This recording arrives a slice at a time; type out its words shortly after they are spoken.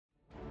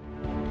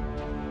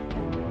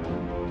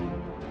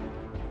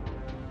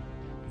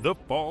The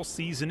fall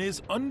season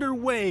is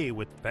underway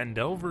with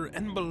Phandelver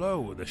and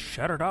Below the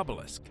Shattered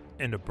Obelisk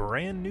and a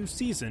brand new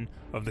season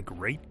of the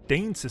Great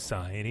Dane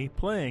Society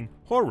playing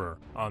Horror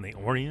on the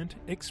Orient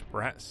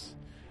Express.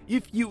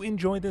 If you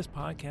enjoy this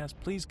podcast,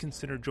 please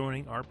consider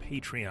joining our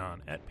Patreon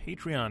at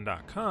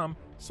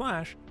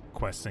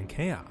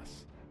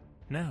patreon.com/questsandchaos.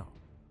 Now,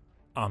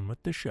 on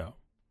with the show.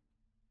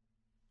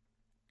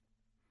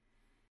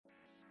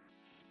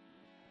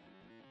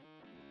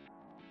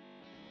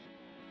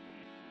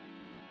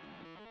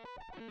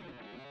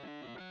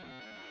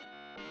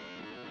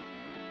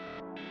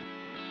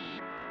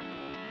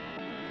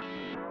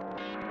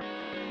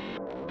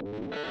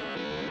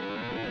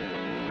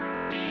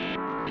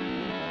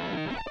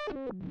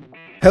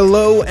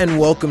 Hello and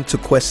welcome to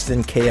Quests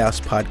and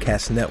Chaos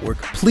Podcast Network.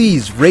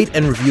 Please rate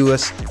and review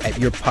us at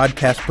your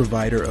podcast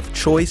provider of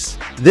choice.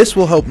 This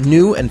will help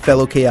new and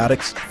fellow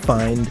chaotics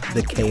find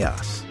the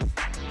chaos.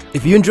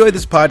 If you enjoy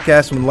this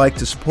podcast and would like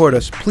to support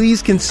us,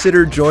 please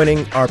consider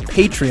joining our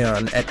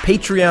Patreon at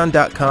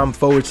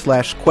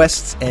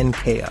patreon.com/quests and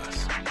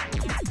chaos.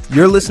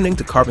 You're listening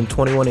to Carbon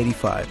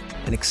 2185,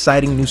 an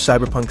exciting new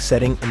cyberpunk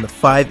setting in the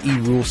 5e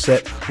rule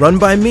set run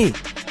by me,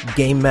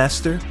 Game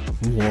Master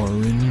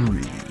Warren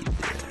Reed.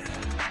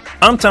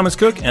 I'm Thomas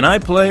Cook, and I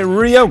play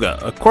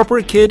Ryoga, a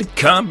corporate kid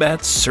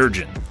combat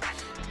surgeon.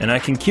 And I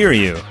can cure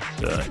you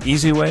the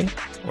easy way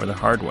or the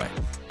hard way.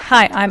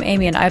 Hi, I'm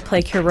Amy, and I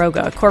play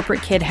Kuroga, a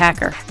corporate kid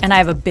hacker, and I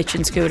have a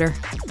bitchin' scooter.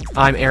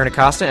 I'm Aaron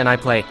Acosta, and I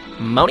play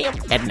Monium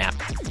Ednap,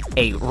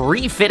 a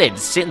refitted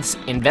synth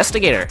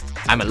investigator.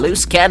 I'm a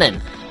loose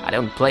cannon. I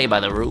don't play by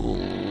the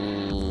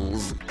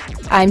rules.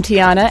 I'm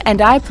Tiana,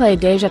 and I play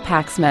Deja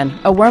Paxman,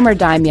 a Wormer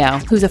daimyo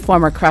who's a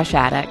former crush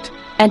addict.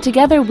 And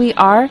together we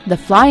are the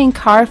Flying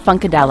Car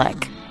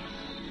Funkadelic.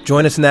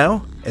 Join us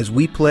now as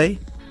we play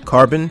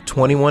Carbon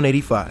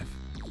 2185.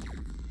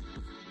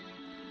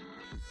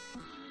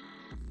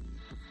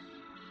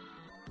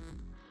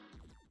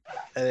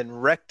 And then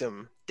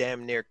Rectum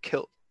damn near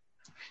killed.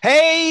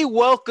 Hey,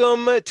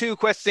 welcome to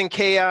Quests and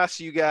Chaos,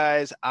 you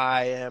guys.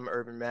 I am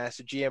Urban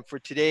Master GM for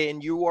today,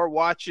 and you are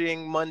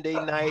watching Monday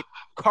Night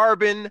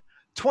Carbon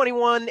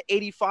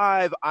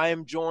 2185. I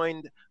am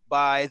joined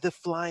by the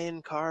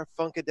Flying Car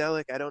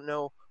Funkadelic. I don't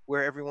know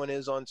where everyone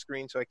is on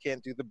screen, so I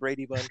can't do the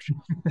Brady Bunch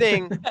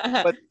thing.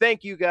 But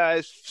thank you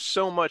guys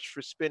so much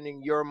for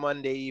spending your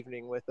Monday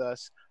evening with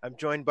us. I'm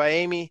joined by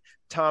Amy,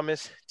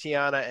 Thomas,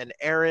 Tiana, and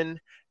Aaron.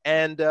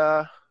 And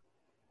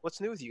what's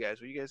new with you guys?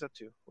 What are you guys up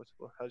to?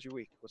 How's your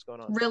week? What's going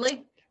on?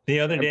 Really? The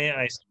other day,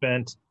 I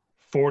spent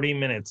 40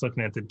 minutes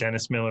looking at the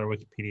Dennis Miller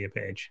Wikipedia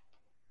page.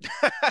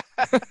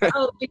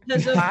 Oh,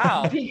 because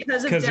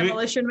of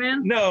Demolition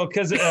Man? No,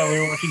 because we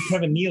were watching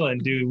Kevin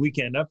Nealon do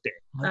Weekend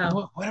Update.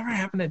 Whatever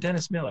happened to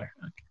Dennis Miller?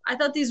 Okay. I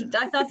thought these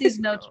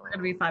notes were going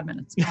to be 5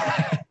 minutes.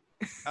 Yeah,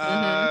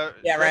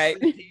 right.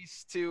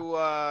 Peace to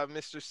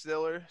Mr.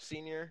 Stiller,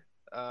 Senior.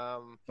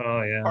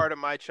 Part of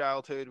my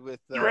childhood with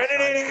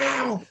Serenity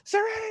now!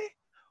 Serenity!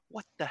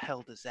 What the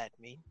hell does that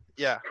mean?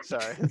 Yeah,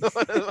 sorry.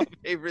 One of my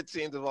favorite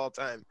scenes of all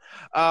time.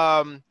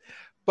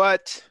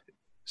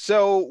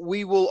 So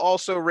we will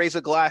also raise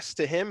a glass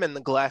to him, and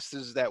the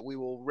glasses that we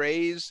will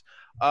raise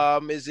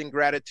is in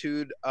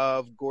gratitude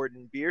of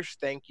Gordon Biersch.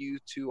 Thank you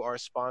to our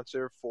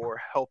sponsor for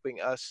helping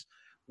us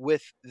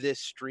with this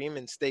stream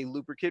and Stay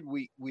Lubricant.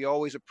 We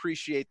always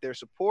appreciate their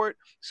support.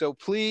 So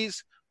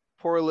please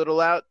pour a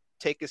little out,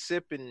 take a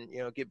sip, and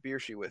get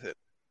Biershy with it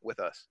with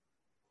us.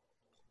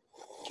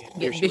 Get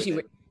Biershy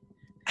with it.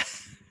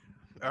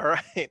 All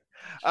right.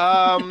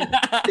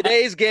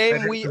 Today's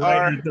game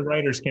the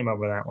writers came up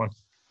with that one.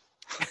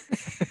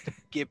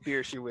 Get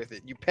Biershy with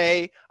it. You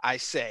pay, I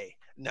say.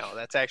 No,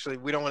 that's actually,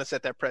 we don't want to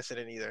set that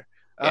precedent either.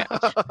 Yeah.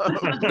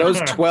 Those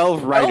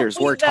 12 writers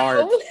worked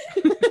hard.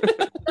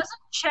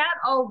 Doesn't chat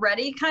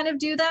already kind of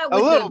do that? A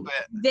little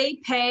bit. They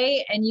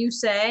pay and you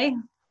say?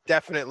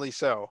 Definitely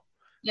so.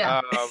 Yeah.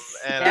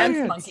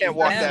 And I can't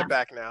walk that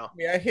back now.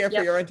 We are here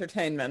for your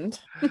entertainment.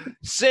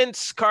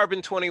 Since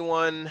Carbon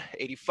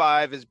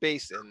 2185 is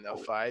based in the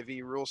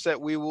 5e rule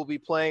set, we will be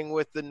playing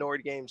with the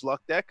Nord Games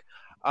Luck Deck.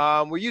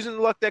 We're using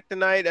the Luck Deck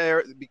tonight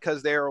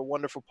because they are a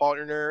wonderful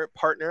partner.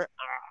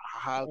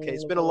 Okay,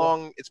 it's been a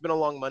long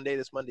Monday.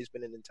 This Monday's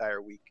been an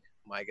entire week.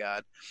 My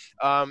God.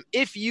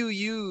 If you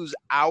use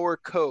our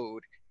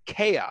code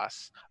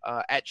CHAOS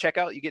at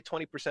checkout, you get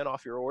 20%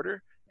 off your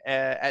order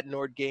at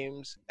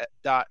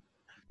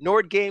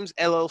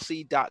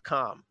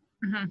nordgamesllc.com.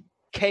 Mm-hmm.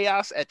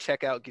 Chaos at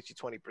checkout gets you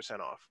 20%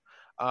 off.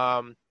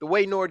 The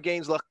way Nord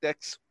Games Luck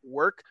Decks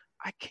work,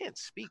 I can't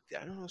speak.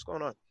 I don't know what's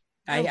going on.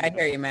 I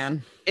hear you,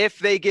 man. If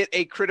they get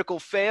a critical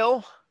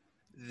fail,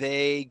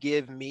 they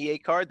give me a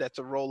card. That's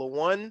a roll of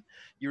 1.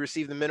 You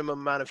receive the minimum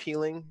amount of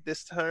healing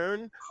this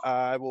turn.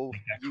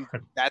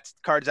 That's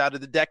cards out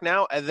of the deck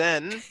now. And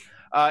then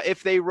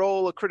if they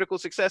roll a critical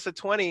success at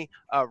 20,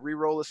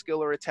 re-roll a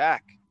skill or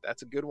attack.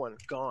 That's a good one.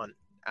 Gone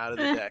out of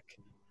the deck.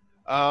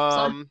 As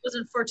long as it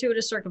wasn't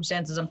fortuitous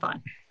circumstances, I'm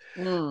fine.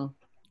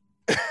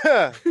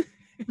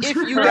 If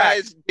you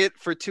guys get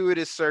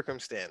fortuitous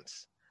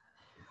circumstance,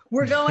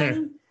 we're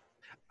going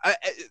A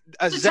To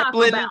Taco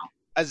Zeppelin, Bell.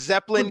 a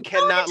Zeppelin We're going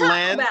cannot to Taco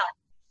land. Bell.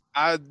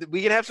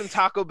 We can have some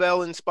Taco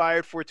Bell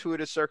inspired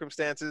fortuitous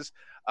circumstances.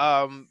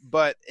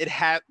 But it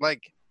had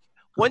like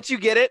once you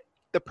get it,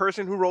 the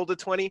person who rolled a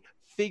 20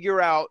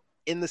 figure out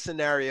in the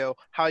scenario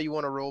how you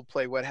want to role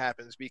play what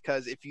happens,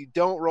 because if you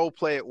don't role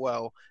play it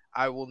well,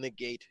 I will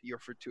negate your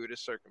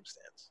fortuitous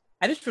circumstance.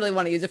 I just really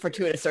want to use a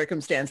fortuitous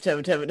circumstance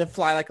to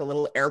fly like a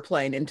little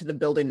airplane into the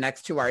building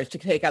next to ours to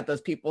take out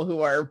those people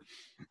who are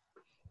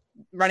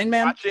Running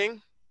Man.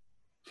 Watching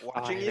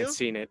I you. haven't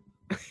seen it.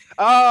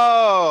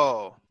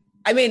 Oh,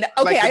 I mean,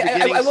 okay, Like the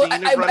beginning scene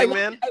of Running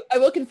Man? I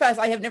will confess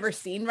I have never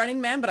seen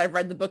Running Man, but I've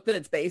read the book that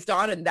it's based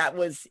on, and that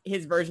was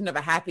his version of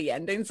a happy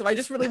ending. So I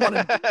just really want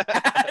to do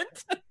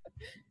that.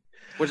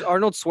 Was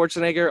Arnold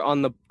Schwarzenegger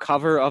on the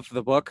cover of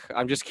the book?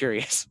 I'm just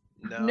curious.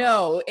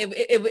 No,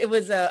 it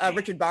was a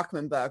Richard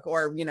Bachman book,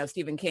 or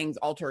Stephen King's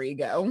alter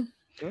ego.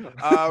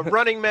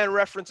 Running Man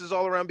references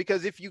all around,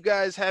 because if you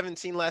guys haven't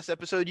seen last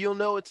episode, you'll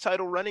know it's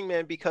titled Running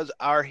Man because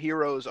our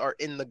heroes are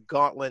in the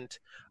gauntlet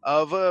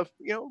of a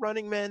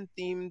Running Man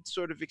themed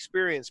sort of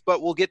experience.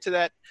 But we'll get to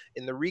that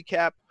in the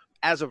recap.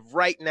 As of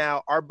right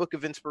now, our book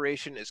of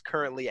inspiration is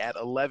currently at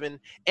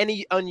 11.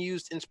 Any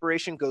unused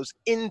inspiration goes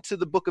into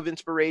the book of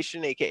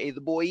inspiration, aka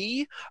the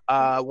boy.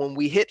 When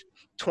we hit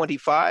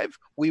 25,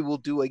 we will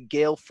do a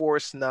Gale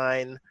Force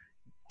 9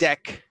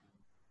 deck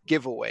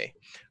giveaway.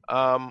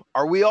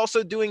 Are we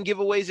also doing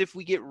giveaways if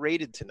we get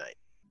rated tonight?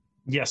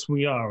 Yes,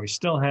 we are. We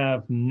still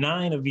have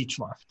 9 of each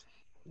left.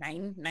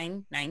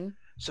 Nine.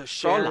 So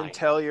share and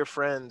tell your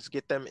friends,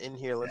 get them in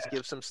here. Let's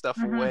give some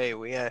stuff away.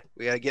 We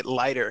gotta get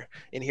lighter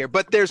in here.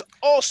 But there's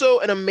also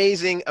an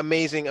amazing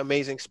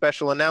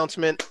special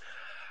announcement.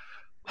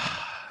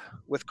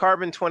 With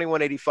Carbon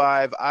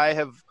 2185, I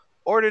have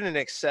ordered an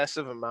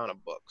excessive amount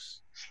of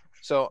books.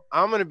 So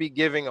I'm gonna be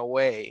giving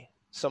away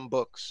some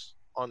books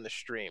on the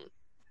stream.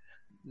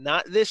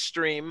 Not this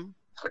stream,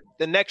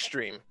 the next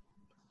stream.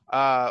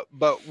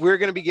 But we're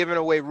gonna be giving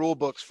away rule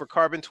books for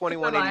Carbon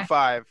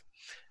 2185.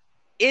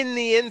 In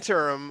the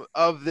interim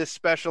of this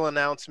special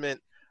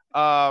announcement,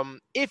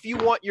 if you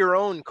want your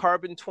own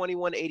Carbon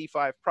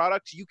 2185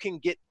 products, you can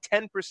get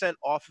 10%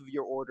 off of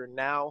your order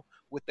now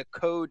with the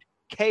code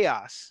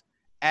CHAOS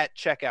at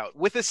checkout.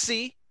 With a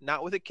C,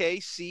 not with a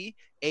K,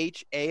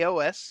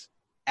 CHAOS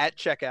at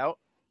checkout.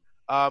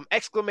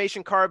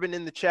 Exclamation Carbon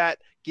in the chat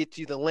gets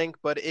you the link,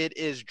 but it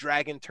is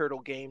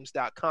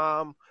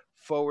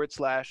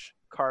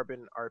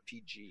dragonturtlegames.com/Carbon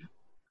RPG.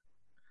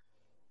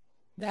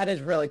 That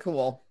is really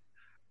cool.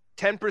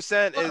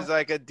 10% is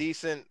like a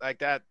decent, like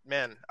that,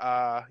 man.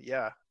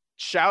 Yeah.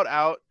 Shout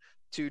out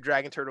to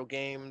Dragon Turtle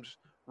Games,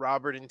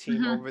 Robert and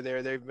team over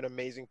there. They've been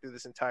amazing through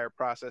this entire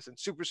process and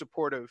super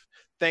supportive.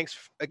 Thanks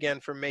again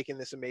for making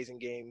this amazing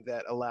game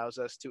that allows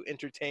us to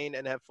entertain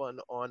and have fun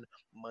on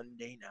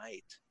Monday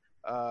night.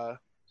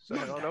 So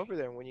head on over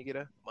there when you get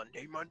a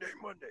Monday.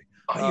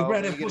 Are you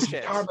ready for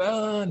some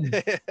Carbon?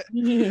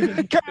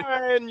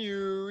 Can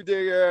you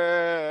dig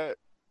it?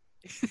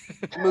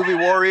 Movie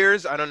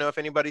Warriors. I don't know if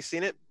anybody's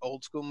seen it.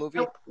 Old school movie.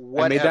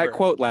 I made that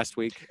quote last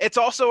week. It's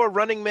also a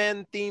Running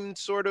Man themed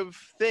sort of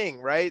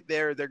thing, right?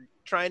 They're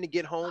trying to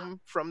get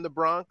home from the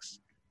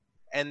Bronx,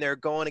 and they're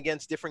going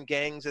against different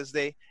gangs as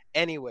they.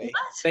 Anyway,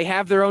 they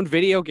have their own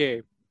video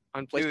game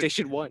on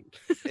PlayStation 1.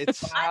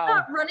 It's. I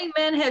thought Running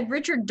Man had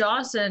Richard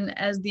Dawson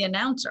as the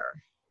announcer.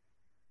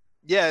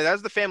 Yeah,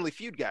 that's the Family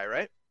Feud guy,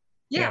 right?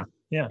 Yeah.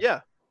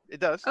 Yeah, it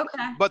does.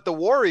 Okay. But the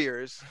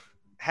Warriors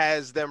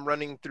has them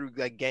running through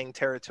like gang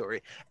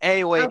territory.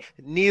 Anyway,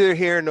 neither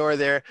here nor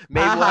there.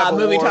 Maybe we'll have a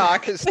movie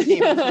Warriors talk.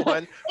 team of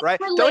one, right?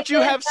 related. Don't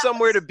you have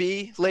somewhere to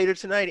be later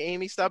tonight,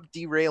 Amy? Stop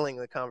derailing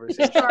the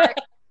conversation.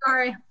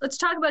 Sorry. Let's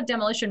talk about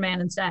Demolition Man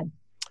instead.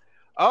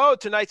 Oh,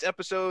 tonight's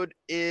episode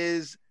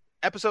is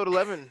episode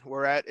 11.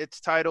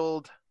 It's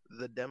titled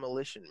The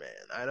Demolition Man.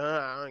 I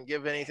don't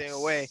give anything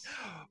away,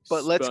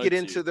 but let's get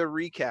into the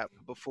recap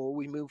before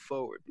we move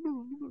forward.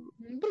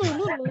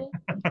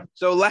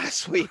 So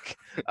last week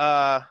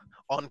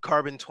on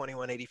Carbon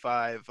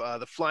 2185,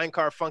 the Flying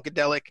Car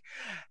Funkadelic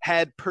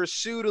had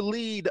pursued a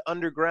lead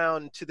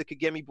underground to the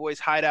Kagemi Boys'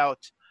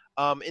 hideout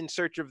in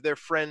search of their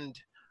friend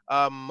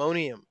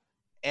Monium.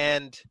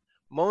 And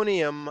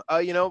Monium,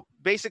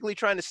 basically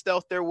trying to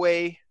stealth their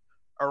way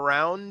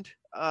around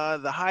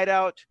the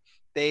hideout.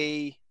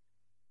 They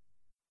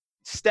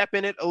step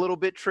in it a little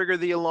bit, trigger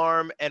the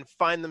alarm, and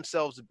find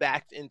themselves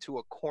backed into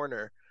a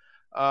corner.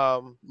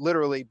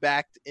 Literally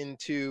backed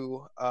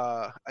into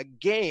a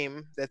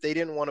game that they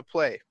didn't want to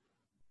play.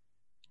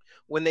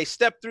 When they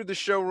stepped through the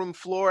showroom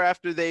floor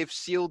after they've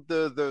sealed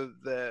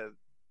the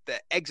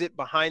exit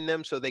behind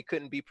them so they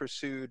couldn't be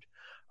pursued,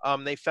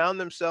 they found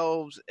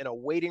themselves in a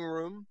waiting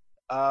room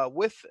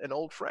with an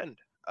old friend,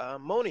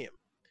 Monium.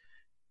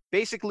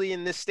 Basically,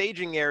 in this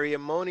staging area,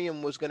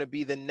 Monium was going to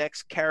be the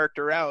next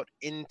character out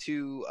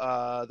into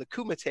the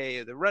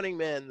Kumite, the Running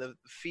Man, the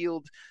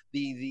field,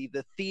 the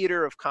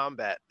theater of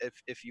combat,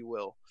 if you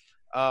will.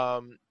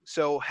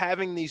 So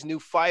having these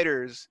new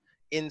fighters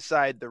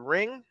inside the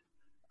ring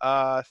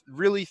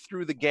really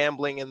threw the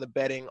gambling and the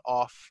betting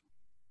off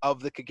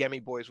of the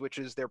Kagemi Boys, which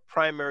is their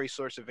primary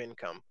source of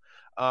income.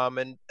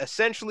 And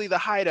essentially the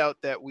hideout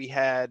that we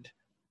had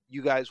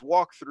you guys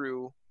walk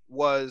through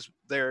was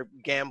their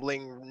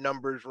gambling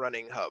numbers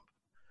running hub.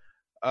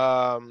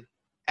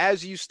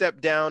 As you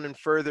step down and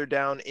further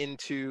down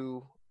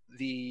into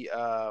the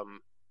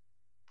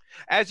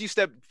as you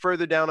step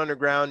further down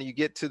underground, you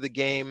get to the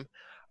game.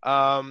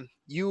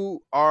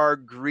 You are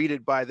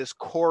greeted by this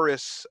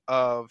chorus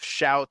of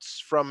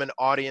shouts from an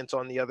audience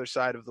on the other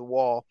side of the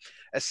wall.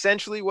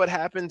 Essentially what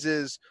happens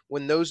is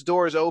when those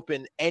doors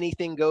open,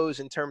 anything goes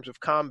in terms of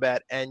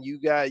combat, and you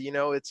got,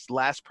 it's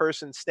last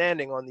person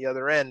standing on the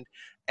other end,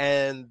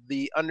 and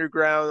the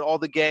underground, all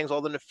the gangs,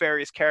 all the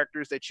nefarious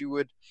characters that you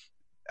would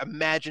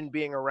imagine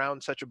being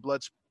around such a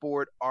blood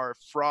sport are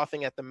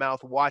frothing at the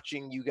mouth,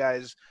 watching you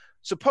guys,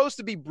 supposed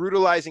to be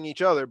brutalizing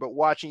each other, but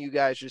watching you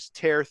guys just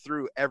tear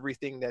through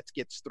everything that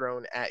gets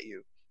thrown at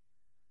you.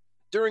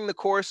 During the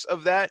course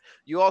of that,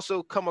 you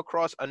also come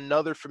across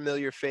another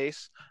familiar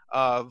face,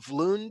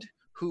 Vlund,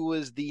 who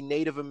was the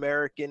Native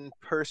American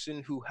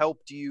person who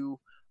helped you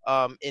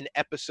in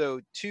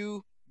episode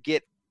 2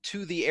 get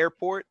to the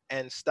airport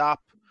and stop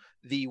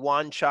the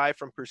Wan Chai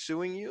from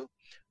pursuing you.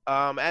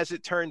 As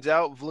it turns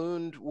out,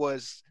 Vlund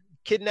was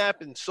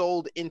kidnapped and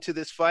sold into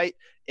this fight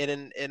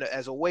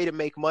as a way to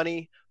make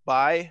money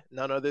by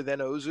none other than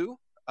Ozu,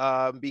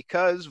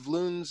 because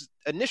Vlund's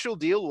initial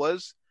deal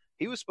was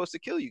he was supposed to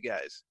kill you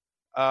guys.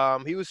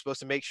 He was supposed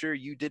to make sure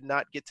you did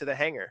not get to the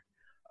hangar.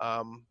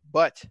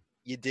 But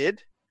you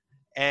did,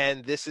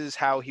 and this is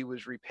how he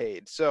was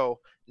repaid. So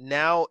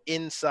now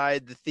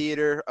inside the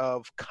theater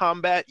of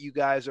combat, you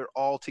guys are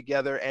all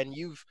together, and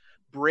you've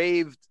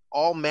braved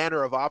all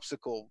manner of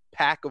obstacle,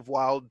 pack of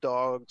wild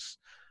dogs,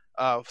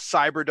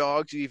 cyber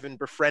dogs. You even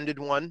befriended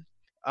one.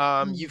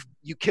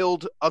 You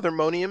killed other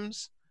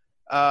Moniums.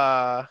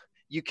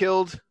 You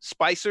killed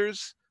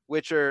Spicers,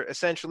 which are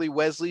essentially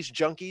Wesley's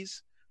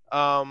junkies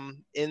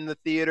in the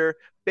theater.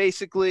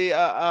 Basically,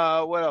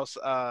 what else?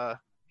 I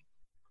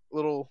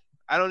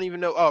don't even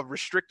know. Oh,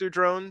 restrictor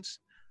drones,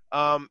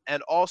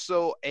 and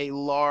also a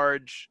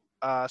large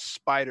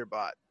spider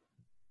bot.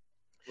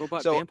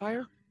 Robot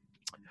vampire?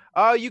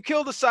 You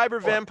killed a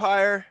cyber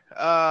vampire. This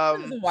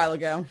was a while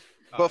ago.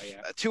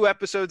 2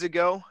 episodes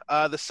ago.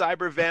 The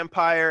cyber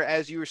vampire,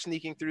 as you were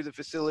sneaking through the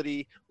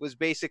facility, was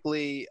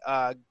basically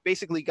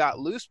got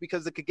loose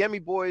because the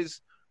Kagemi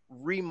Boys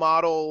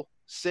remodel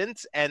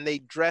synths and they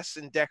dress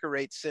and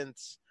decorate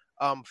synths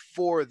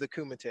for the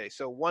Kumite.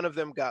 So one of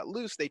them got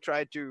loose. They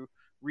tried to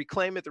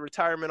reclaim it. The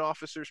retirement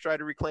officers tried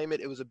to reclaim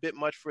it. It was a bit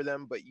much for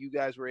them, but you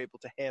guys were able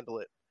to handle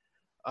it,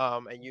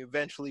 and you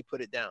eventually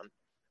put it down.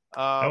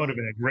 That would have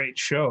been a great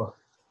show.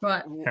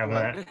 What? Have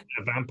a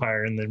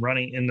vampire in the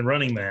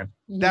Running Man.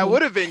 That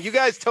would have been. You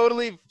guys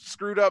totally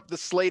screwed up the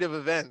slate of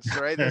events,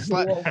 right?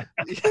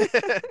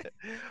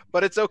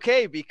 But it's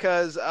okay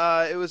because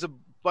it was a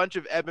bunch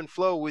of ebb and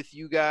flow with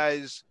you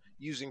guys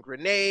using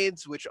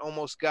grenades, which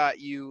almost got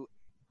you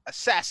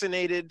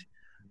assassinated,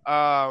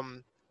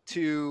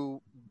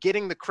 to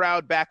getting the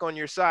crowd back on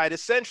your side.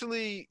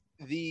 Essentially,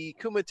 the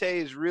Kumite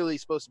is really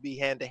supposed to be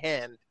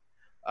hand-to-hand.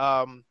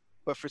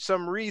 But for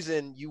some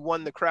reason, you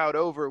won the crowd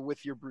over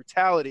with your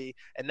brutality,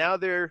 and now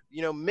they're,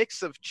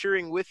 mix of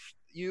cheering with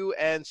you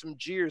and some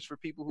jeers for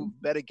people who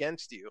bet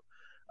against you.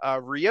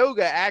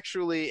 Ryoga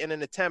actually, in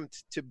an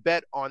attempt to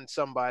bet on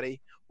somebody,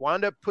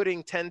 wound up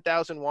putting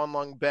 10,000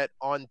 Wanlong bet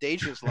on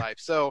Deja's life.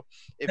 So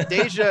if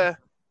Deja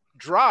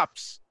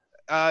drops,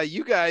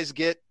 you guys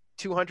get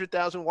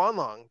 200,000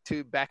 Wanlong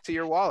back to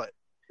your wallet.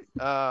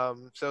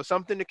 So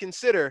something to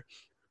consider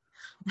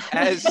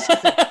as...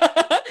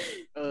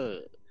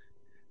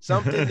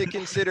 Something to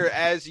consider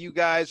as you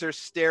guys are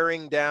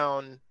staring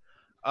down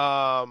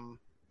a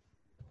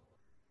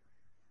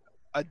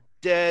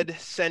dead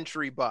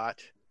sentry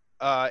bot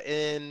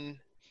in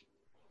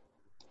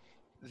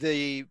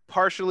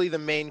partially the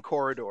main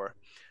corridor.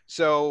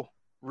 So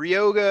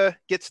Ryoga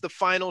gets the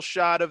final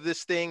shot of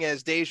this thing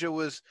as Deja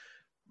was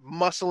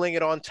muscling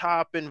it on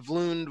top and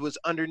Vlund was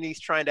underneath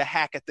trying to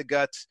hack at the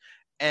guts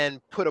and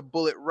put a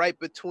bullet right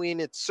between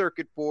its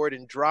circuit board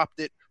and dropped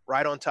it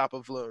right on top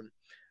of Vlund.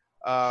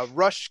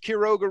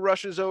 Kiroga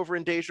rushes over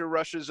and Deja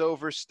rushes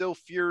over, still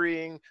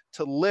furying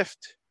to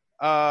lift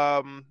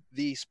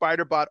the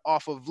spider bot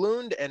off of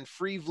Vlund and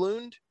free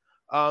Vlund,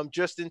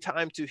 just in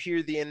time to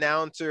hear the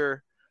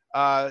announcer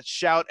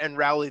shout and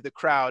rally the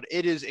crowd.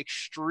 It is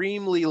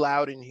extremely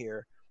loud in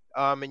here,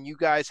 and you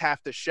guys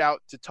have to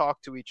shout to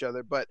talk to each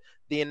other, but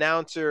the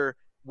announcer,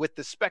 with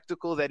the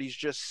spectacle that he's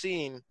just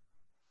seen,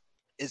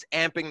 is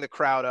amping the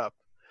crowd up.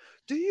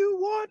 Do you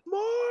want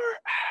more?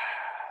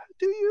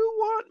 Do you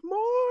want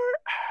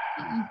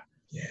more?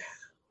 Yeah.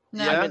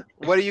 No, Yeah.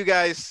 What do you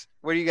guys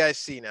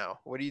see now?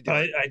 What do you do?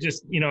 I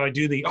just, I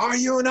do the, are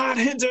you not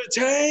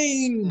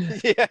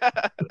entertained? Yeah.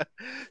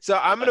 So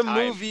I'm going to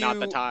move you Not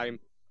the time.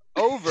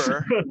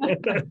 over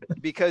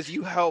because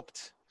you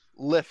helped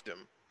lift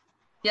him.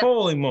 Yep.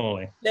 Holy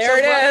moly. There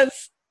it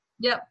is.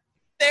 Yep.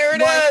 There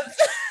it What?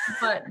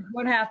 is.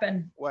 What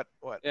happened? What?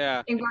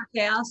 Yeah. Ingvar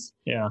Chaos.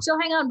 Yeah. So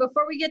hang on,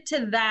 before we get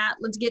to that,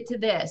 let's get to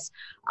this.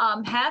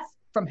 Hef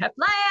from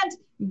Hefland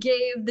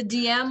gave the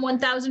DM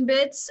 1,000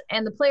 bits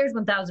and the players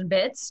 1,000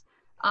 bits.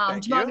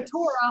 Thank you.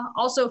 Tamatora,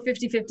 also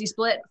 50-50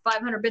 split,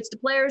 500 bits to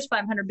players,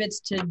 500 bits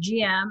to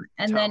GM.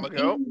 And then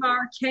Tamago. Ingvar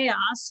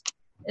Chaos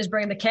is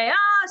bringing the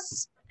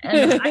chaos.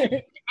 And I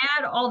can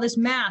add all this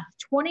math,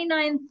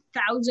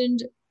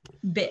 29,000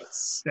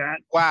 bits. That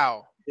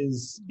Wow.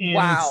 is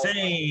Wow.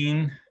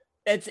 insane.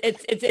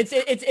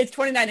 It's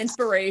 29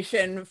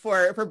 inspiration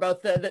for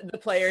both the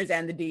players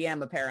and the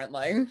DM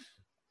apparently.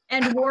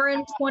 And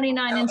Warren,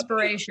 29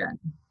 inspiration.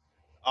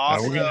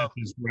 Awesome. We're gonna have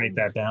to just write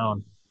that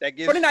down. That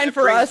gives 29 that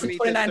for brings us and me to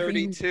 29 for you.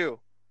 32.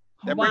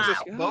 That brings us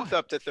Wow. both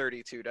up to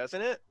 32,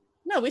 doesn't it?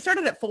 No, we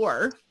started at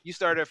 4. You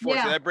started at 4,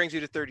 Yeah. so that brings you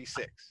to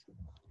 36.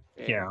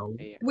 Yeah.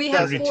 We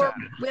have 32. four.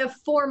 We have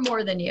 4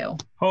 more than you.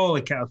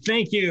 Holy cow!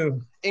 Thank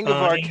you.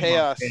 Ingvar Ingvar,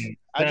 Chaos. okay.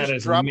 I That just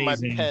is dropped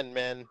amazing. my pen,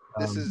 man.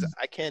 This Um, is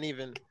I can't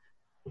even.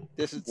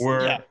 This is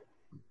We're yeah.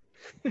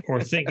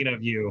 we're thinking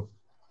of you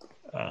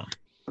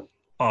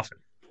often.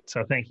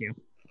 So thank you.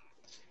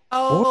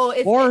 Oh,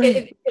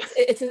 Warren.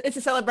 it's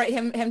to celebrate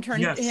him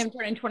turning Yes. him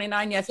turning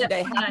 29 yesterday.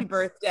 Yep, Happy 29.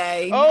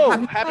 birthday! Oh,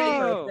 happy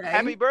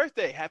happy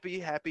birthday. happy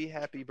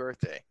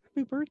birthday.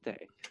 Happy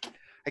birthday.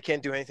 I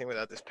can't do anything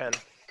without this pen.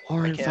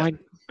 Warren, can't.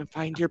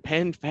 find your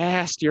pen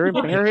fast. You're You know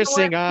what,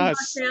 embarrassing Ingvar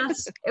us.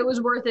 Chaos? It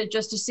was worth it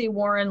just to see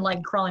Warren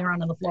like crawling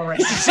around on the floor right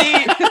now.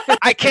 See,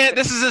 I can't.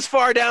 This is as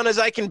far down as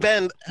I can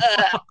bend.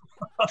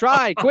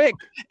 Try, quick.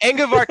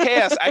 Ingvar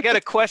Chaos, I got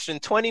a question.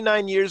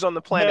 29 years on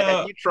the planet. No.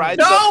 Have you tried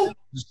No,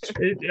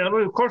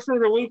 Of course, for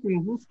the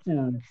weekend.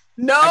 Have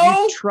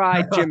no, you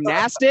tried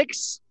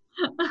gymnastics?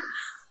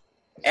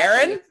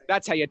 Aaron.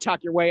 That's how you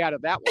talk your way out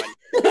of that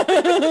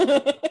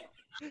one.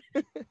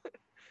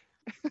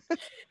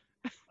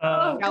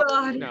 Oh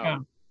God.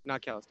 No,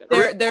 not calisthenics.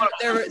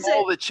 there was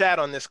all the chat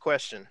on this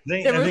question?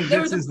 I there was think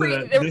there this was is a pre-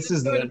 the there this was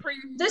is there was a the pre-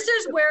 This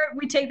is where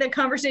we take that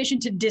conversation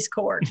to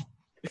Discord.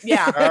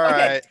 yeah. All okay.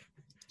 right.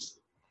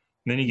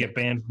 then you get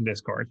banned from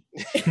Discord.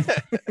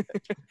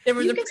 There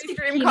was You a can see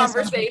pre-stream penis on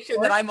conversation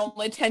Discord. that I'm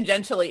only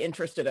tangentially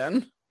interested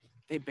in.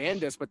 They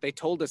banned us, but they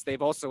told us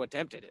they've also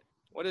attempted it.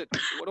 What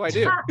do I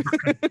do?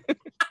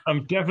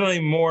 I'm definitely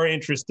more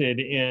interested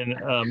in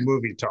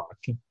movie talk.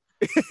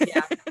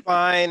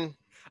 Fine.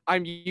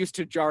 I'm used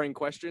to jarring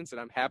questions, and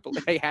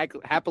I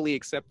happily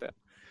accept that.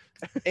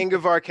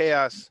 Ingvar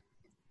Chaos.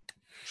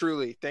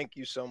 Truly, thank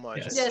you so much.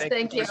 Yes. Yes,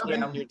 thank you. for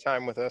spending your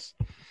time with us.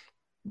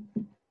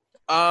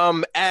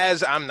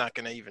 As I'm not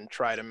gonna even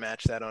try to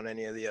match that on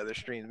any of the other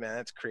streams, man.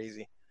 That's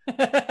crazy.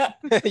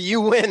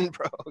 You win,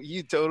 bro.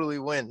 You totally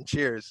win.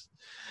 Cheers.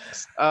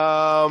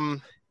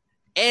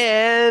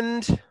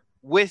 And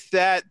with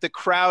that, the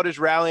crowd is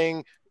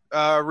rallying.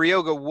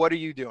 Ryoga, what are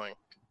you doing?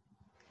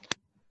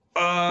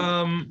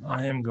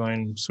 I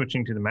am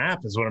switching to the map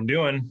is what I'm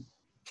doing.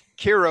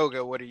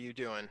 Kiroga, what are you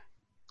doing?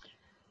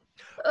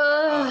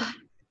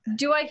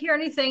 Do I hear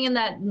anything in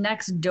that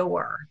next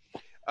door?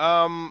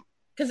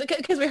 Because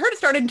we heard it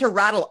starting to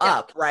rattle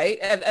up, right?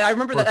 And I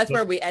remember that's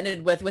where we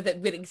ended with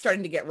it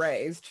starting to get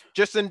raised.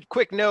 Just a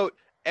quick note,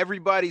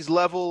 everybody's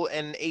level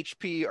and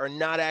HP are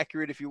not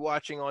accurate if you're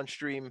watching on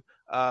stream.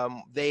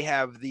 They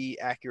have the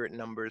accurate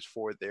numbers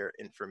for their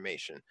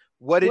information.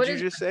 What did you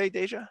just say,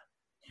 Deja?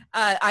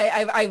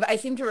 I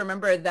seem to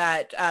remember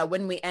that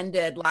when we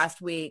ended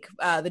last week,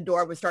 the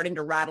door was starting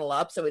to rattle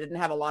up, so we didn't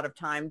have a lot of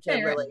time to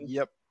really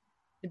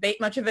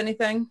debate much of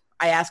anything.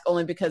 I ask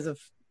only because of,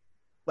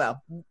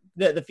 well,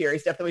 the Fury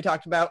stuff that we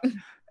talked about.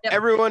 Yep.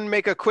 Everyone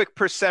make a quick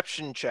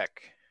perception check.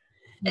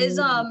 Is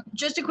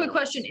just a quick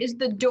question, is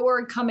the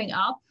door coming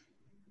up?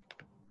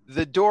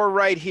 The door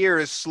right here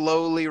is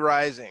slowly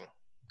rising.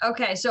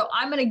 Okay, so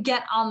I'm gonna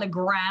get on the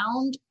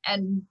ground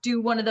and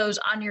do one of those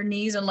on your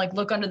knees and like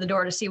look under the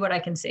door to see what I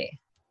can see.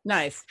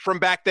 Nice. From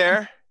back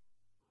there?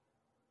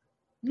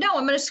 No,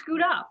 I'm gonna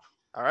scoot up.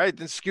 All right,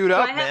 then scoot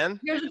up, Do I have- man.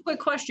 Here's a quick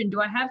question.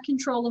 Do I have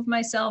control of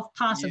myself?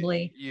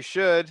 Possibly. You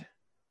should.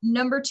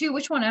 Number 2,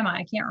 which one am I?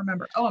 I can't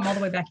remember. Oh, I'm all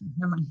the way back here.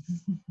 Never mind.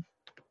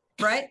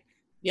 Right?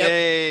 Yep.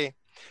 Yay.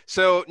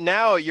 So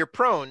now you're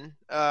prone,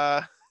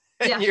 and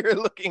Yeah. you're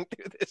looking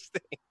through this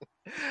thing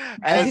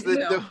as the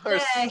door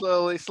Yay.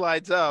 slowly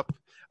slides up.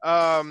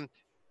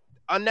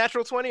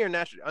 Unnatural 20 or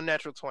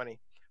unnatural 20?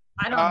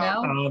 I don't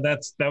know. Oh,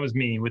 that was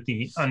me with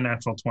the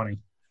unnatural 20.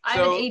 I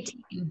have an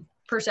 18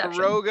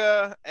 perception.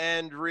 Kiroga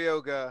and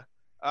Ryoga,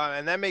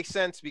 and that makes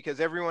sense because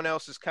everyone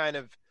else is kind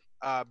of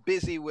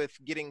busy with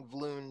getting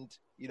Vlooned,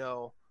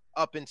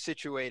 up and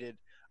situated.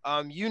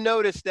 You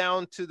notice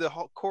down to the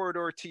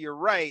corridor to your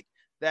right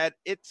that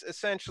it's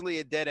essentially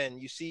a dead end.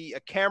 You see a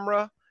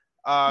camera.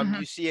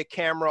 You see a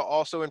camera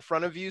also in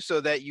front of you,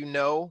 so that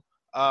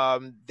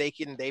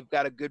they've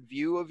got a good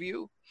view of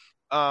you.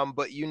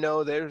 But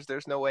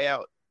there's no way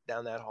out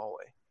down that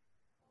hallway.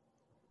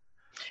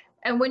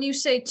 And when you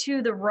say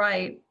to the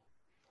right,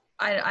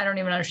 I don't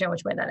even understand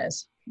which way that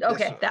is.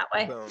 Okay, This that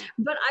way. boom.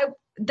 But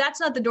that's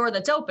not the door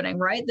that's opening,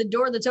 right? The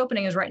door that's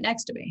opening is right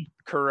next to me.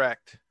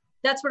 Correct.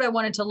 That's what I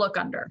wanted to look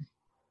under.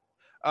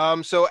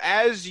 So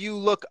as you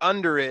look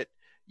under it,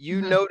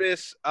 you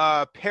notice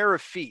a pair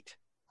of feet.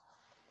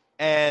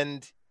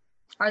 And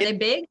are they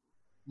big?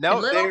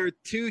 No, they're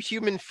 2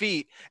 human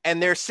feet,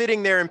 and they're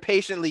sitting there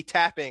impatiently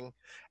tapping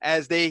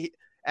as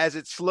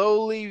it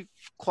slowly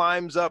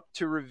climbs up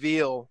to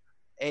reveal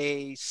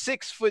a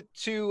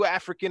 6'2"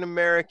 African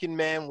American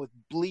man with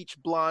bleach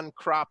blonde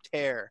cropped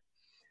hair.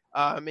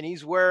 And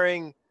he's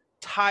wearing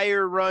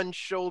tire run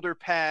shoulder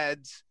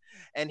pads,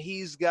 and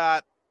he's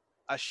got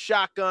a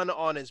shotgun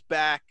on his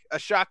back, a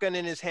shotgun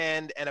in his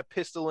hand, and a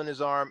pistol in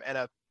his arm, and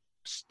a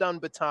stun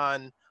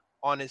baton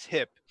on his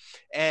hip.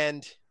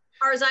 And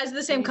are his eyes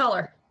the same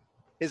color?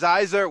 His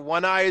eyes are,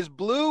 one eye is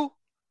blue,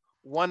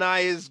 one eye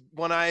is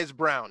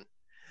brown.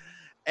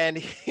 And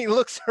he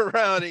looks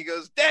around and he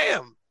goes,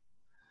 damn,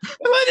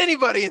 don't let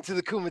anybody into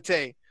the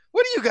Kumite.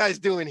 What are you guys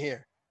doing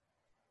here?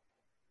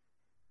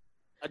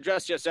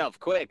 Address yourself,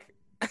 quick.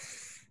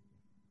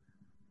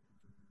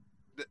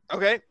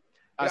 Okay.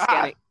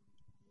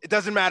 It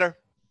doesn't matter.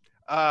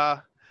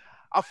 I'll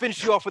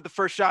finish you off with the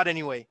first shot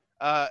anyway.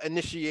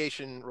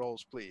 Initiation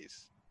rolls,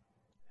 please.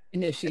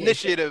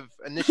 Initiative.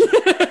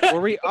 Were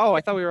we? Oh,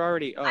 I thought we were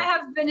already. Oh. I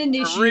have been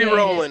initiated. We're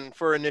re-rolling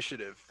for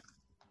initiative.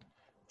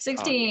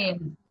 16. Oh, yeah.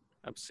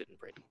 I'm sitting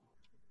pretty.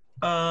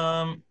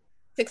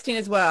 16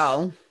 as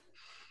well.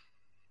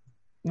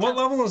 What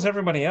level is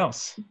everybody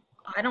else?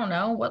 I don't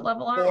know. What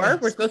level are 4?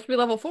 We're supposed to be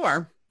level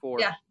 4. 4.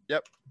 Yeah.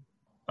 Yep.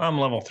 I'm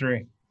level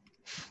 3.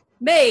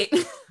 Mate.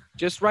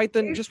 Just write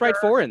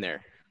 4 in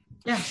there.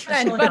 Yeah.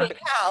 Buddy,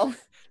 Cal.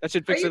 That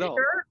should fix it all.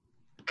 Sure?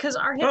 Because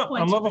our hit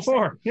points. I'm level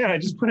 4. Yeah, I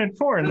just put in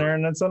 4 in there,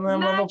 and that's I'm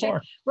level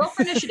 4. Roll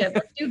for initiative.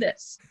 Let's do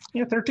this.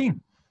 Yeah,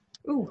 13.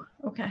 Ooh,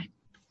 okay.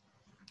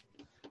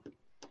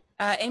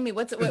 Amy,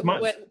 what's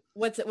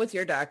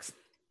your dex?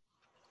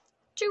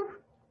 2.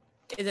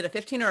 Is it a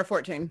 15 or a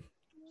 14?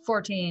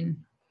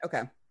 14.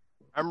 Okay.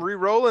 I'm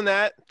re-rolling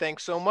that.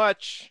 Thanks so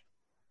much.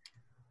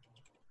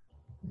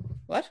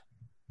 What?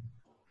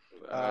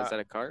 Is that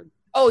a card?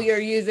 Oh, you're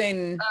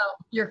using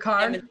your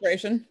card?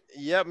 Inspiration?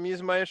 Yep, I'm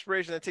using my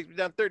inspiration. That takes me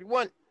down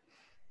 31.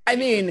 I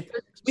mean,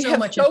 we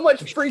have so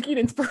much freaking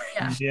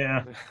inspiration.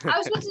 Yeah. I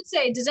was supposed to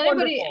say, does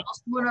anybody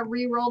else want to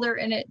re-roll their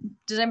in it?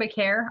 Does anybody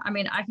care? I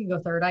mean, I can go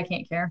third. I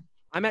can't care.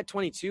 I'm at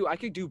 22. I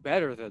could do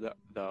better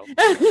though.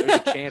 There's a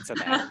chance of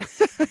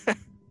that.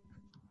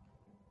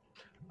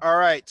 All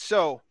right.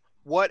 So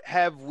what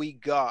have we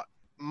got?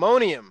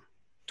 Monium.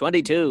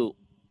 22.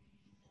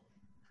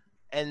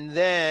 And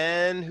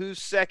then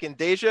who's second?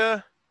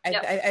 Deja?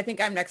 I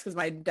think I'm next because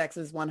my dex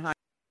is 1 high.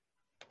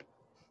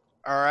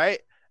 All right.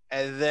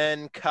 And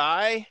then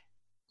Kai?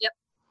 Yep.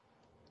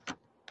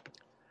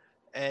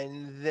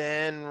 And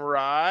then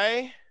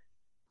Rye?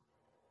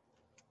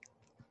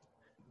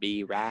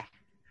 Be Rye.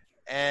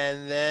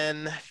 And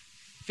then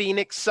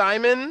Phoenix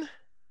Simon?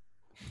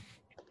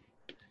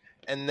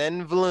 And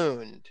then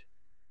Vloond.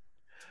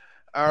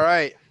 All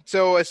right.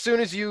 So as soon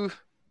as you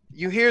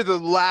hear the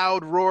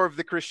loud roar of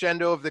the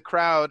crescendo of the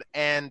crowd,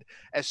 and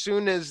as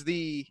soon as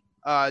the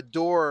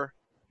door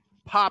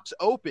pops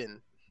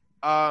open,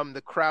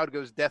 the crowd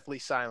goes deathly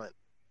silent.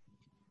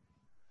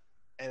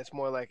 And it's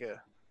more like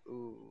a,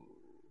 ooh.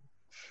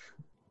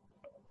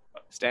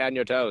 Stay on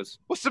your toes.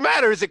 What's the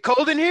matter? Is it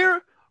cold in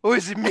here? Or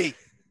is it me?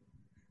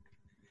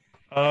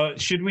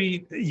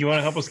 You want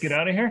to help us get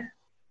out of here?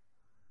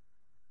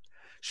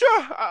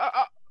 Sure.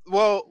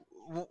 Well,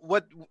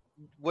 what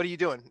are you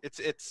doing?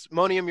 It's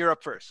Monium, you're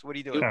up first. What are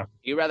you doing?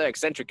 You rather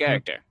eccentric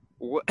character.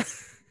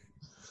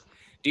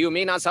 Do you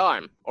mean us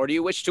harm, or do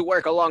you wish to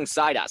work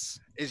alongside us?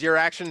 Is your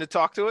action to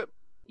talk to it?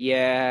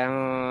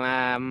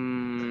 Yeah,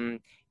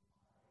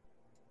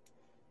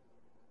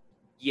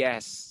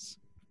 yes,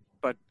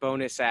 but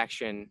bonus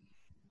action.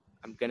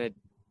 I'm gonna,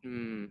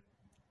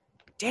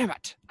 damn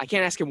it. I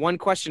can't ask him one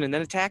question and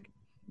then attack?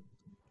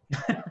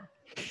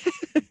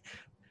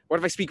 What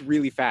if I speak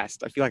really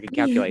fast? I feel like I can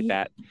calculate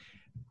that.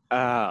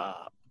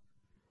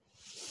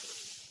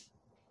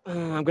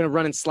 I'm gonna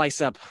run and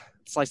slice up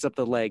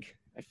the leg.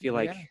 I feel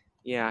like,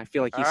 I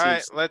feel like he All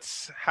right,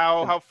 seems...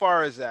 how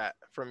far is that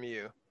from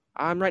you?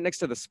 I'm right next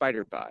to the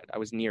spider pod. I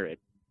was near it.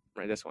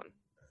 Right, this one.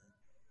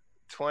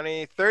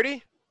 20,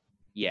 30?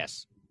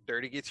 Yes.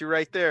 30 gets you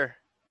right there.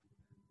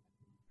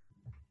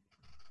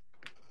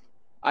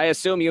 I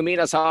assume you mean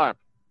us harm.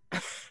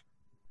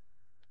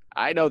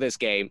 I know this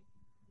game.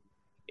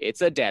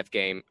 It's a death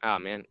game. Oh,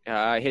 man.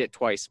 I hit it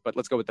twice, but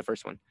let's go with the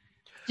first one.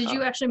 Did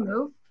you actually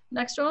move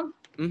next to him?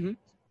 Mm-hmm.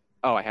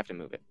 Oh, I have to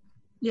move it.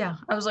 Yeah.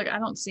 I was like, I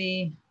don't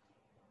see.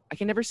 I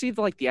can never see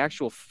the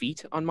actual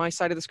feet on my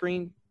side of the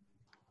screen.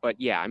 But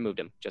yeah, I moved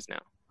him just now.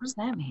 What does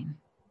that mean?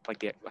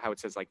 Like how it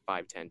says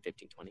 5, 10,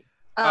 15, 20.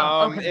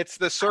 Oh, okay. It's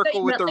the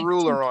circle with the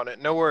ruler on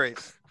it. No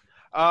worries.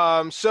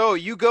 So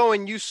you go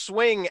and you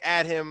swing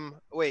at him.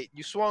 Wait,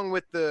 you swung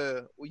with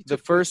the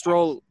first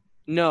roll.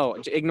 No,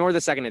 ignore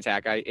the second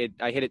attack. I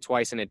hit it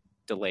twice and it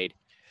delayed.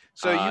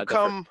 So you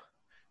come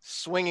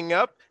swinging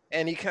up,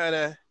 and he kind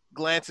of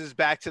glances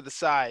back to the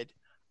side.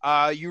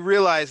 You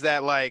realize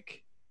that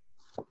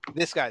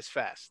this guy's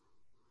fast.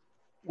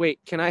 Wait,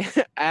 can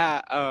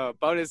I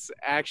bonus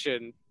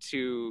action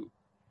to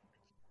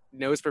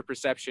nose for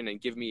perception and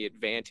give me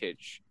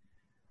advantage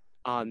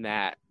on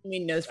that? You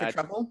mean nose for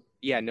trouble?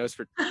 Yeah, nose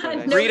for.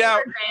 Read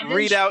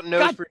out nose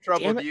God for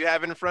trouble. damn it. Do you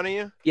have it in front of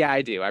you? Yeah,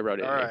 I do. I wrote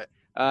it. All in right.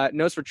 here.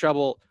 Nose for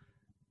trouble.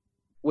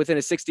 Within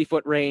a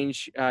 60-foot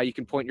range, you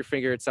can point your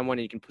finger at someone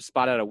and you can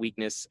spot out a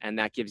weakness, and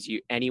that gives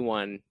you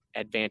anyone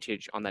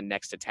advantage on the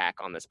next attack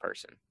on this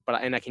person.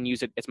 And I can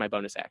use it. It's my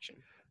bonus action.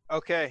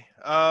 Okay.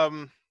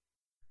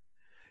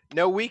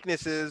 No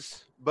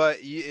weaknesses,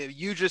 but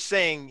you just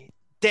saying,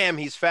 "Damn,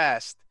 he's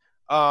fast,"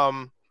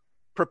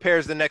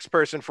 prepares the next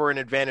person for an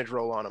advantage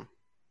roll on him.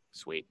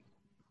 Sweet.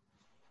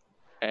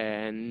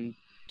 And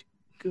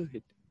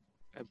good.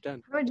 I'm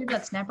done. How do I do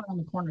that snap around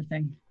the corner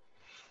thing?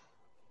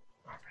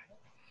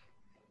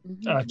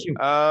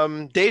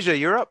 Deja,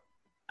 you're up.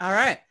 All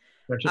right.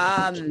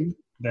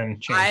 Then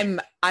change.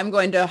 I'm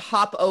going to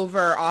hop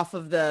over off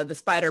of the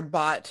spider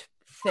bot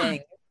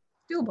thing.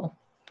 Doable.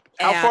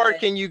 How far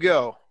can you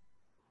go?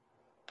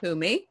 Who,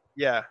 me?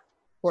 Yeah.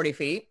 40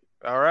 feet.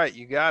 All right,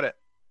 you got it.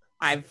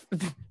 I'm a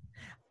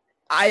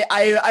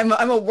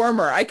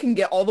wormer. I can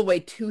get all the way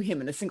to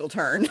him in a single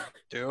turn.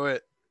 Do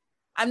it.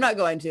 I'm not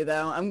going to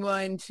though. I'm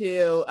going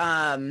to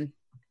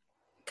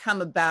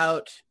come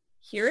about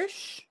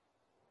here-ish.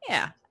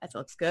 Yeah, that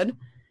looks good.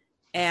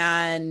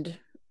 And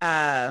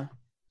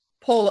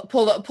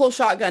pull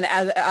shotgun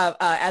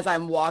as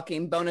I'm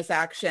walking. Bonus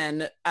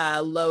action,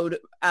 reload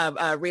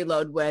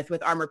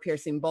with armor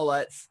piercing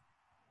bullets,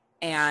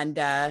 and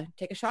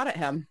take a shot at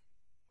him.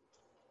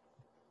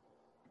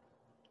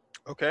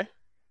 Okay.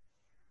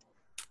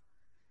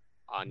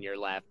 On your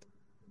left.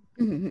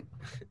 On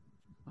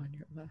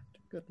your left.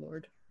 Good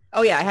Lord.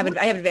 Oh yeah, I have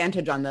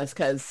advantage on this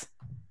because.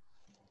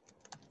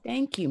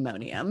 Thank you,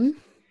 Monium.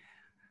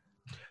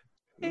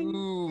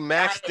 Ooh,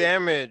 max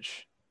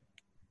damage.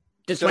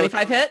 Does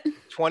 25 hit?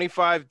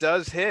 25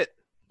 does hit.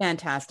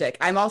 Fantastic.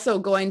 I'm also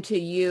going to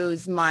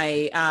use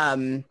my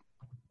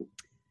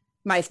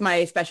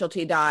my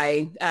specialty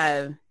die,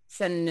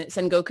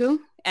 Sengoku,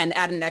 and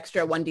add an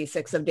extra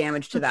 1d6 of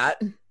damage to that.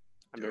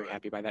 I'm very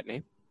happy by that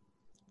name.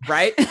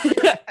 Right?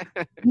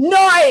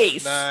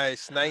 Nice!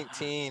 Nice.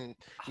 19.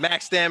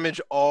 Max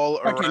damage all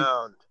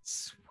around.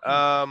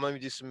 Let me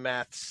do some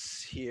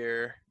maths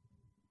here.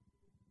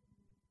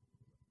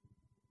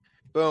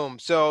 Boom.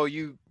 So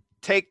you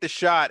take the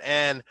shot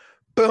and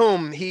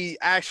boom, he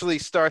actually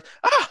starts.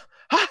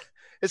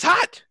 It's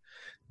hot.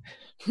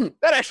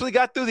 That actually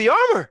got through the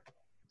armor.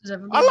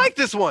 I like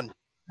this one.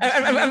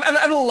 I'm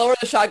going to lower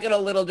the shotgun a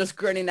little, just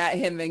grinning at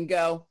him and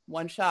go,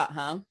 one shot,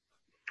 huh?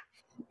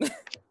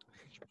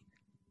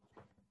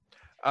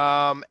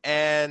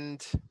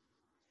 And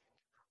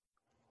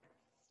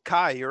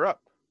Kai, you're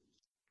up.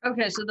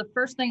 Okay, so the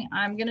first thing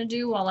I'm going to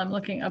do while I'm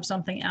looking up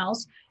something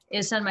else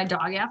is send my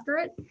dog after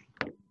it.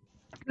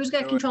 Who's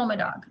got control of my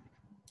dog?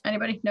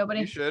 Anybody?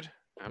 Nobody? You should.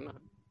 I'm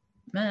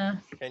not.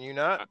 Can you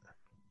not?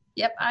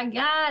 Yep, I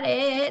got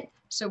it.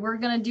 So we're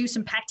going to do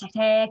some pack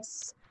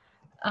tactics.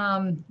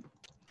 Don't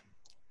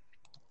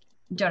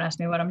ask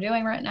me what I'm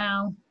doing right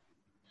now.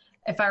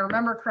 If I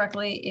remember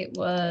correctly, it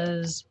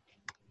was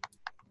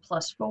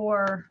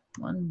 +4,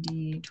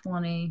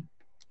 1d20.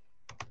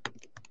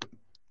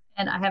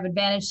 And I have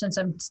advantage since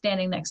I'm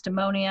standing next to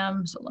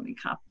Monium. So let me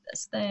copy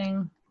this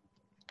thing.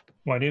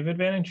 Why do you have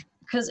advantage?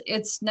 Because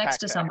it's next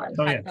to somebody.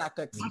 Oh, yeah.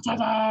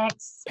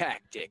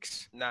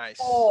 Tactics. Nice.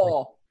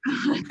 Oh.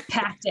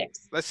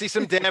 Tactics. Let's see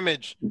some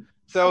damage.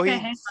 So Okay,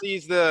 he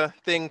sees the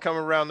thing come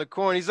around the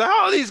corner. He's like,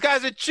 oh, these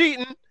guys are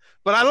cheating,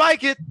 but I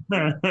like it.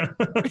 Is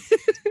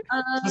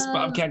this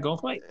Bobcat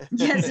Goldthwait?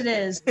 Yes, it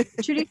is.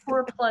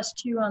 2d4 +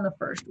 2 on the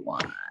first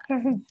one.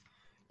 I'm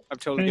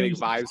totally getting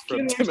vibes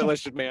from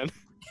Demolition Man.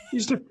 You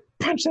used to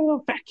punch that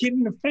little fat kid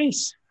in the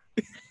face.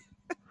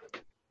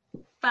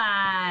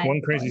 5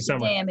 One crazy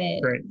summer.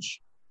 damage. Great.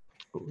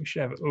 We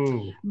should have.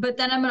 Ooh. But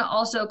then I'm going to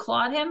also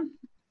claw him.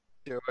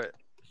 Do it.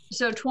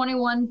 So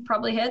 21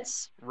 probably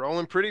hits.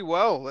 Rolling pretty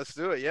well. Let's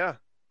do it. Yeah.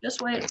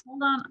 Just wait.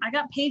 Hold on. I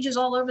got pages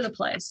all over the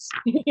place.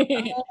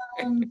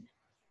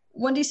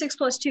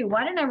 1d6 + 2.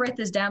 Why didn't I write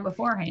this down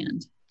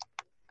beforehand?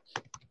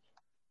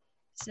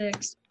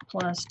 6 + 2.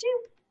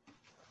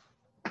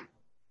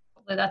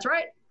 Hopefully that's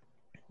right.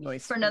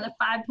 Nice. For another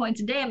 5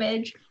 points of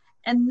damage.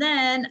 And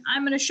then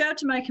I'm going to shout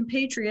to my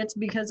compatriots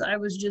because I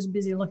was just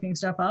busy looking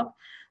stuff up.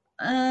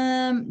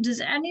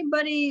 Does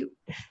anybody...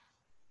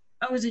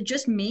 Oh, is it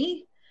just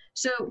me?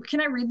 So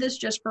can I read this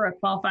just for a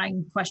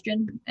qualifying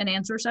question and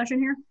answer session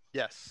here?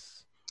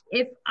 Yes.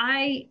 If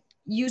I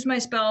use my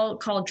spell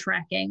called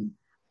Tracking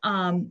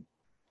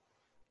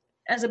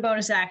as a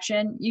bonus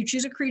action, you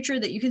choose a creature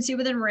that you can see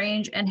within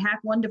range and hack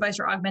one device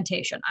or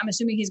augmentation. I'm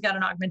assuming he's got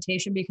an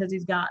augmentation because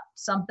he's got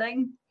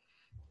something,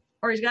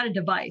 or he's got a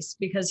device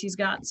because he's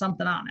got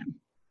something on him.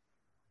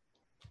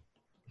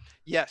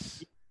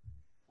 Yes.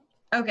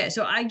 Okay,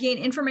 so I gain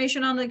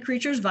information on the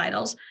creature's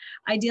vitals.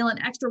 I deal an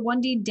extra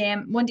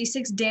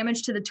 1d6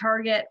 damage to the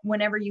target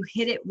whenever you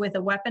hit it with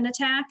a weapon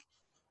attack.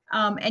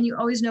 And you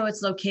always know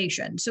its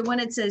location. So when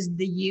it says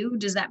the you,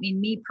 does that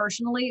mean me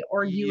personally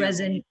or you as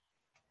in?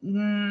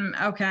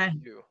 Okay.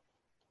 You.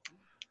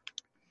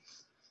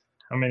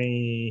 How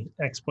many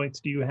exploits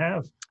do you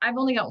have? I've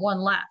only got one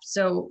left.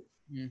 So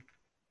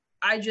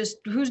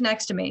who's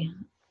next to me?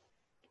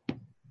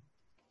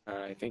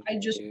 I think I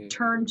just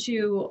turn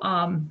to,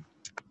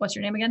 what's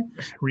your name again?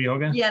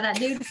 Ryoga? Yeah, that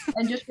dude.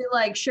 And just be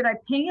like, should I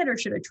ping it or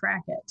should I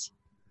track it?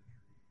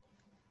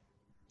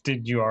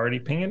 Did you already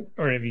ping it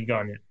or have you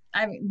gone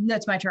yet?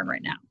 That's my turn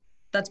right now.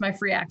 That's my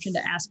free action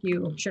to ask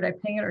you, should I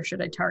ping it or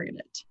should I target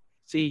it?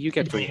 See, you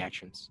get free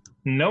actions.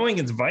 Knowing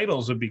its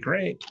vitals would be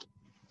great.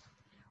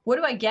 What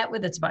do I get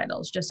with its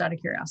vitals, just out of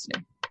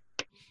curiosity?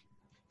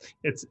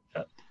 It's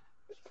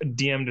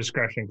DM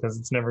discretion because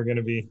it's never going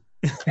to be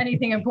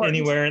anything important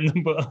anywhere in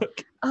the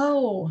book.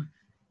 Oh,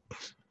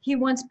 he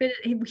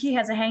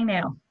has a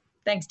hangnail.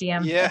 Thanks,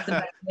 DM.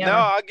 Yeah. No,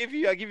 I'll give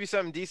you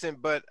something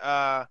decent, but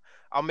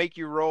I'll make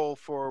you roll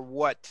for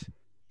what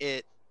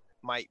it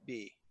might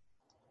be.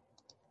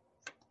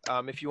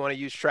 If you want to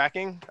use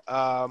tracking.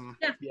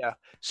 Yeah.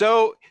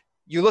 So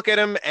you look at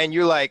him and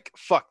you're like,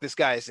 fuck, this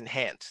guy is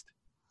enhanced.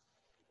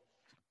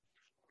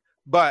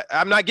 But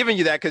I'm not giving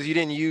you that because you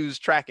didn't use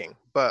tracking.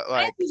 But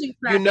like,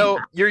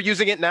 you're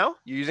using it now?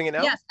 You're using it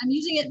now? Yes, I'm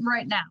using it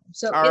right now.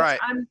 So all right.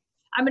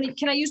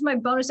 Can I use my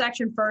bonus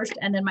action first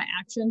and then my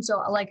action? So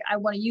like I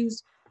want to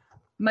use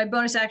my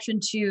bonus action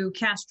to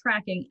cast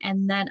tracking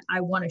and then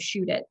I want to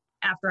shoot it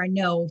after I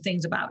know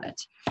things about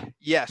it.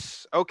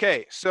 Yes.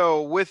 Okay.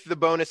 So with the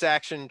bonus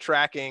action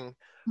tracking,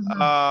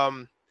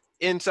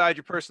 inside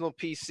your personal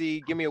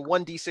PC, give me a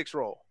 1d6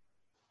 roll.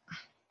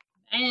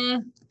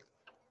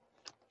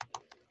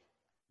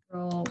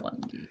 Roll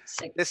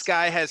 1d6. This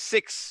guy has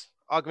 6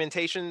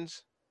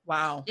 augmentations.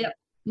 Wow. Yep.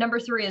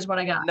 Number 3 is what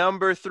I got.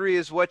 Number 3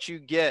 is what you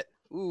get.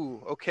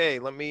 Ooh, okay.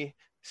 Let me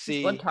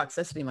see. Blood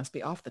toxicity must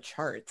be off the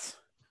charts.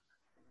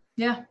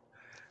 Yeah.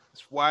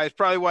 It's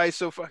probably why he's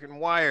so fucking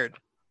wired.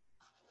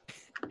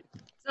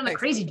 It's not a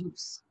crazy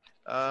juice.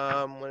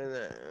 What is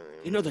that?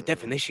 You know the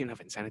definition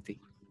of insanity.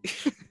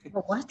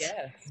 What?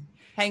 Yeah.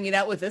 Hanging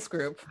out with this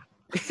group.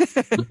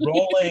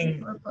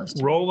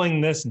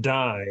 rolling this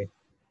die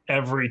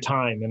every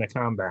time in a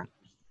combat.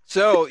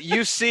 So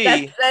you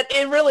see that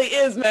it really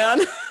is,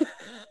 man.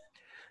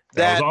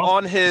 that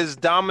on his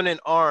dominant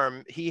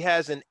arm, he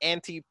has an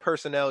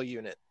anti-personnel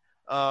unit.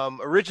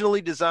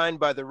 Originally designed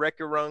by the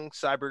Recurung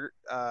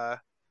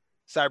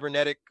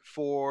cybernetic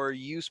for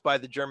use by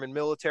the German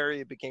military,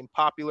 it became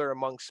popular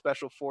among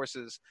special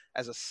forces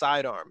as a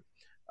sidearm.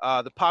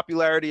 The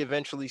popularity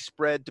eventually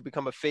spread to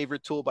become a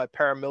favorite tool by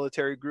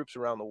paramilitary groups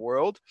around the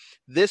world.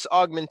 This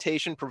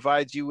augmentation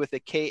provides you with a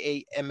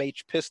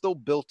K8MH pistol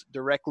built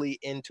directly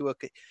into a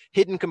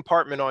hidden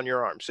compartment on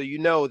your arm. So you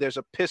know there's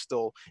a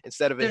pistol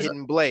instead of a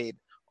hidden blade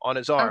on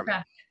his arm. Okay.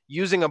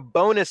 Using a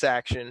bonus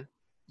action,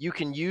 you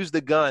can use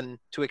the gun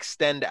to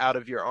extend out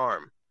of your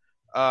arm.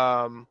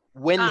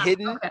 When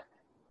hidden,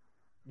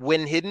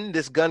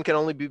 this gun can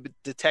only be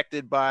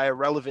detected by a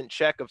relevant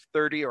check of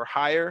 30 or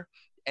higher,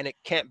 and it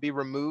can't be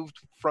removed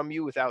from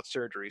you without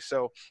surgery.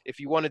 So if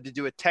you wanted to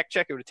do a tech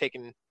check, it would have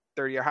taken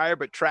 30 or higher,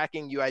 but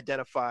tracking, you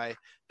identify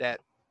that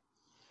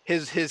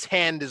his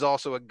hand is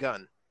also a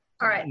gun.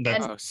 All right.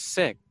 That's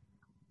sick.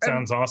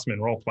 Sounds awesome in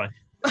roleplay.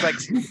 It's like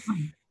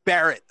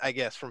Barrett, I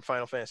guess, from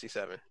Final Fantasy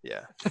VII.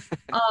 Yeah.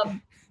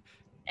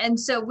 And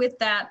so with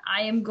that,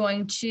 I am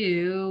going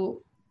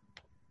to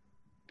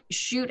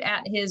shoot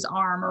at his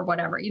arm or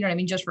whatever, you know what I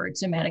mean, just for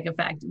cinematic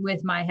effect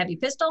with my heavy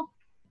pistol.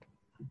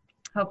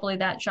 Hopefully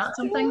that shot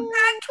something.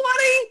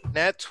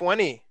 Nat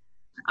 20.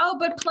 Oh,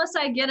 but plus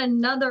I get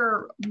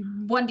another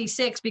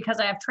 1d6 because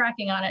I have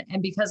tracking on it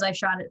and because I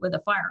shot it with a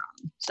firearm.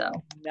 So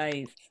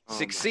nice.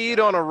 Succeed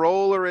on a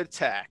roll or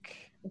attack.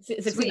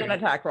 Succeed on an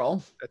attack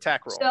roll.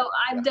 Attack roll. So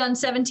I've done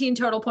 17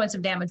 total points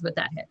of damage with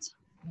that hit.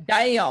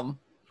 Damn.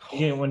 You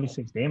get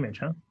 1d6 damage,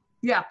 huh?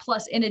 Yeah,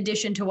 plus in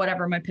addition to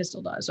whatever my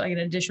pistol does. So I get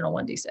an additional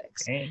 1d6.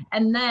 Dang.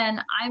 And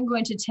then I'm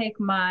going to take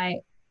my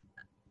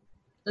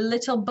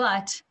little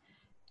butt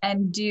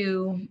and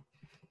do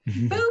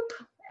boop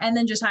and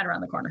then just hide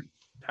around the corner.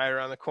 Hide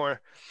around the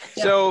corner.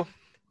 Yep. So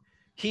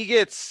he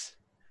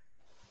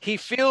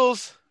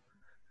feels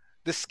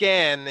the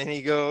scan and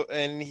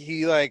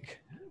he like,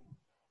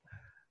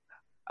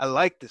 I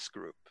like this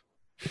group.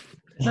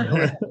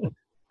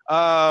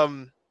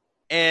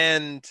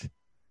 And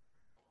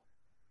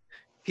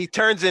he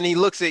turns and he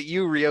looks at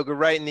you, Ryoga,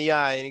 right in the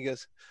eye, and he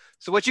goes,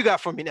 so what you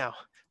got for me now?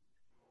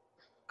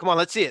 Come on,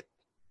 let's see it.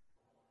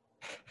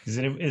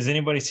 Is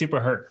anybody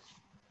super hurt?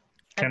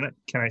 Can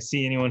I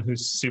see anyone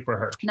who's super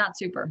hurt? Not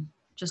super,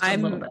 just a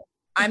little bit.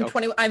 I'm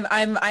 20.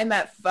 I'm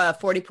at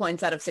 40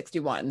 points out of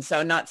 61,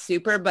 so not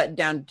super, but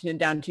down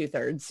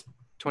 2/3.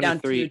 23.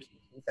 Down to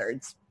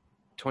 2/3.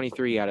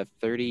 23 out of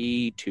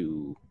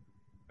 32.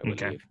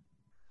 Okay.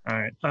 All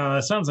right.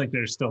 Sounds like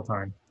there's still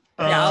time.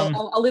 Yeah,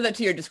 I'll leave that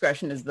to your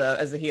discretion as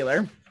the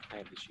healer. I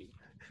have the sheet.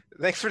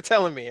 Thanks for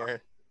telling me,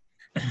 Aaron.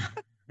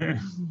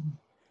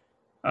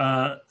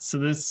 So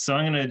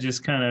I'm gonna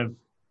just kind of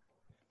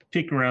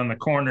peek around the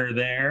corner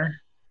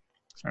there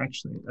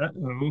Actually,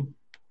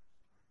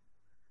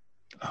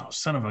 oh,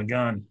 son of a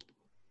gun.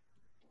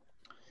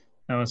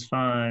 That was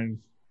 5,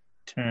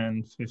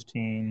 10,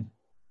 15,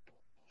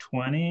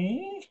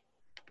 20.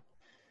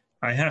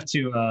 I have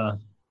to,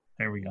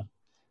 there we go.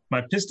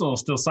 My pistol is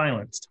still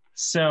silenced,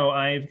 so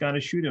I've got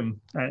to shoot him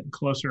at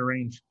closer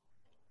range.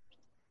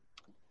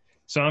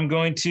 So I'm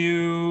going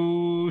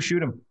to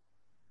shoot him.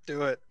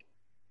 Do it.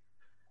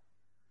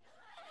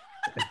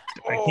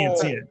 I can't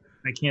see it.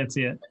 I can't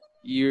see it.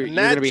 You're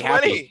going to be 20.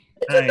 happy.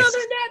 It's Nice. another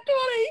nat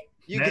 20.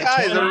 You Nat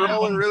guys 20. are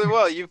rolling really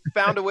well. You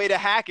found a way to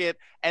hack it,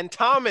 and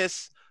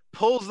Thomas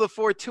pulls the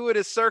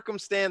fortuitous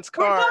circumstance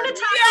We're card. going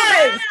to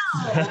Taco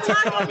Bell.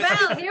 Taco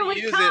Bell, here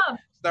we Use come.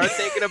 Start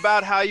thinking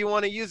about how you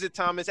want to use it,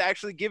 Thomas.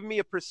 Actually, give me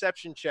a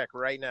perception check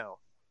right now.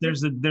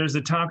 There's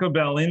a Taco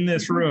Bell in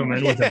this room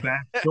and with a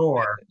back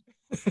door.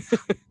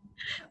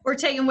 We're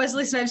taking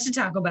Wesley Snipes to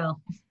Taco Bell.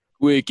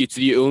 Quick, it's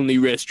the only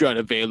restaurant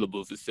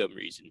available for some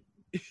reason.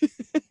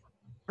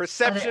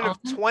 Perception of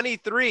awesome?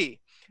 23.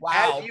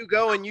 Wow. As you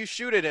go and you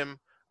shoot at him.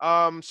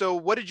 So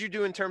what did you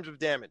do in terms of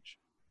damage?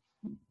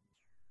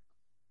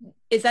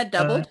 Is that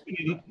doubled?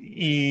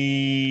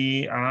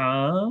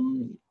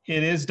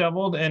 It is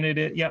doubled, and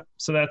yep.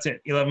 So that's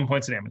it. 11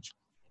 points of damage.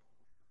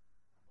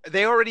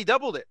 They already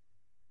doubled it.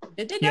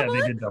 Did they Yeah, double they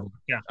it? did double it.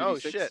 Yeah. Oh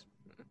 36. shit.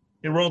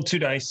 It rolled 2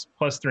 dice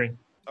plus 3.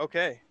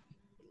 Okay.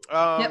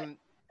 Yep.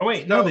 Oh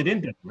wait, no, they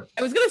didn't double it.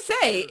 I was gonna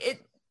say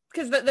it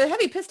because the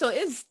heavy pistol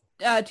is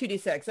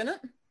 2d6, isn't it?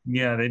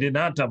 Yeah, they did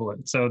not double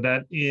it. So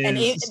that is And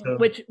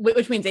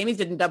which means Amy's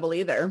didn't double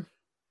either.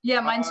 Yeah,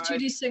 mine's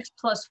 2d6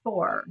 plus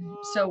 4.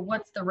 So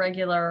what's the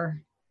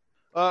regular?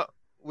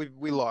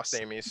 We lost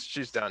Amy's.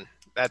 She's done.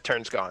 That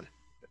turn's gone.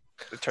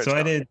 The turn's so I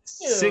gone. did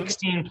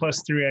 16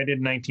 plus 3. I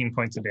did 19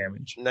 points of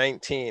damage.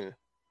 19.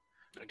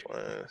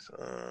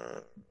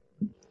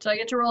 So I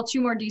get to roll 2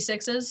 more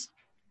d6s.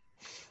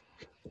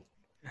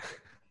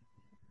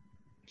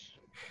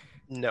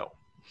 No.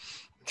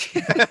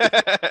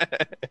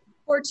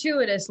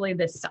 Fortuitously,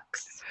 this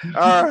sucks.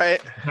 All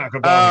right. Taco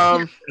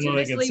Bell.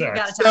 Fortuitously, you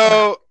gotta talk about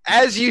So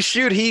as you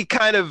shoot, he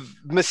kind of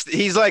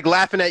he's like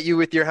laughing at you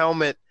with your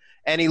helmet,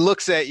 and he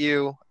looks at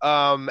you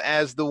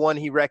as the one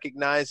he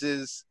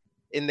recognizes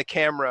in the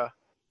camera.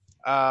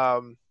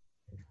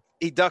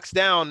 He ducks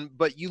down,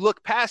 but you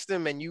look past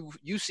him, and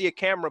you see a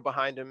camera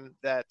behind him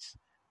that's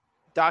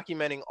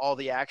documenting all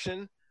the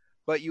action,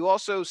 but you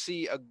also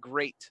see a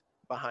grate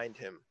behind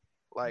him,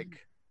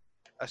 like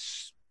a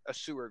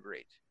sewer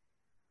grate.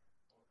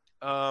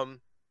 And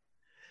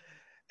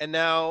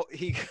now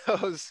he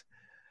goes,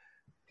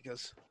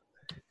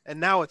 and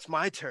now it's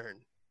my turn.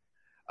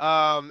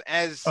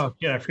 As Oh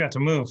yeah, I forgot to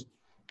move.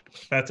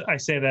 I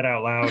say that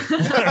out loud.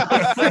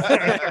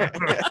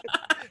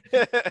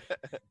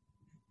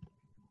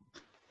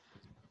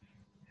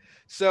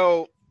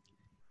 So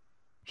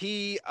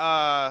he he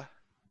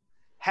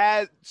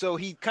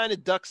kind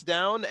of ducks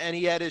down, and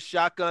he had his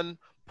shotgun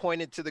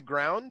pointed to the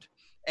ground,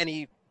 and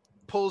he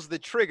pulls the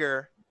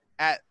trigger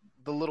at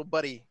the little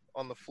buddy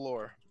on the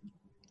floor.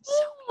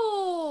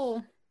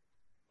 Oh,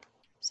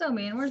 So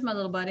mean. Where's my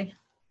little buddy?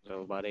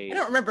 Little buddy. I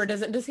don't remember.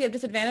 Does he have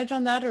disadvantage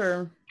on that,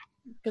 or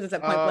because it's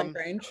at point blank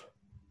range?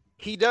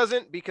 He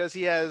doesn't, because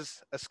he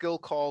has a skill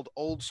called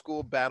Old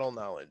School Battle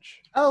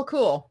Knowledge. Oh,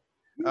 cool.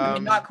 I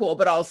mean, not cool,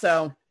 but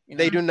also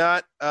They do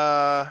not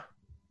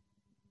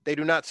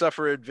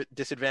suffer a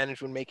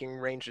disadvantage when making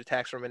ranged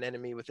attacks from an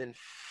enemy within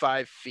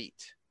 5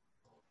 feet.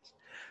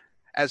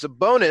 As a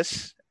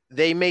bonus,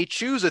 they may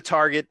choose a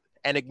target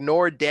and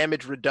ignore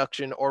damage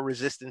reduction or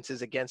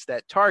resistances against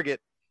that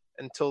target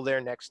until their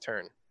next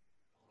turn.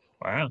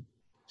 Wow.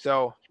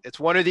 So it's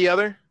one or the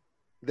other.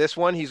 This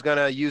one, he's going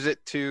to use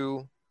it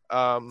to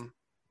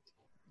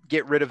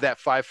get rid of that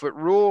 5-foot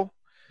rule.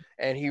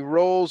 And he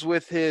rolls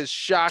with his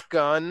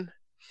shotgun.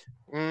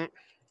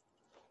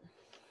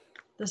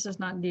 This is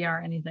not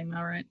DR anything,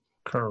 though, right?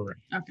 Correct.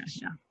 Okay,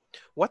 yeah.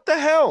 What the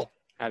hell?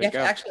 How'd you it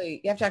have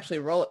go? to actually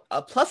roll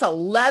a plus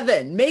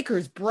 11,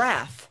 Maker's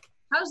Breath.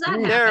 How's that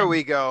happen? There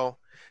we go.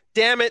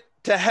 Damn it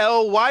to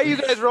hell. Why are you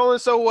guys rolling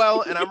so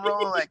well? And I'm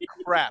rolling like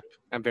crap.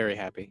 I'm very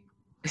happy.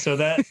 So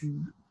that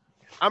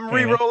I'm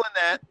re-rolling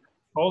that.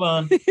 hold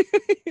on.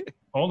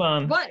 Hold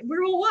on. What? We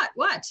roll what?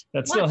 What?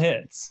 That still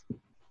hits.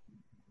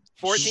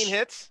 14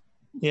 hits.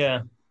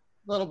 Yeah.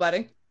 Little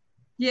buddy.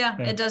 Yeah,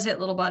 Okay. it does hit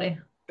little buddy.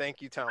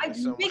 Thank you, I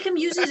Thomas. So make much. him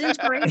use his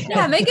inspiration.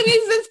 Yeah, make him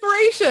use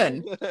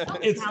inspiration.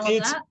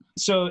 It's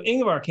so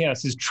Ingvar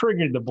Chaos has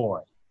triggered the boy.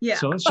 Yeah.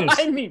 So let's just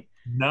I mean,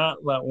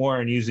 not let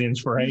Warren use the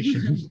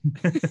inspiration.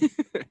 Because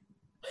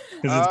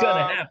it's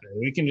gonna happen.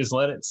 We can just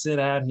let it sit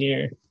out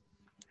here.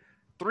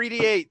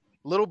 3d8.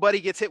 Little buddy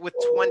gets hit with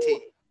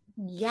 20.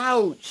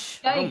 youch.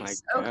 Oh my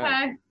Yikes. God.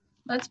 Okay.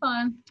 That's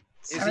fine.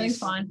 Is Everything's he-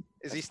 fine.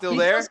 Is he still He's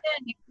there?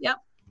 standing. Yep.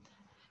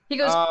 He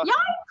goes, Uh, yeah.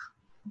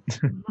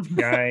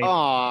 Guy.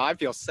 Oh, I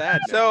feel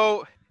sad. now.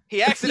 So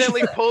he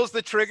accidentally pulls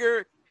the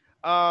trigger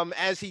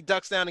as he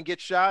ducks down and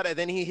gets shot, and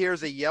then he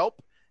hears a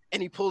yelp,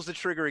 and he pulls the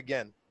trigger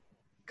again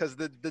because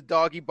the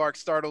doggy bark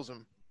startles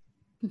him.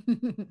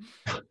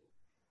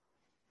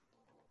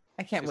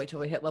 I can't wait till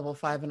we hit level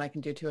 5 and I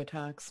can do 2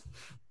 attacks.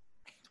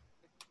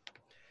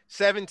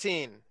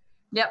 17.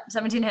 Yep,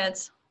 17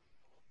 hits.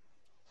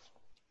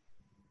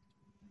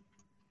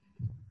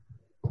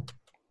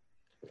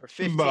 For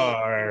 15.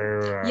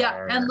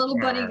 Yeah, and little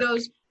buddy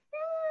goes,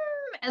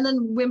 and then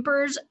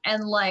whimpers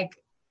and like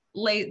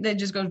they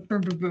just goes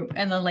boom, boom, boom,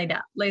 and then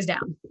lays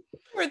down.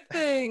 Poor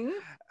thing.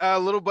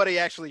 Little buddy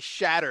actually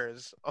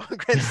shatters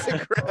against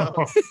the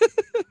ground.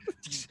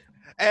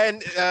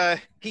 And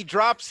he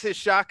drops his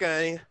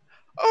shotgun. And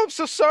I'm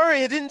so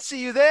sorry. I didn't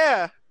see you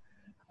there.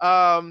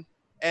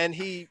 And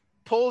he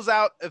pulls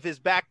out of his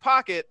back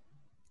pocket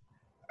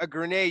a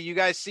grenade. You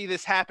guys see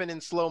this happen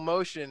in slow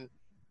motion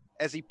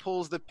as he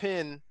pulls the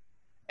pin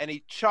and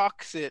he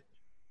chalks it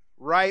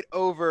right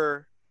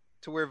over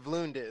to where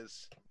Vlund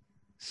is.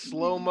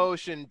 Slow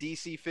motion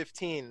DC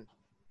 15.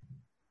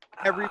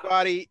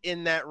 Everybody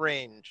in that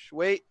range.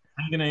 Wait.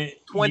 I'm gonna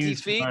 20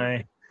 feet.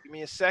 Give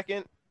me a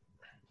second.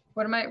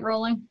 What am I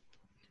rolling?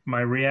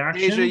 My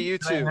reaction. Deja, you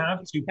I too.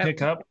 have to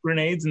pick up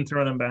grenades and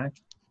throw them back.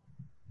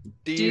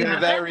 Do you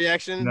have that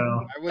reaction?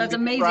 No. That's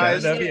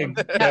amazing.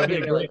 That'd be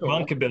a great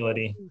monk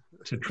ability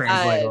to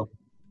translate.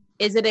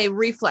 Is it a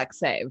reflex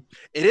save?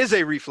 It is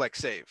a reflex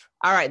save.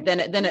 All right,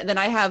 then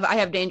I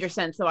have danger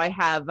sense, so I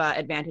have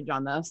advantage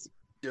on this.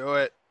 Do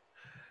it.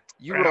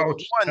 You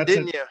rolled 1,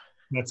 didn't you?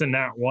 That's a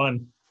nat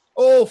 1.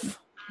 Oof,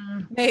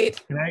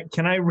 Nate.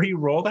 Can I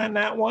re-roll that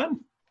nat 1?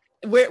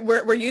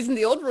 We're using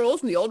the old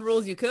rules, and the old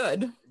rules you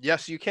could.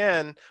 Yes, you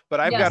can. But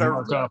I've got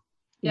a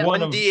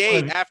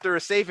 1d8 after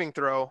a saving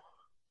throw.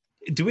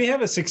 Do we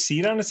have a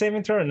succeed on a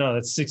saving throw? No,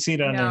 that's succeed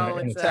on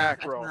an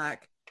attack roll.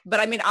 But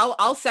I mean,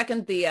 I'll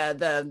second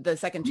the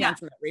second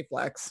chance in that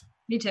reflex.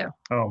 Me too.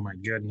 Oh my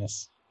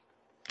goodness.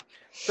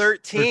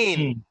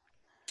 13.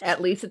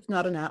 At least it's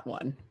not a nat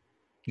 1.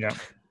 Yeah.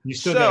 You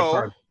still got a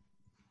card.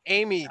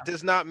 Amy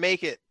does not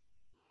make it.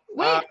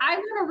 Wait, I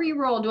want to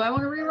re-roll. Do I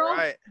want to re-roll?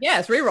 Right.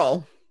 Yes,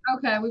 re-roll.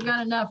 Okay, we've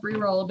got enough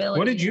re-roll ability.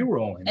 What did you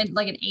roll in? And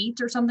like an 8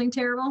 or something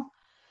terrible.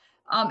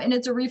 And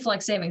it's a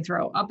reflex saving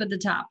throw up at the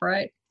top,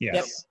 right?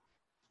 Yes.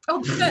 Oh,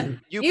 good.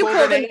 You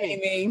pulled it, it,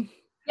 Amy.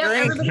 Yep,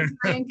 everybody's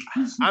drink.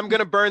 I'm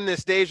gonna burn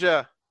this,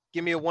 Deja.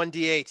 Give me a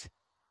 1d8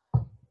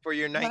 for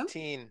your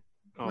 19.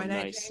 Oh,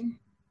 nice.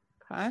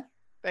 Okay.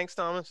 Thanks,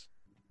 Thomas.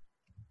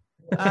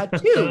 2.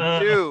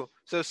 2.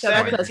 So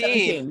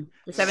 17.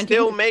 17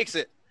 Still makes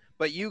it.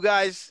 But you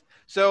guys,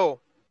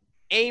 so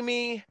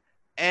Amy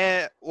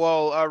and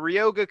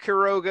Ryoga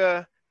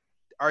Kuroga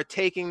are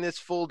taking this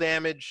full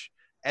damage,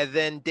 and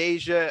then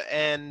Deja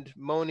and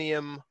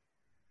Monium.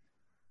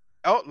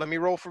 Oh, let me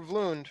roll for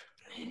Vlund.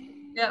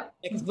 Yeah.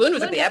 Because Vlund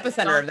was at the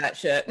epicenter of that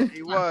shit.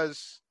 He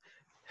was.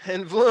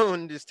 And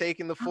Vlund is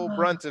taking the full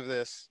brunt of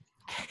this.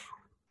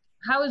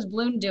 How is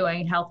Vlund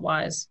doing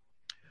health-wise?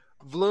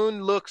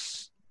 Vlund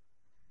looks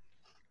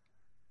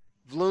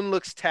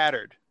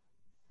tattered.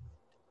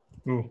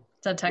 Ooh.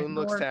 Vlund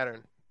looks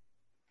tattered.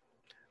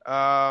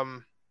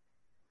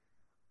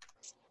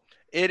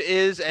 It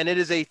is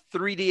a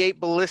 3d8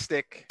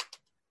 ballistic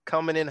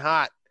coming in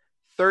hot.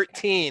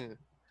 13.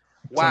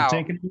 Wow. So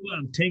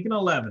I'm taking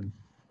 11.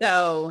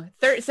 So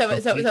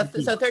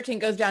 13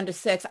 goes down to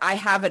 6. I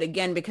have it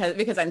again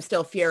because I'm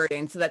still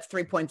furying, so that's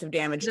 3 points of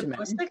damage to me.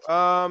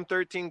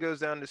 13 goes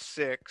down to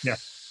 6. Yeah.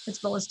 It's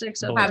ballistic,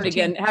 so have it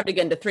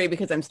again to 3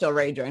 because I'm still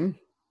raging.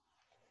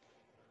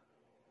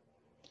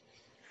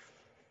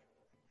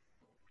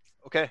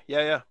 Okay.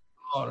 Yeah.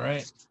 All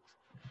right.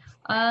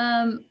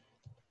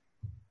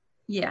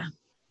 Yeah.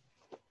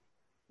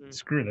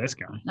 Screw this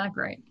guy. Not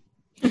great.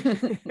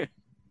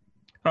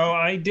 Oh,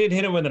 I did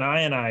hit him with an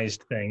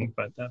ionized thing,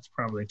 but that's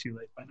probably too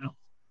late by now.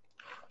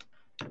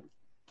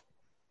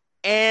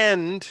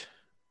 And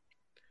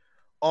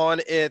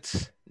on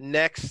its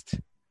next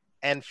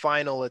and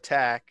final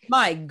attack,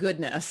 my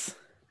goodness,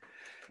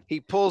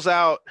 he pulls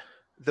out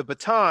the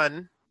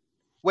baton.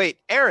 Wait,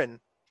 Aaron.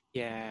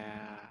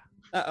 Yeah.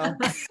 Uh-oh.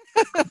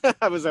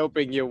 I was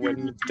hoping you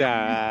wouldn't.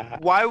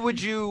 Why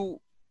would you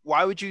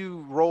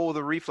roll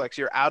the reflex?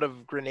 You're out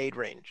of grenade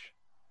range.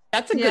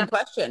 That's a good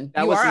question.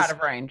 You are out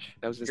of range.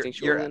 That was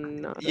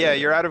instinctual.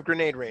 You're out of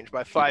grenade range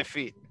by 5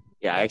 feet.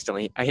 Yeah,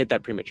 I hit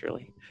that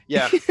prematurely.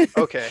 Yeah.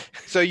 Okay.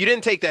 So you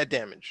didn't take that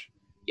damage.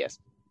 Yes.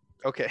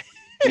 Okay.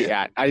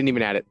 Yeah, I didn't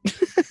even add it.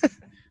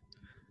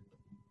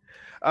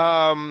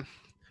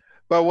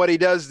 But what he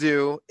does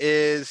do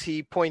is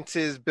he points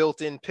his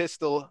built-in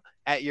pistol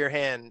at your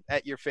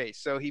face.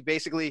 So he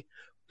basically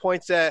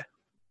points at,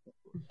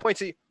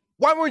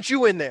 why weren't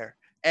you in there?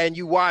 And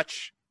you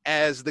watch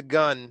as the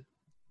gun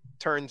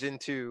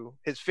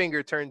his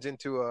finger turns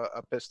into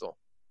a pistol.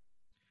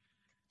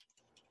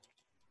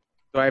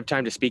 Do I have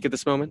time to speak at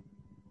this moment?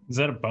 Is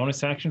that a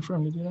bonus action for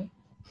him to do that?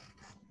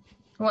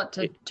 What,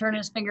 to turn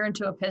his finger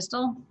into a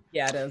pistol?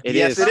 Yeah, it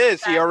is. Yes, it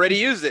is. He already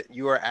used it.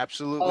 You are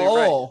absolutely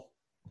right.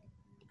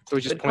 So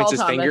he just points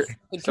his finger.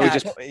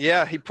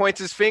 He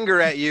points his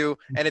finger at you,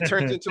 and it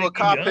turns into a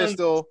cop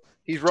pistol.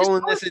 He's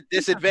rolling this at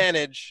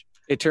disadvantage.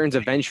 It turns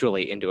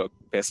eventually into a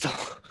pistol.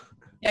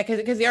 Yeah,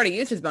 because he already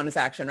used his bonus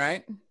action,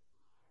 right?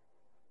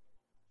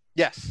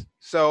 Yes.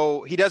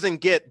 So he doesn't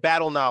get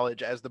battle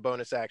knowledge as the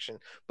bonus action,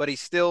 but he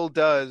still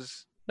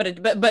does. But it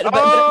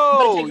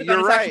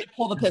you're right. To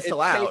pull the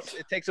pistol out.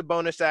 It takes a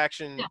bonus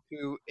action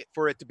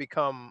for it to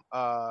become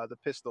the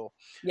pistol.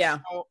 Yeah.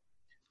 So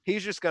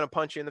he's just gonna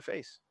punch you in the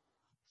face.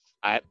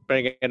 All right,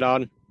 bring it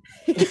on.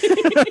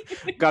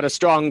 Got a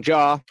strong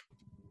jaw.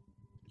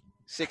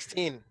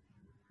 16.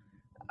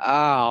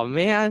 Oh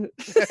man.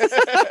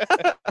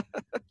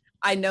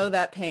 I know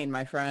that pain,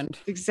 my friend.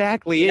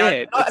 Exactly not,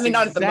 it. I mean,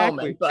 not at the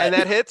moment, but and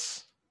that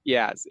hits.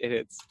 Yes, it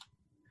hits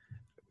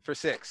for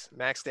 6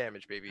 max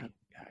damage, baby.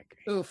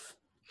 Okay. Oof.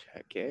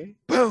 Okay.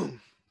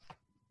 Boom.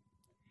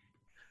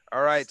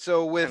 All right.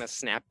 So with kind of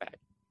snap back,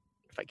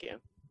 if I can.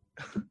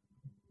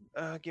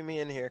 Get me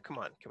in here. Come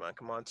on.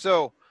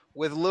 So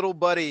with little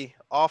buddy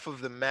off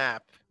of the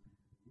map,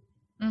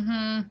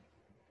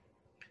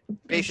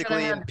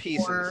 basically in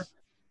pieces.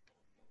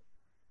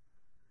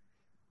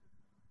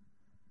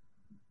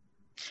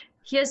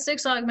 He has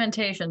 6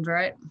 augmentations,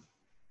 right?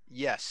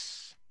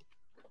 Yes.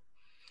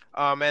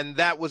 And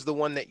that was the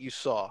one that you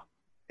saw.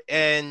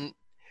 And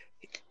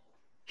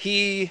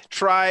he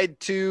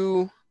tried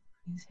to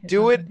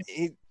do it.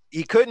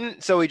 He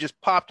couldn't, so he just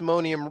popped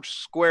Monium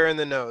square in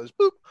the nose.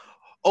 Boop.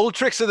 Old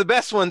tricks are the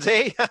best ones,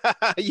 eh?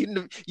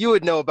 You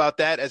would know about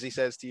that, as he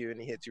says to you,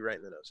 and he hits you right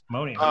in the nose.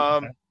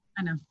 Monium.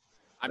 I know.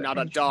 I'm not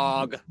a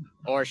dog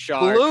or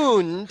shark.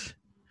 Ballooned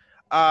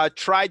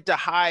tried to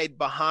hide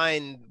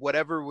behind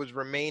whatever was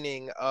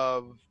remaining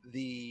of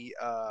the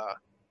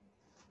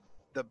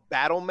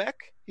battle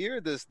mech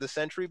here, the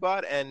sentry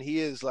bot, and he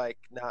is like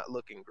not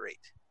looking great.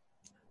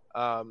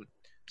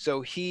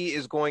 So he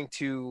is going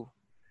to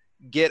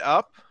get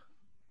up.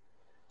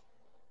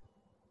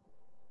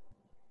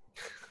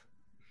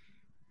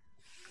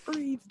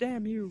 Breathe,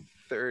 damn you.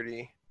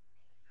 30.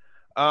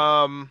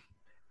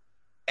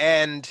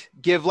 And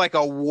give like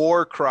a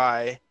war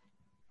cry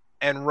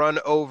and run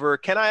over.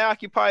 Can I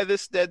occupy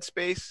this dead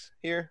space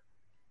here?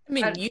 I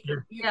mean, you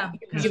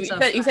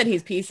said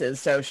he's pieces,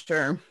 so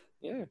sure.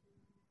 Yeah.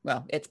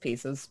 Well, it's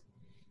pieces.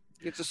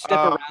 You just step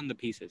around the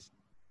pieces.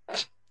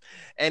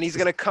 And he's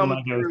gonna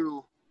come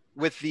through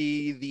with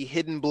the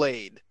hidden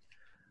blade.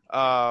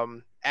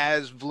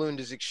 As Vloond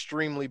is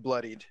extremely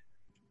bloodied.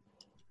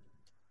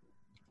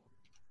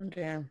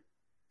 Okay.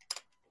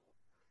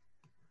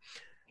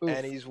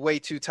 And he's way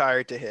too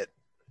tired to hit.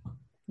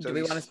 So do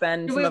we want to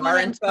spend some of our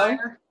info?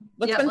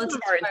 Let's spend some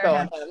of our info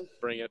on him.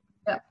 Bring it.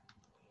 Yeah.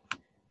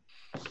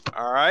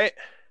 All right.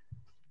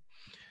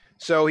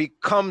 So he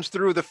comes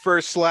through the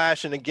first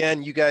slash, and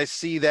again, you guys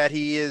see that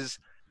he is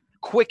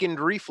quickened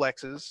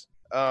reflexes.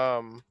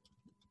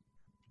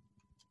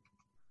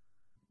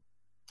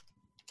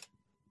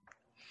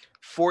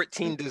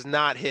 14 does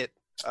not hit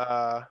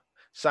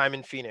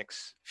Simon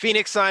Phoenix.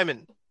 Phoenix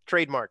Simon,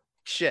 trademark.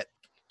 Shit.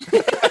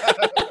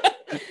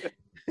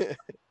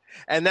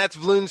 And that's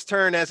Vloon's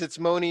turn as it's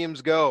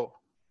Monium's go.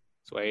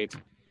 Sweet.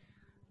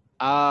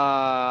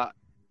 No,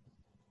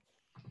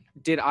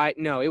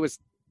 it was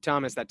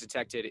Thomas that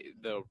detected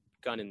the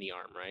gun in the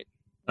arm, right?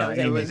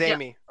 It was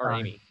Amy. Or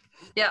Amy.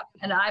 Yeah,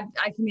 and I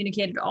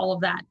communicated all of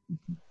that.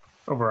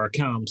 Over our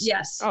comms.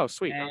 Yes. Oh,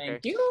 sweet. Thank Okay.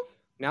 you.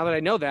 Now that I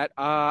know that,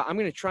 I'm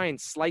going to try and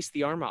slice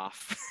the arm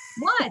off.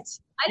 What?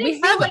 We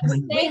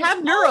have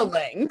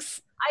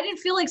Neurolinks. I didn't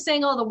feel like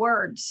saying all the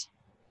words.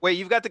 Wait,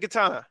 you've got the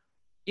katana.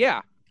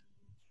 Yeah.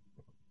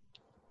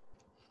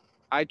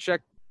 I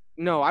checked.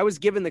 No, I was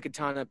given the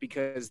katana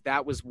because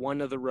that was one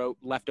of the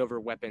leftover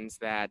weapons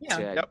that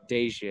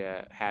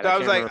Deja had. So I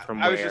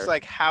was just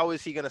like, how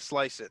is he going to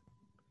slice it?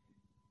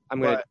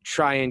 I'm going to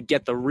try and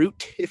get the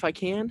root if I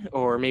can,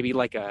 or maybe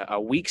like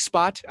a weak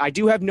spot. I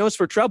do have nose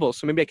for trouble,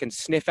 so maybe I can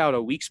sniff out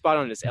a weak spot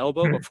on his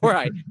elbow before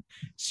I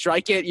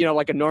strike it,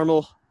 like a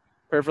normal,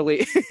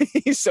 perfectly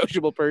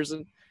sociable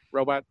person,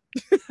 robot.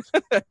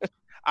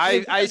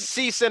 I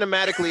see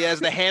cinematically as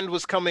the hand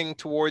was coming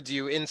towards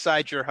you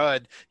inside your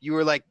HUD, you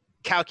were like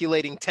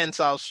calculating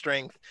tensile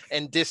strength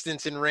and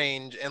distance and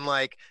range and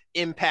like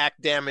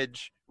impact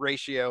damage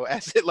ratio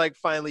as it like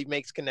finally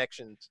makes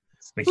connections.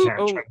 We can't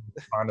try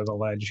onto the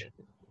ledge.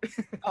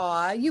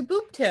 Aw, you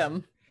booped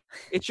him.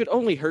 It should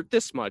only hurt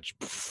this much.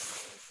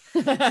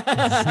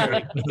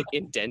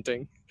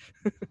 Indenting.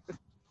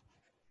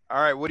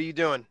 All right, what are you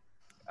doing?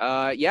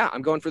 Yeah,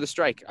 I'm going for the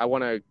strike. I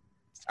want to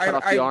cut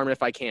off the arm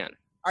if I can.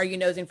 Are you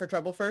nosing for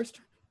trouble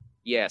first?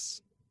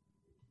 Yes.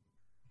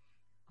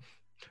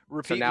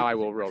 Repeat. So now I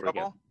will roll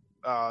again.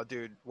 Oh,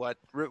 dude, what?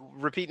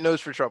 Repeat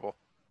nose for trouble.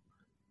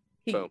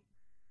 Boom.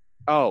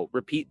 Oh,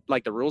 repeat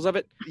like the rules of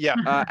it? Yeah.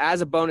 As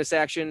a bonus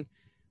action,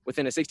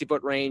 within a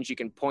 60-foot range, you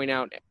can point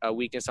out a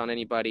weakness on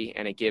anybody,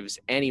 and it gives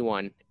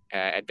anyone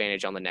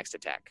advantage on the next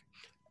attack.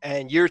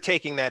 And you're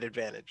taking that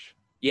advantage.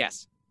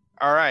 Yes.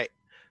 All right.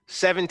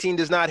 17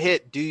 does not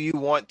hit. Do you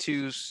want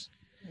to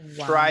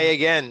try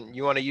again?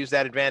 You want to use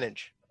that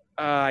advantage?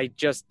 I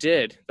just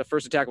did. The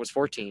first attack was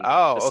 14.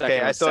 Oh,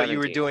 okay. I thought you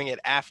were doing it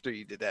after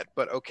you did that,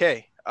 but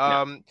okay.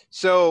 No.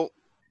 So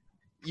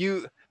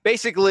you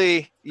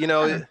basically, you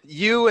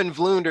and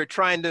Vloond are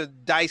trying to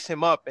dice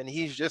him up, and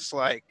he's just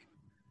like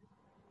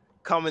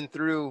coming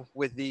through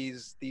with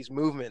these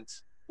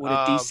movements. Would a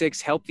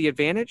D6 help the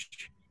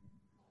advantage?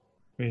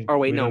 Or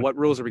wait, no. What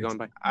rules are we going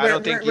by? I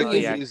don't think you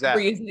can use that.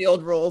 We're using the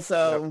old rule,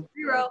 so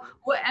 0.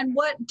 And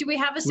what do we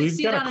have a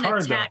succeed We've got on a an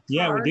card, attack? though.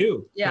 Yeah, we card?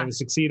 do. Yeah. We have a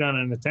succeed on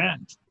an attack.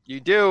 You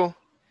do.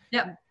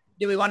 Yep.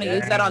 do we want to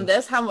use that on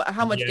this? How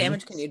much Yes.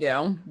 damage can you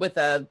do with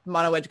a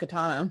mono edge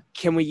katana?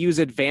 Can we use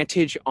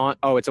advantage on?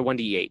 Oh, it's a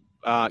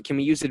 1d8. Can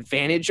we use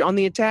advantage on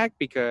the attack?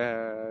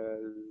 Because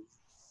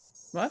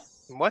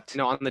What?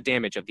 no, on the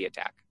damage of the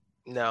attack.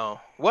 No.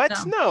 What?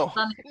 No.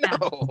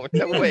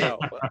 No. Wait.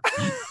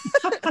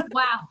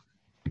 Wow.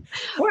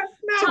 What?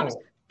 No. Thomas,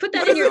 put that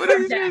What in is your what are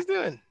card these guys deck.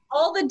 doing?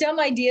 All the dumb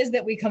ideas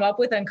that we come up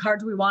with on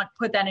cards we want,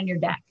 put that in your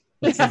deck.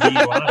 What's the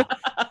DUI?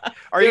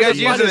 Are you Yeah, guys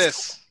the one using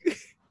is-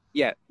 this?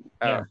 Yeah.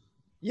 Yeah.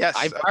 Yes.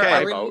 I- Okay.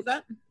 Are we gonna use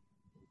that?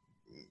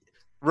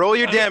 Roll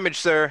your damage,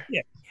 sir.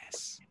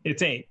 Yes.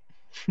 It's 8.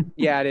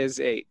 Yeah, it is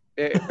 8.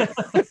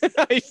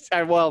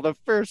 Well, the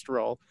first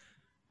roll,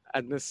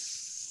 and this.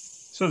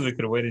 Suppose we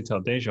could have waited till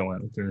Deja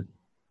went with her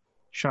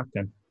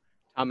shotgun.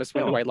 Thomas,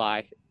 when do I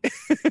lie?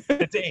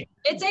 It's 8.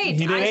 It's 8.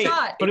 He did I 8.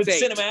 saw it. But it's,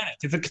 It's 8. cinematic.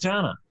 It's a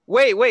katana.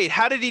 Wait.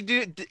 How did he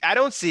do? I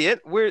don't see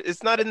it. Where?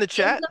 It's not in the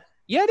chat.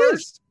 Yeah, it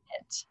is.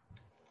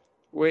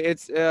 Wait,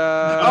 it's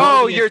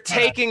Oh, it's you're not.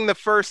 taking the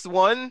first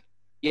one.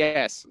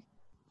 yes.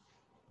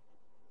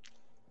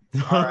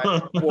 All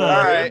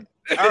right.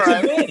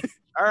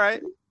 All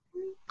right.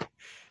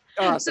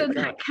 Oh, So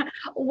thank God.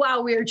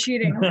 wow, we are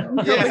cheating.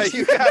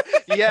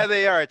 Yeah,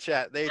 they are,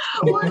 chat. They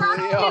We're not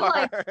totally only,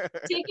 are.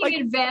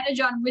 taking advantage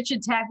on which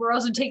attack, we're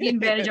also taking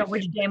advantage on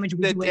which damage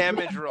we The do.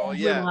 damage roll,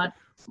 yeah.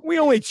 We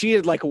only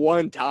cheated like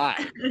one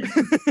time.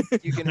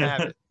 You can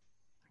have it.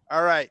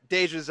 All right,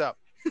 Deja's up.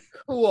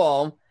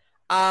 Cool.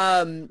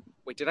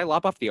 Wait, did I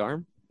lop off the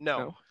arm?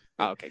 No.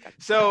 Oh, okay, got it.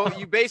 So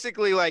you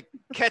basically like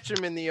catch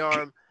him in the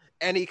arm,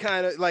 and he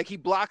kind of like he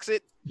blocks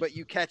it, but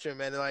you catch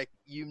him, and like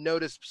you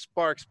notice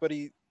sparks, but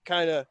he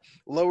kind of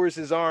lowers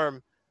his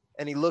arm,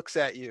 and he looks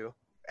at you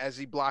as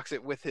he blocks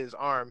it with his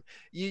arm.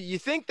 You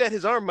think that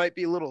his arm might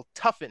be a little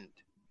toughened.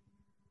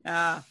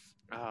 Oh.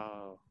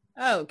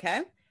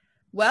 Okay.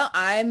 Well,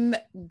 I'm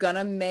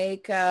gonna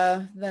make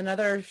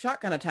another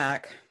shotgun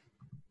attack.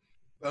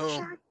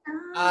 Boom.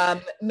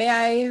 May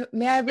I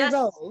Yes.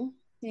 reroll?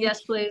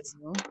 Yes, please.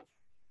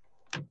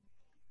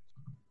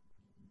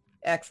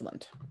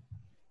 Excellent.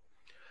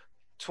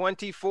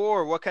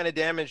 24. What kind of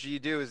damage do you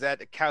do? Is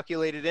that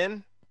calculated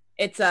in?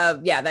 It's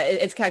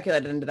it's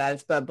calculated into that.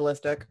 It's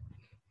ballistic.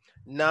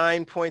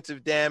 9 points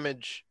of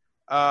damage.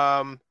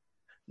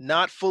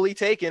 Not fully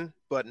taken,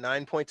 but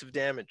 9 points of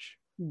damage.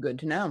 Good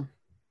to know.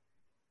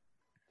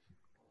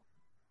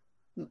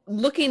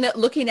 Looking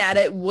at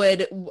it,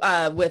 would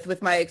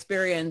with my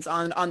experience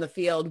on the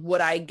field,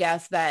 would I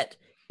guess that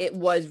it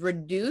was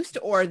reduced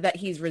or that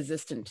he's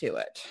resistant to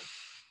it?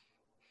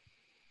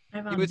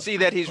 You would see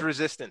that he's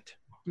resistant.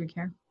 Do we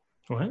care?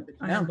 What?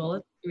 I have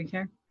bullets. Do we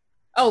care?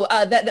 Oh,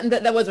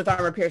 that was with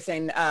armor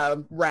piercing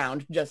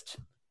round. Just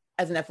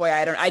as an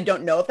FYI, I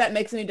don't know if that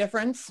makes any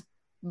difference,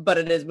 but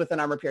it is with an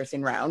armor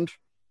piercing round.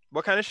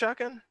 What kind of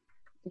shotgun?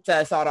 It's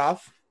a sawed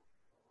off.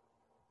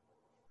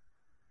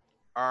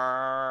 All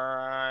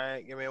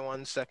right, give me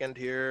 1 second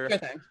here. Sure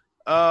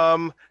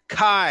thing.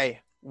 Kai,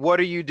 what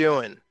are you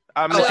doing?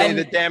 I'm gonna say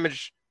the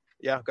damage.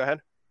 Yeah, go ahead.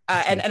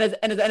 And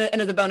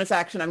as a bonus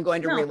action, I'm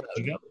going to reload.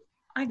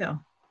 I go.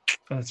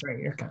 Oh, that's right.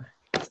 You're kind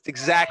That's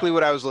exactly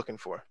what I was looking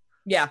for.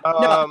 Yeah.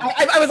 No,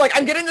 I was like,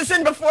 I'm getting this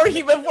in before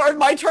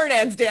my turn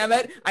ends. Damn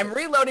it! I'm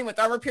reloading with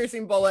armor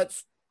piercing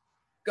bullets.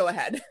 Go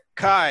ahead.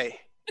 Kai,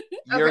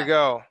 your Okay.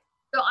 go.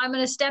 So I'm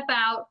going to step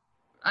out.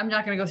 I'm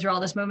not going to go through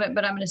all this movement,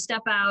 but I'm going to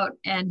step out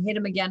and hit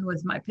him again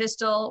with my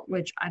pistol,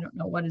 which I don't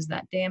know. What is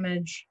that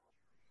damage?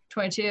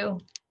 22. Does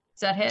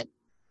that hit?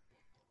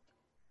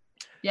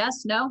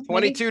 Yes? No? Maybe?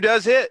 22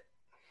 does hit.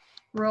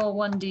 Roll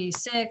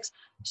 1d6.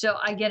 So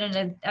I get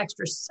an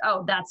extra.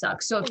 Oh, that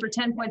sucks. So for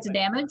 10 points of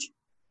damage.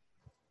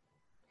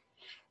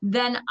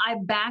 Then I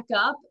back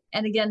up.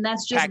 And again,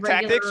 that's just Pack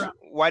regular. tactics.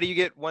 Why do you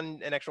get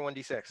an extra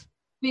 1d6?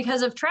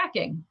 Because of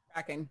tracking.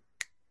 Tracking.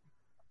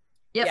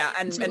 Yep. Yeah,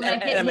 and So when I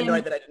hit I'm him-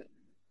 annoyed that I didn't.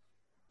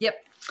 Yep.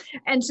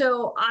 And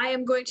so I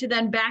am going to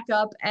then back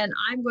up and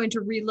I'm going to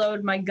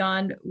reload my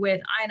gun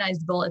with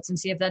ionized bullets and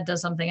see if that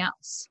does something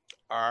else.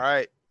 All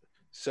right.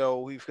 So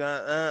we've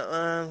got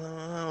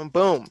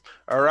boom.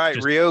 All right,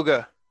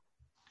 Ryoga.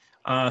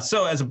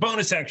 So as a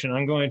bonus action,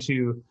 I'm going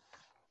to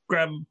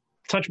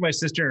touch my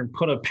sister and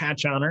put a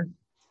patch on her,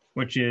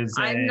 which is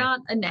I'm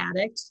not an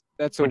addict.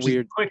 That's a which is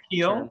weird quick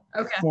heal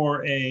Okay.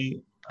 for a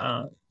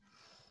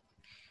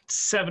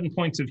 7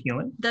 points of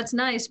healing. That's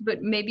nice,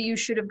 but maybe you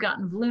should have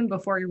gotten Vloon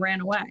before you ran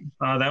away.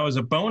 That was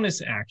a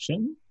bonus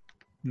action.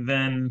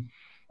 Then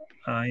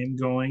I am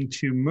going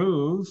to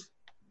move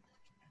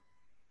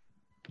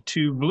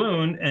to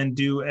Vloon and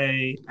do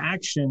a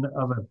action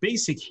of a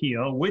basic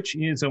heal, which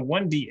is a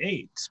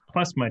 1d8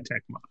 plus my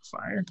tech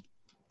modifier.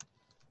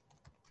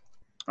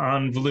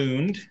 On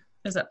Vloon,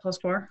 Is that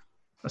 +4?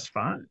 plus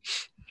 5.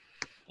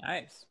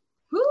 Nice.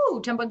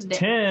 Woo, 10 points of damage.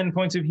 10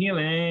 points of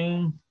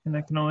healing. And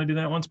I can only do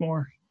that once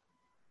more.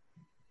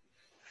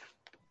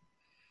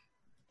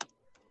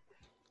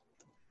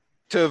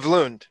 To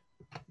Vlund.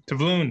 To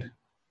Vlund.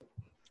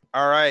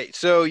 All right.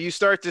 So you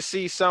start to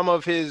see some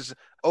of his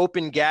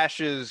open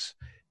gashes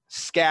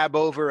scab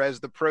over as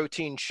the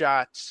protein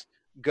shots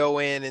go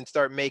in and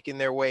start making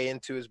their way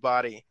into his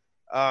body.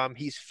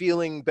 He's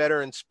feeling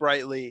better and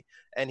sprightly,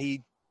 and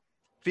he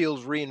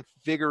feels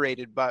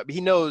reinvigorated, but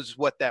he knows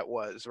what that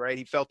was, right?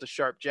 He felt a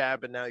sharp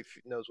jab, and now he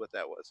knows what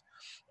that was.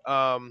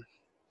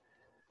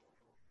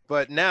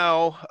 But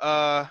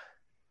now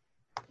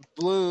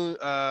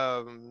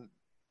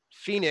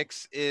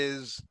Phoenix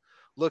is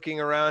looking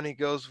around. He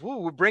goes, "Whoa,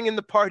 we're bringing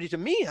the party to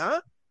me,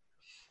 huh?"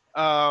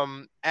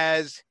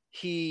 As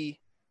he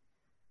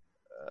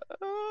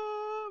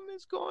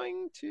is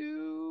going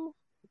to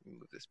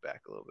move this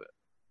back a little bit.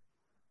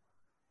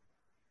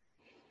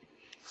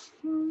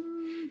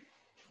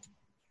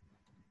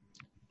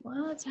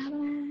 What's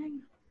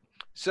happening?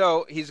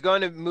 So he's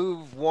going to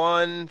move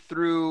one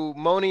through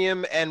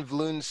Monium and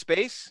Vloon's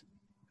space.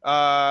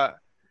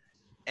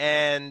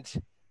 And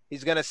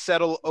he's going to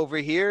settle over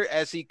here.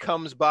 As he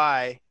comes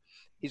by,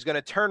 he's going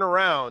to turn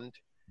around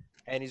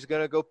and he's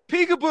going to go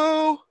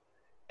peekaboo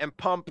and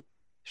pump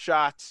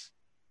shots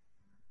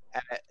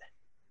at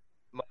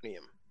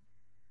Monium.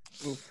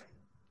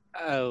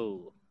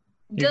 Oh.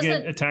 You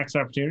get attacks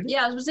opportunity?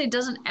 Yeah, I was going to say,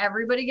 doesn't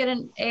everybody get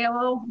an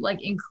AOO,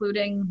 like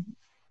including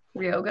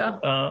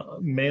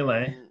Ryoga?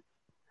 Melee.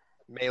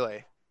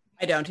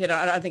 I don't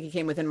think he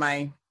came within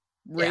my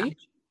reach.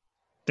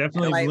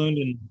 Definitely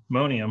Vlund and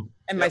Monium.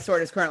 And my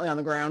sword is currently on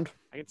the ground.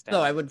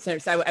 So I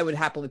would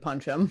happily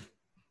punch him.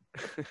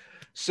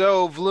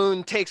 So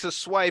Vloon takes a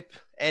swipe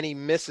and he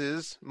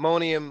misses.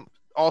 Monium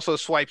also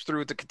swipes through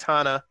with the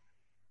katana.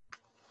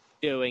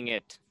 Doing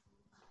it.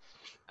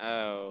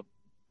 Oh.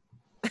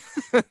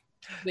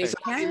 With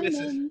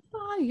cannon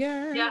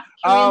fire. Yeah.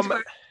 Can we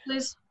inspire,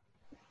 please?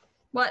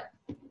 What?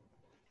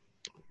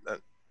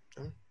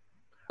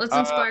 Let's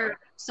inspire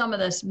some of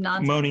this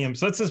nonsense.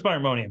 Moniums. Let's inspire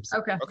Moniums.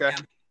 Okay.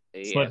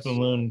 Yes. Select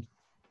Balloon.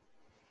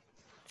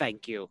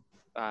 Thank you.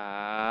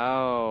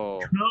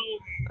 Oh.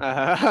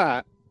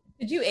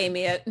 Did you aim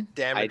it?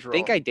 Damage roll. I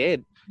think I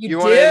did. You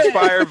want to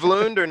inspire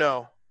Vloon or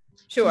no?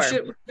 Sure.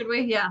 Should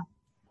we? Yeah.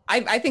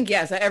 I think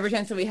yes. Every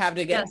chance that we have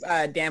to get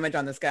damage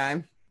on this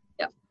guy.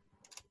 Yep.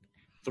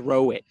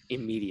 Throw it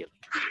immediately.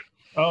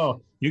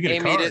 Oh, you get a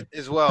card. It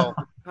as well.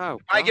 Oh,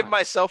 I give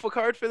myself a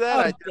card for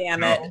that. Oh,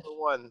 damn it!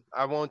 One,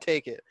 I won't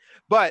take it.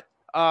 But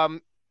I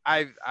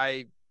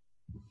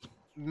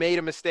made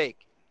a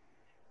mistake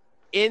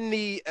in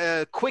the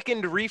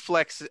quickened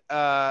reflex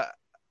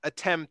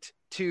attempt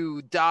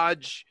to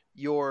dodge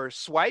your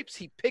swipes.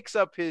 He picks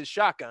up his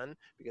shotgun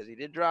because he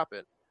did drop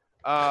it.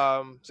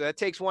 So that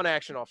takes one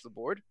action off the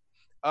board.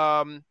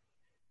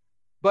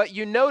 But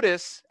you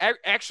notice,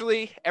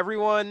 actually,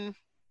 everyone,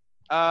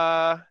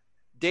 Deja,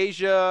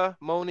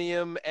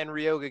 Monium, and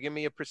Ryoga, give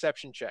me a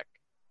perception check.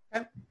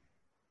 Okay.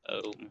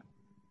 Oh.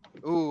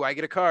 Ooh, I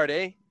get a card,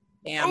 eh?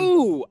 Damn.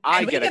 Ooh,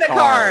 I get a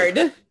card.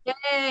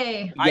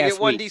 Yay! I get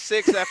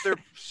 1d6 after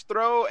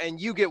throw,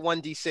 and you get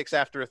 1d6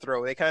 after a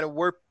throw. They kind of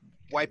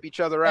wipe each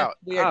other out.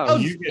 Weird. Oh, Oh,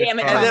 you get damn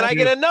a it! And card. then I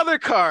get another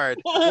card,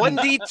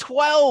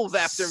 1d12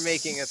 after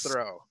making a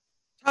throw.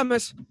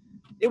 Thomas,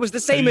 it was the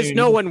same as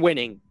no one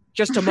winning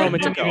just a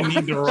moment You ago. didn't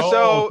need to roll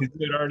So- because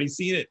you had already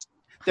seen it.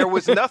 There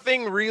was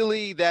nothing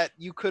really that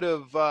you could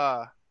have.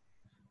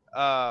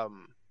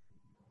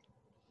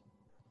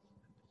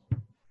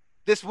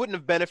 This wouldn't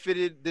have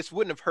benefited. This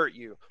wouldn't have hurt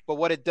you. But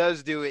what it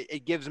does do,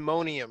 it gives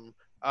Monium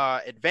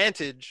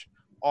advantage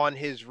on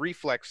his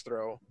reflex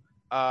throw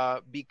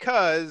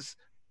because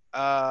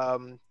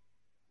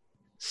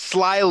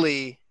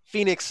slyly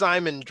Phoenix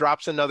Simon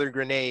drops another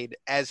grenade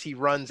as he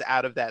runs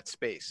out of that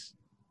space.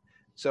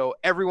 So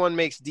everyone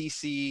makes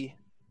DC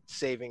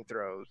saving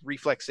throws,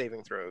 reflex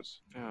saving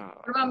throws.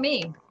 What about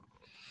me?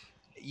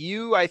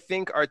 You, I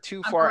think, are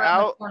too I'm far around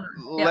the out. corner.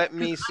 Let Yeah,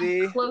 me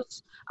see.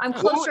 I'm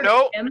closer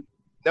no. to him.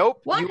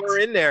 Nope. What? You are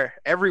in there.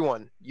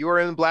 Everyone. You are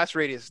in blast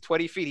radius.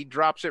 20 feet. He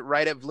drops it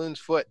right at Vloon's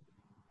foot.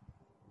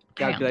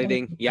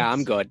 Calculating. Yeah,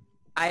 I'm good.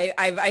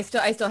 I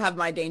still have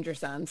my danger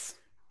sense.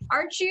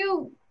 Aren't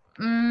you?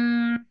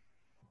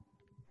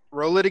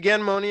 Roll it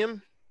again,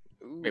 Monium.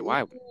 Wait,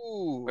 why?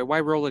 Ooh. Wait, why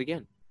roll it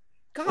again?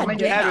 God You have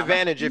damn.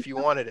 advantage if you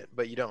wanted it,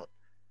 but you don't.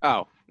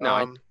 Oh,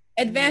 no.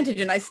 Advantage,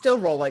 and I still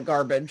roll like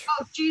garbage.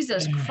 Oh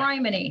Jesus,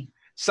 criminy!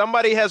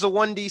 Somebody has a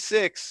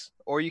 1d6,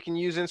 or you can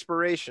use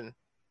inspiration.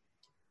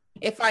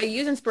 If I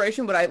use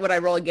inspiration, would I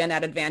roll again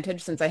at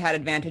advantage since I had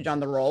advantage on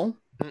the roll?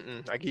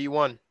 I give you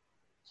one.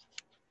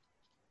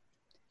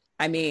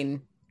 I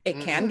mean, it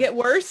can get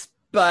worse,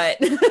 but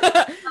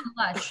Not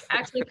much.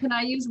 Actually, can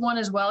I use one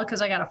as well?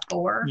 Because I got a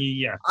 4.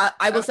 Yeah.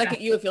 I will Okay.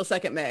 second you if you'll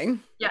second me.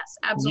 Yes,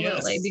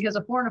 absolutely. Yes. Because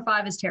a 4 and a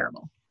 5 is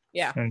terrible.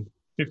 Yeah. And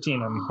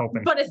 15, I'm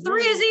hoping. But a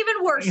 3 is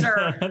even worse.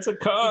 That's a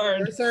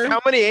card. Sir.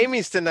 How many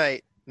Amy's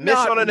tonight? Miss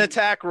Not- on an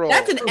attack roll.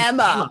 That's an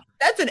Emma.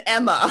 That's an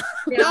Emma.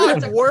 Not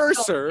it's a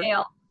worser. critical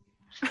fail.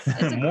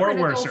 It's a More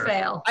critical worser.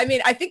 fail. I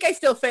mean, I think I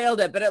still failed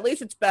it, but at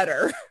least it's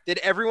better. Did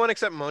everyone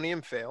except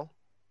Monium fail?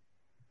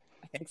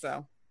 I think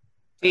so.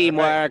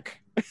 Teamwork.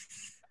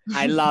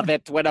 I love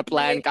it when a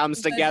plan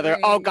comes together.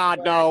 Oh God,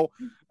 no.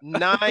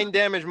 9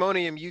 damage,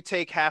 Monium. You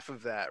take half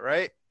of that,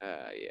 right?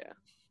 Yeah.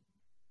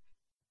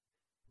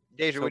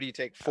 Deja, what do you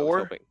take?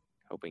 4?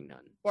 Hoping none.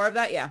 4 of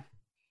that, yeah.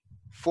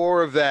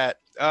 4 of that.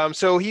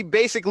 So he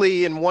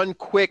basically, in one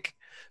quick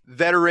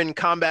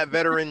combat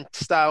veteran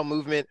style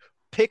movement,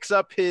 picks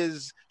up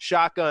his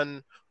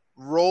shotgun,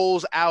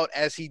 rolls out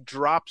as he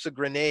drops a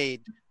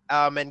grenade,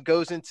 and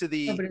goes into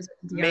the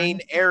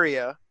main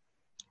area.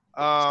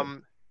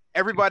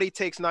 Everybody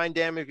takes 9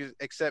 damage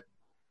except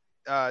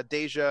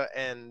Deja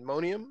and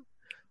Monium.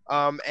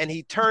 And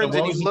he turns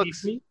and he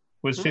looks. DC?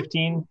 Was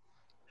 15?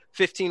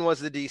 15 was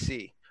the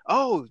DC.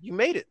 Oh, you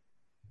made it.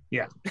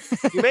 Yeah.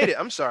 You made it.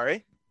 I'm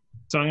sorry.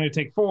 So I'm going to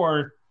take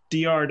 4,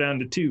 DR down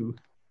to 2.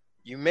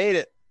 You made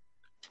it.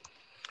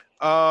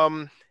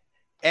 And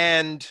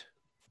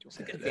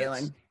good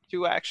feeling.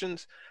 2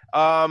 actions.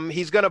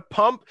 He's going to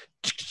pump,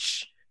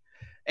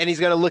 and he's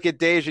going to look at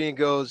Deja and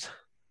goes,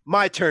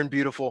 "My turn,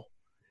 beautiful."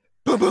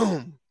 Boom,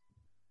 boom.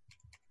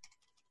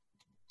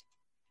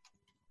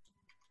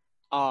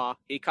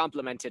 He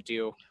complimented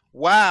you.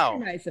 Wow.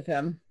 Very nice of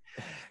him.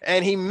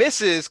 And he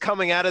misses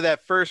coming out of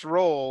that first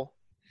roll.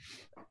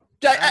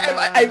 So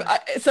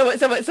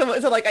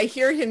like I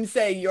hear him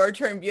say "your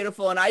turn,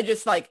 beautiful," and I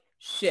just like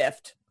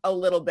shift a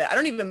little bit. I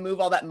don't even move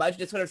all that much;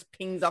 just sort of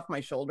pings off my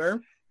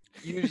shoulder.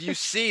 You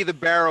see the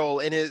barrel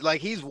in his, like,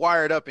 he's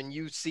wired up, and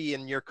you see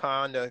in your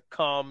kind of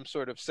calm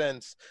sort of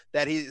sense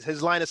that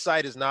his line of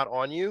sight is not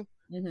on you,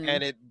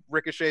 and it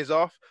ricochets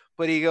off.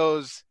 But he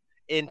goes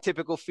in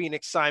typical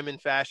Phoenix Simon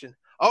fashion,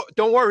 "Oh,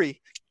 don't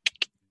worry,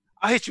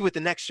 I'll hit you with the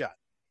next shot."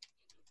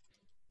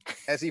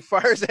 As he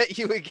fires at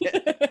you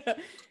again.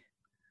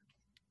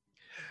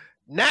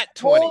 Nat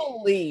 20.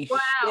 Holy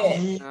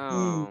shit.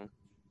 Oh.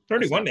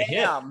 31 to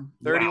hit.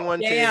 31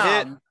 to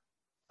hit.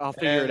 I'll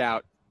figure it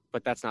out,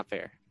 but that's not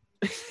fair.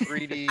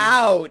 3D.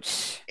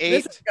 Ouch. 8.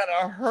 This is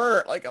gonna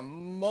hurt like a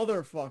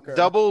motherfucker.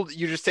 Doubled.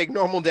 You just take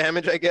normal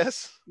damage, I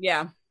guess.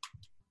 Yeah.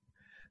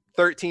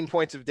 13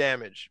 points of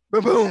damage.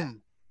 Boom,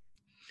 boom.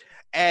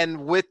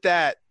 And with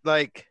that,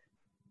 like,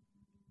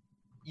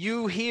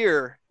 you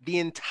hear the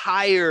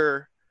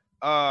entire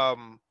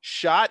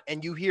shot,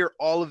 and you hear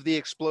all of the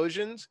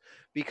explosions,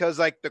 because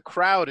like the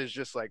crowd is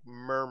just like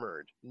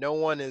murmured. No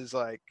one is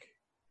like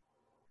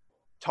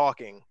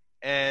talking.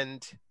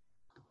 And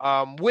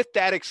with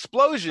that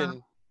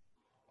explosion,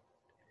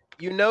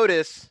 you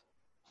notice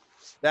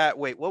that,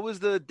 wait, what was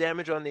the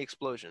damage on the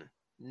explosion?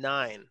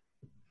 9.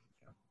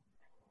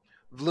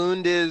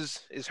 Vlund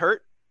is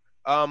hurt.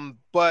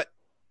 But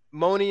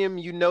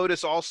Monium, you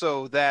notice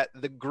also that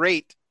the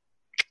grate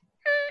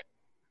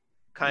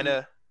kind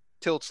of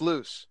tilts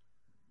loose.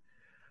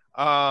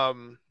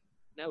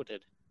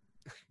 Noted.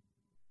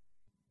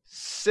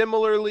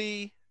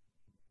 Similarly,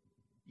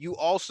 you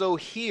also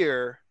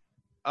hear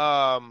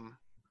a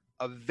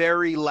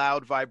very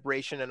loud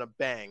vibration and a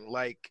bang,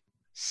 like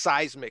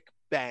seismic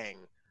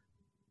bang.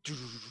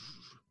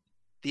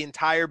 The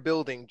entire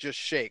building just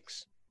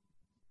shakes.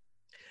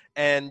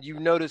 And you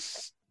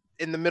notice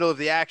in the middle of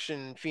the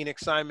action,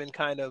 Phoenix Simon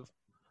kind of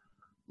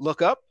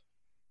look up.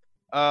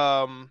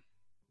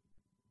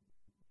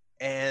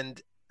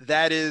 And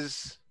that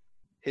is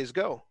his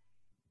go.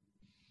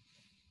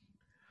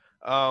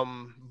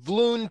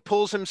 Vloon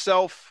pulls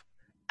himself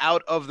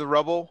out of the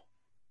rubble,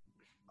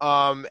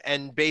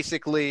 and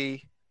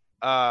basically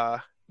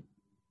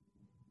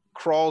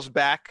crawls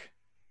back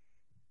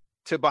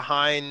to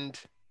behind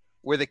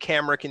where the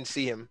camera can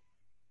see him,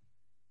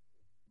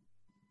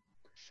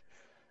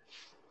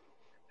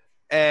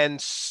 and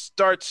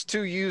starts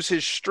to use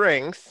his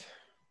strength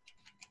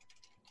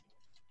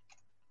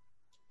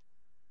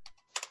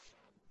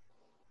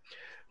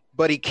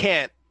but he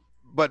can't.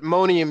 But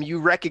Monium, you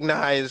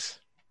recognize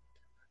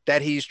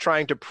that he's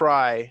trying to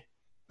pry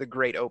the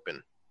grate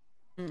open.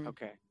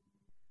 Okay.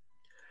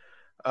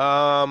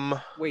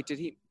 Wait, did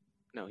he?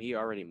 No, he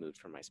already moved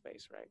from my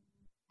space,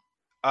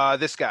 right?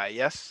 This guy,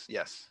 yes.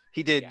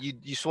 He did. Yeah.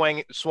 You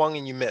swung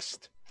and you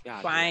missed.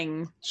 Yeah,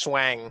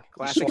 Swang.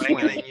 Classic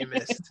swang and you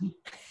missed.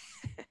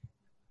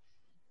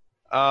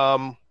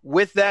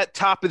 With that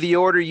top of the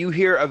order, you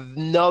hear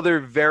another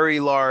very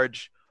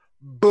large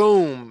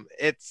boom.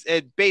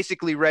 It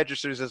basically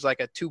registers as like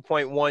a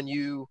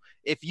 2.1.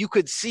 If you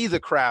could see the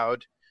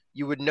crowd,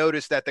 you would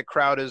notice that the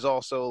crowd is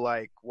also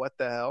like, what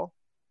the hell?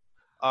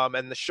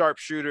 And the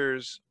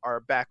sharpshooters are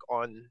back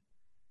on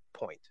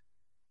point.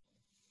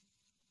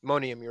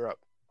 Monium, you're up.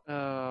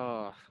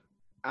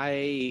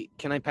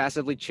 Can I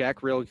passively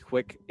check real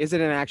quick? Is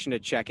it an action to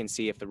check and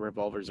see if the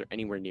revolvers are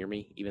anywhere near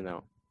me, even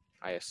though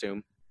I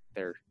assume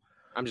they're...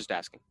 I'm just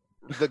asking.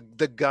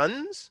 The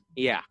guns?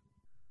 Yeah.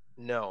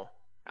 No.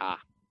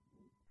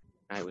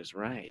 I was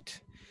right.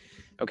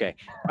 Okay.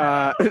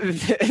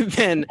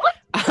 Then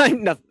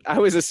I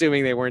was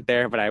assuming they weren't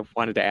there, but I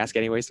wanted to ask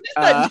anyways.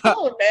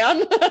 No,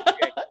 man.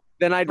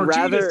 Then I'd Fortuitous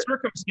rather...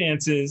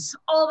 circumstances.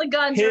 All the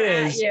guns are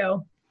at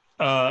you.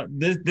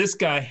 This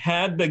guy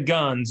had the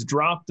guns,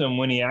 dropped them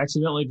when he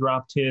accidentally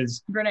dropped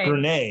his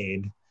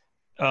grenade.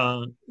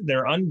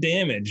 They're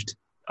undamaged,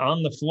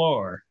 on the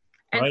floor,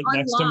 And right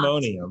next to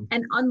unlocked. Monium.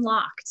 And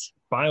unlocked.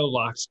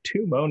 Bio-locks to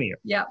Monium.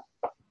 Yep.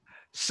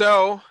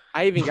 So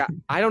I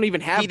don't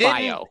even have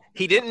bio.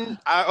 He didn't.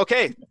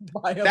 Okay,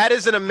 Bio. that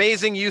is an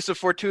amazing use of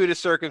fortuitous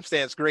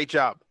circumstance. Great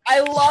job.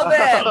 I love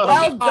it.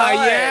 Well done.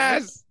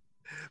 Yes.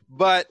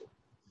 But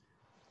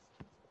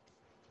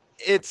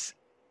it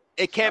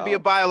can't be a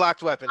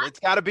bio-locked weapon. It's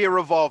got to be a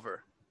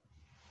revolver.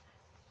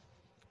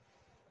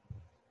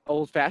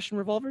 Old-fashioned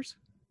revolvers?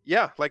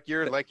 Yeah, like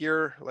your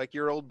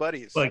old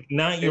buddies. Like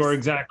not your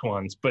exact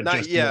ones, but Not,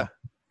 just yeah,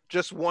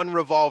 just one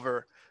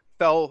revolver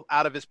fell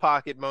out of his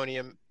pocket,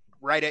 Monium,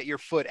 right at your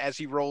foot as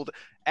he rolled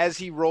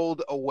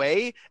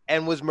away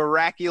and was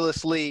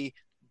miraculously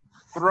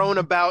thrown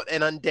about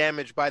and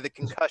undamaged by the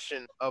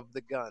concussion of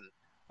the gun.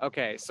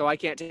 Okay, so I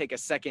can't take a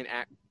second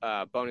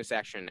bonus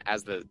action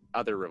as the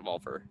other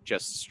revolver.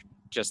 Just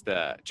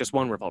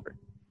one revolver.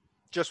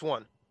 Just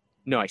one.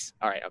 Nice.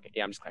 All right. Okay.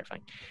 Yeah, I'm just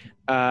clarifying.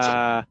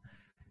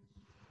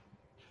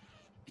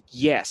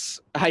 Yes,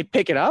 I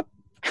pick it up.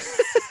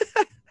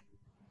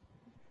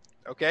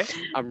 Okay.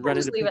 I'm running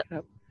just to leave pick it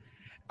up.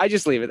 I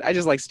just leave it. I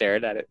just like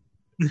staring at it.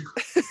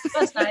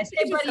 That's nice.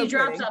 Hey, buddy, so you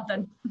dropped pretty.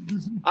 something.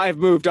 I've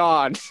moved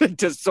on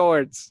to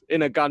swords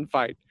in a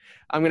gunfight.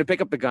 I'm gonna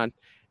pick up the gun,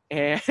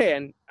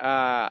 and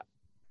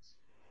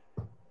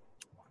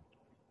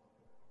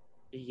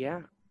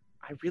yeah,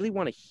 I really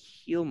want to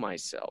heal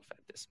myself at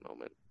this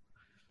moment.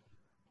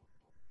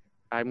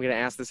 I'm gonna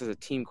ask this as a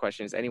team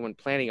question. Is anyone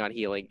planning on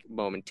healing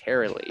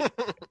momentarily?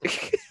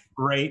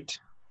 great.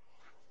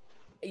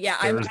 Yeah,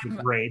 There's the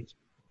great.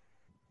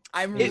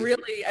 I'm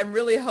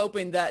really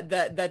hoping that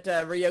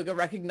Ryoga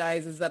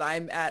recognizes that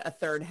I'm at a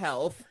third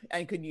health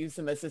and could use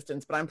some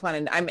assistance, but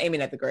I'm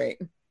aiming at the great.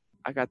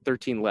 I got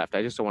 13 left.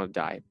 I just don't want to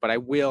die, but I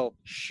will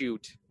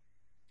shoot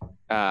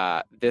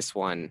this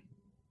one.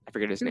 I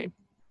forget his name.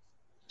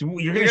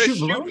 You're gonna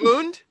shoot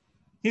Wound?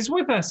 He's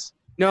with us.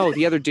 No,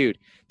 the other dude.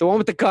 The one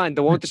with the gun.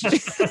 The one with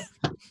the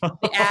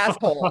The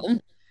asshole.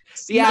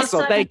 the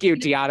asshole. Thank you,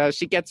 Tiana.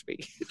 She gets me.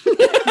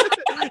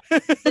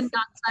 The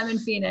not Simon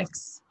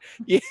Phoenix.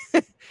 Yeah.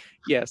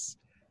 Yes.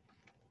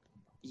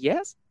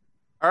 Yes?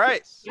 All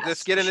right. Yes.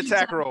 Let's get an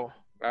attack roll.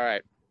 All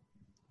right.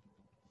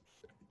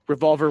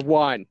 Revolver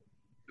 1.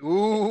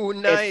 Ooh,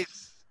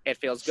 nice. It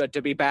feels good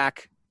to be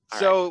back. All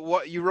So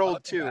what you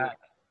rolled 2.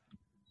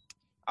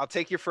 I'll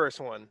take your first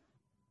one.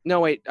 No,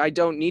 wait. I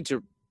don't need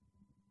to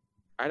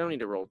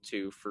roll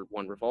 2 for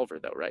one revolver,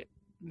 though, right?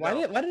 Why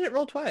did it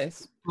roll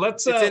twice?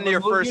 Let's. It's in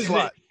your we'll first use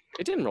slot.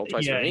 It didn't roll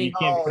twice Yeah, for you me.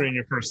 can't put it in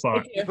your first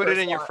slot. You put it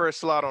in your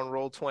first slot on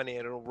roll 20,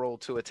 and it'll roll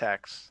 2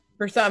 attacks.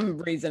 For some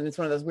reason, it's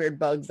one of those weird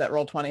bugs that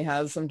roll 20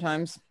 has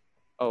sometimes.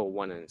 Oh,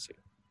 1 and 2.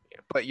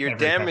 But your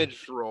Every time.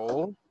 damage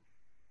roll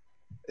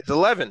is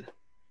 11.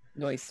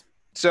 Noise.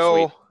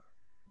 So,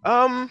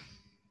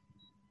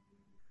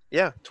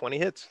 yeah, 20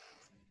 hits.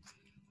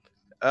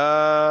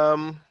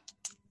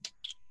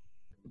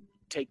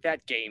 Take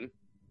that, game.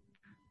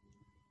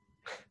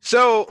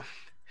 So,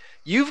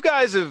 you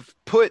guys have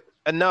put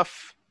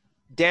enough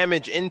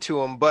damage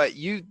into him, but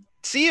you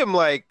see him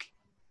like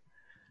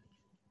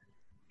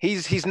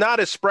he's not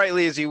as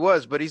sprightly as he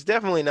was, but he's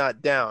definitely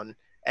not down.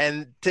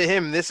 And to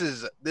him, this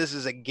is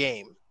a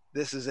game.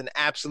 This is an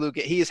absolute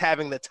game. He is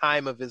having the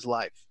time of his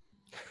life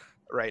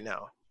right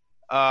now.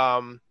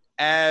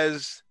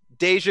 As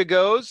Deja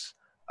goes,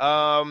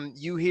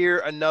 you hear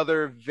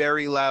another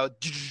very loud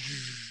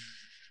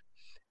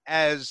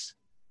as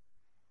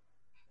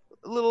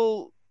a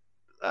little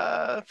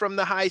from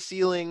the high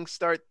ceiling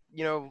start,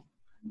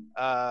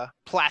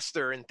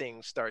 plaster and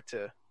things start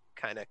to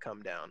kind of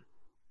come down.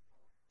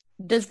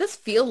 Does this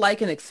feel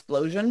like an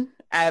explosion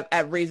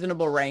at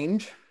reasonable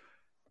range?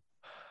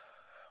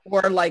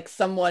 Or like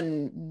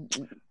someone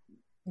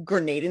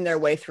grenading their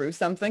way through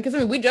something? Because, I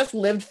mean, we just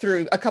lived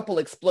through a couple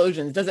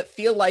explosions. Does it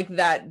feel like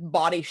that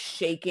body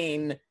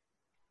shaking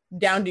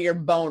down to your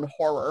bone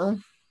horror?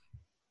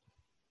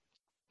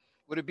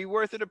 Would it be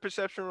worth it a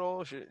perception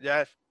roll?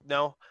 Yeah,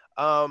 no.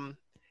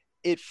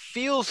 It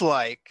feels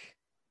like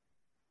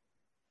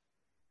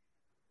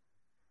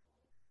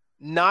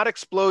not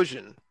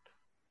explosion,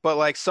 but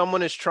like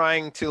someone is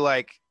trying to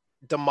like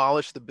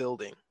demolish the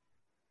building.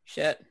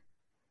 Shit.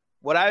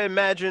 What I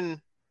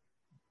imagine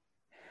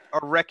a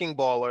wrecking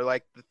ball or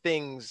like the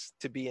things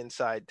to be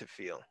inside to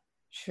feel.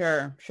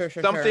 Sure.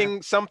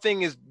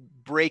 Something is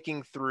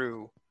breaking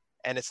through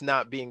and it's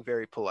not being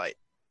very polite.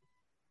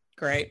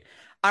 Great.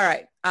 All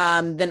right.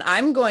 Then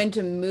I'm going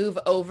to move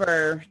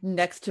over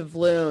next to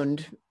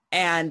Vloond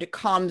and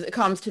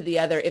comms to the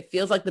other. It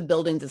feels like the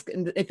building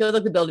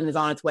is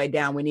on its way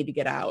down. We need to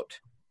get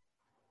out.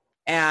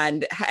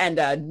 And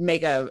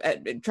make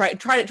try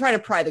to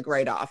pry the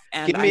grate off.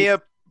 And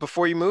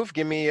before you move,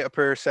 give me a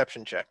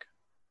perception check.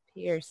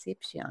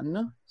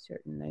 Perception,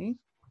 certainly.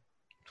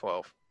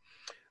 12.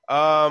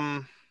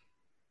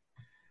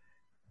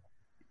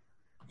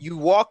 You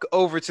walk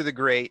over to the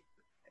grate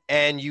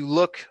and you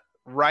look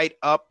right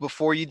up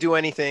before you do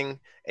anything,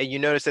 and you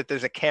notice that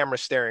there's a camera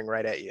staring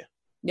right at you.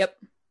 Yep.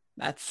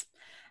 That's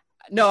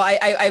No,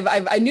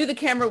 I knew the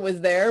camera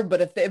was there,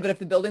 but if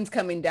the building's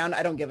coming down,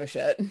 I don't give a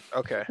shit.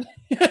 Okay.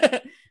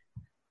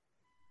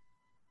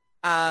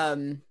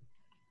 And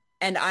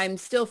I'm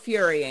still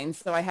furying,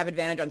 so I have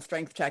advantage on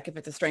strength check if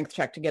it's a strength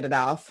check to get it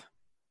off.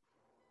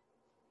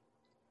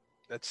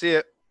 Let's see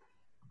it.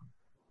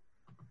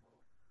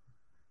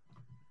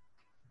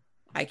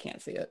 I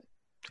can't see it.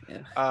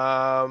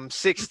 Yeah.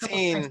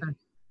 16.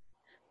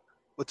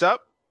 What's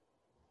up?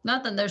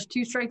 Nothing. There's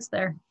 2 strikes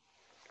there.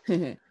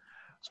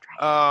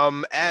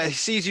 As he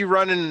sees you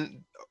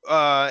running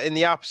in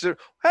the opposite.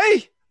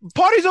 Hey,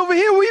 party's over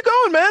here. Where you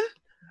going,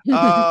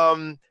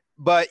 man?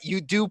 But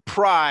you do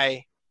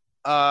pry.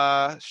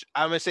 I'm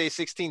gonna say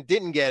 16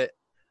 didn't get it.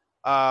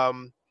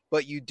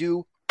 But you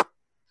do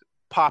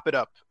pop it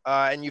up,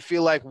 and you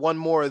feel like one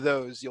more of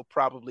those, you'll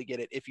probably get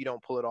it if you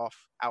don't pull it off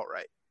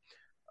outright.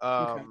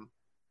 Okay.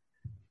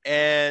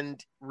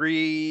 And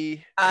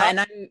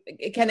and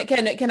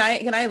can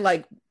I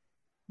like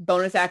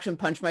bonus action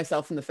punch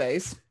myself in the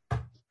face?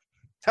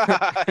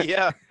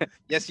 Yeah,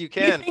 yes, you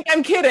can. You think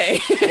I'm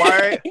kidding?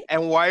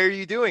 Why are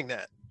you doing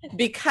that?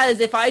 Because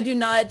if I do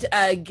not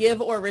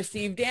give or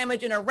receive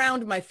damage in a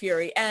round, my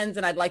fury ends,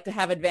 and I'd like to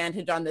have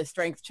advantage on this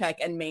strength check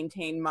and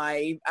maintain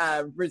my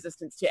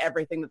resistance to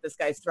everything that this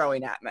guy's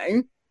throwing at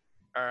me.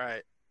 All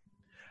right.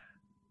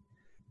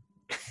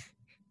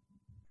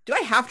 Do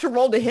I have to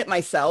roll to hit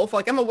myself?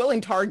 Like, I'm a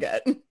willing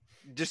target.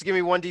 Just give me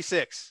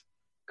 1d6.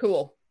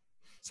 Cool.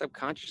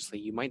 Subconsciously,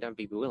 you might not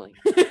be willing.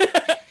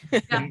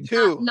 Yeah,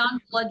 2.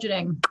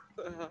 Non-bludgeoning.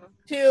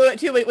 2,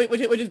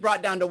 which is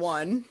brought down to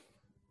 1.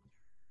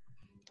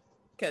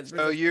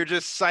 So you're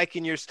just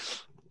psyching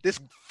this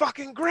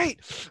fucking great.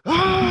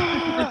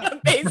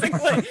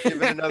 Basically.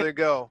 Give it another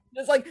go.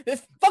 It's like,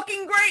 this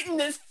fucking great in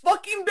this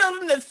fucking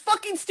building, this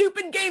fucking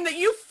stupid game that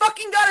you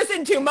fucking got us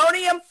into,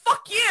 Monium.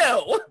 Fuck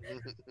you.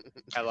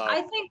 Hello.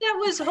 I think that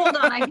was, hold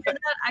on, I hear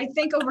that. I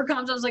think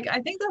overcomes. I was like, I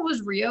think that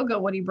was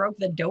Ryoga when he broke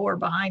the door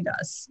behind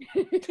us.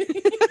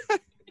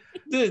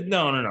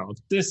 No.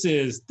 This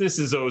is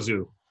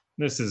Ozu.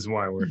 This is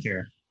why we're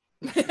here.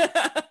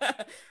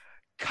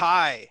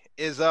 Kai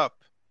is up.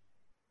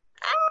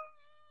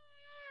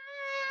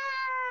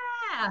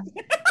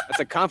 That's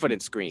a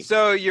confidence scream.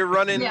 So you're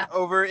running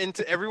over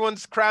into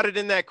everyone's crowded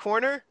in that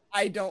corner.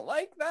 I don't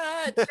like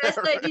that. Best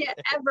idea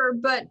ever.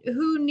 But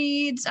who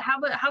needs? How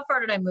far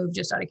did I move?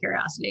 Just out of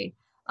curiosity.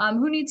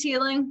 Who needs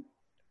healing?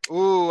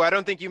 Ooh, I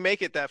don't think you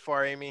make it that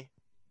far, Amy.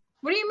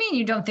 What do you mean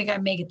you don't think I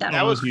make it that far?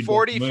 That was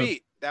 40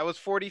 feet. That was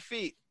 40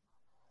 feet.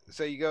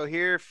 So you go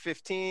here,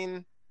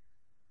 15.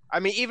 I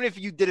mean, even if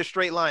you did a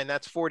straight line,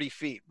 that's 40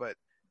 feet. But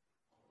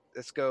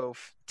let's go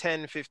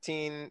 10,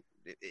 15.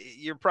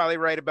 You're probably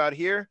right about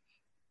here.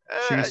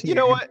 You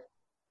know what?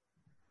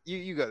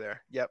 You go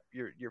there. Yep,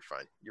 you're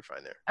fine. You're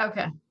fine there.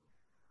 Okay.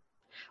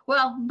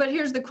 Well, but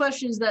here's the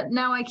question: is that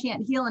now I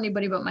can't heal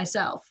anybody but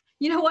myself.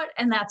 You know what?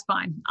 And that's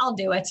fine. I'll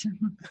do it.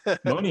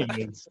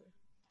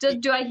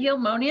 Do I heal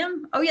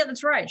Monium? Oh yeah,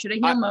 that's right. Should I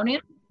heal Monium?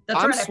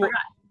 That's right. I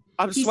forgot.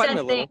 I'm sweating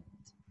a little.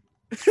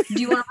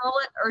 Do you want to roll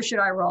it or should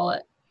I roll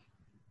it?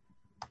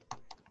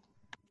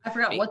 I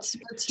forgot what's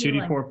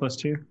healing. 2d4 plus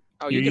 2.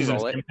 Oh, you can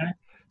roll it. Impact?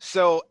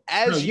 So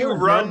as you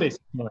run, healing,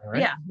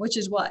 right? Yeah, which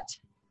is what?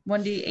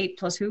 1d8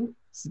 plus who?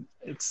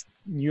 It's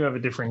you have a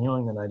different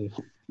healing than I do.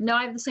 No,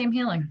 I have the same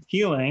healing.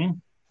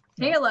 Healing.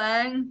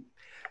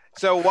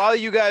 So while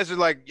you guys are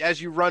like,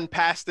 as you run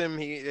past him,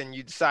 and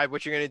you decide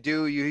what you're gonna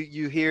do,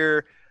 you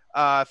hear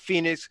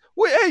Phoenix,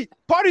 wait, hey,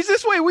 party's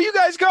this way. Where you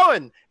guys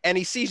going? And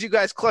he sees you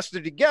guys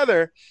clustered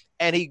together,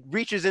 and he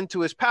reaches into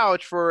his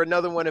pouch for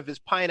another one of his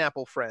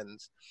pineapple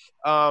friends,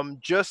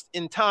 just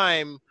in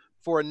time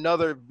for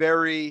another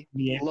very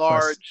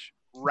large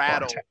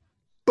rattle.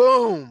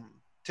 Boom!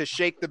 To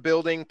shake the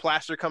building,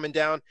 plaster coming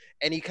down,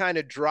 and he kind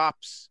of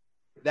drops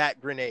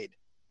that grenade.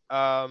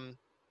 But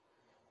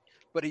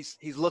he's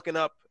looking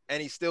up,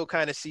 and he still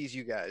kind of sees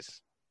you guys.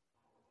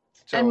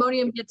 So, and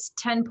Monium gets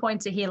 10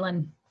 points of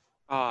healing.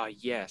 Ah,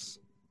 yes.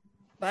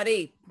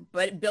 Buddy,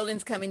 but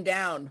building's coming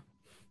down.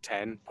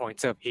 10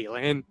 points of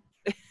healing.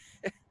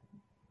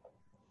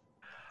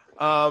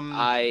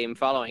 I am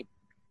following.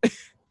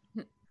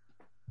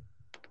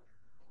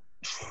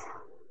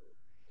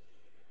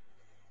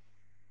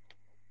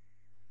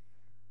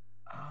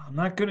 I'm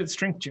not good at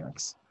strength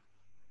checks.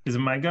 Is it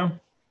my go?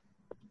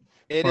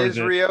 It is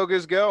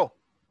Ryoga's go.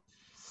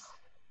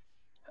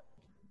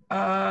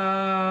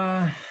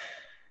 I'll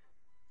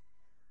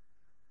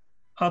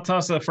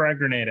toss a frag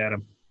grenade at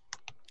him.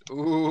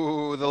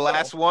 Ooh, the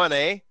last one,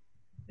 eh?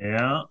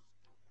 Yeah.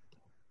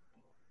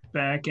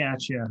 Back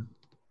at you.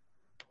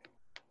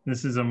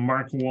 This is a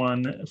Mark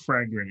 1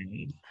 frag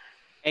grenade.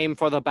 Aim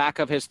for the back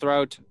of his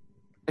throat.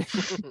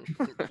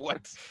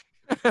 What?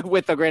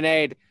 With the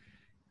grenade.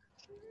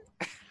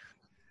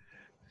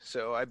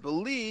 So I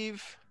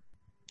believe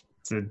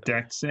it's a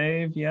deck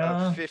save,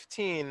 yeah.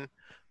 15,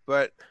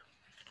 but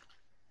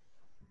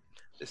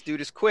this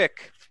dude is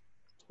quick.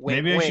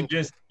 Wink, maybe wink.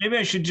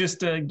 I should just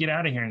get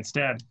out of here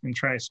instead and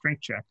try a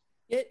strength check.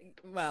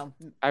 Well,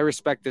 I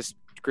respect this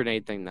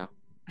grenade thing though.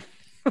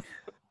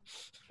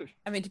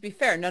 I mean, to be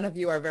fair, none of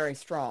you are very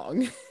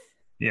strong.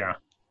 Yeah.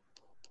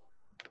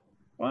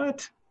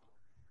 What?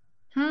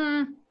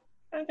 Hmm.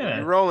 What are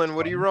you rolling?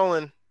 What are you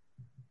rolling?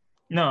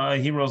 No,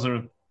 he rolls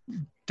a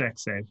deck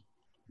save.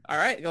 All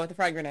right, go with the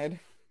frag grenade.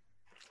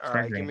 All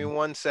right, give me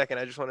 1 second.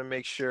 I just want to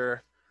make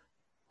sure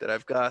that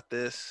I've got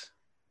this.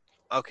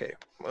 Okay,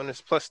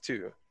 bonus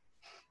 +2.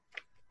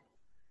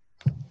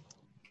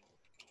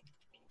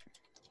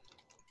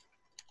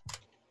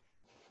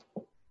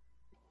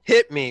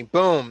 Hit me,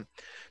 boom.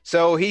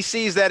 So he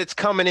sees that it's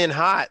coming in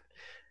hot,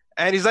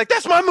 and he's like,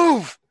 "That's my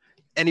move!"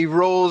 And he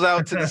rolls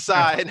out to the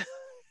side.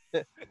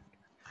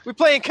 We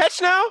playing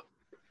catch now?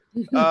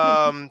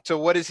 So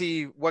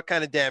what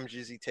kind of damage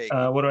is he taking?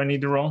 What do I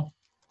need to roll?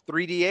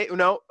 3d8?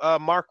 No,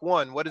 Mark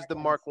 1. What is the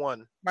Mark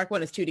 1? Mark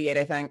 1 is 2d8,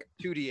 I think.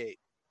 2d8.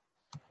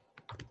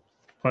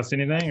 Plus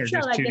anything, or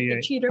Shall just I get the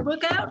 2d8? cheater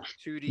book out?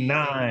 2d8.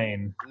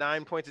 9.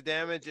 9 points of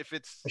damage. If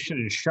it's I should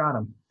have just shot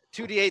him.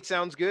 2d8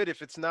 sounds good.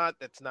 If it's not,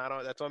 that's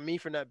on me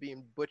for not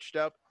being butched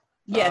up.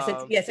 Yes,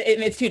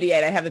 it's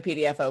 2d8. I have the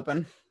PDF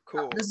open.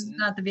 Cool. This is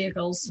not the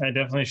vehicles. I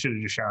definitely should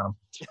have just shot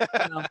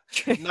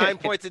him. 9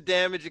 points of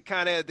damage. It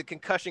kind of, the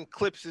concussion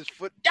clips his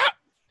foot. Yeah!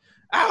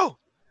 Ow!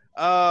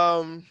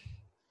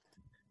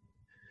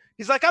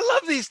 He's like, I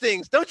love these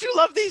things. Don't you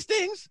love these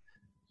things?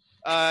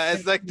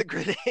 As like the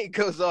grenade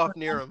goes off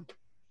near him.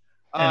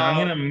 And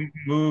I'm gonna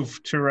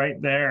move to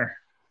right there.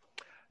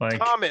 Like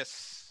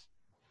Thomas,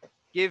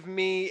 give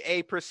me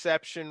a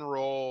perception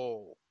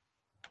roll.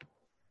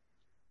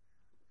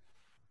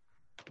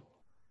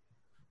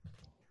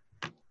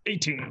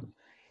 18.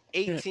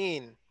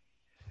 18.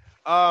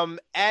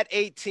 At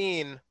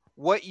 18,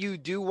 what you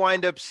do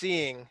wind up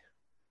seeing,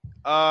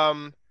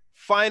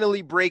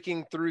 finally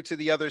breaking through to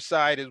the other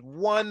side, is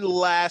one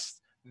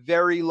last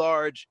very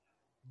large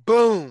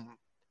boom.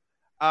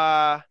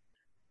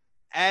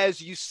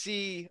 As you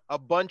see a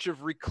bunch of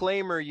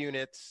reclaimer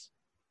units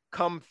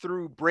come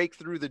through, break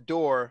through the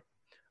door,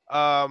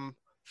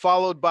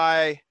 followed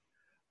by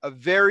a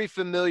very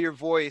familiar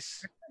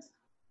voice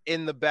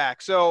in the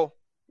back. So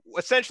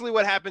essentially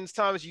what happens,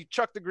 Tom, is you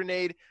chuck the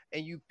grenade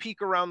and you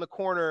peek around the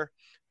corner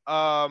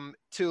to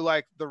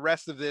like the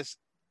rest of this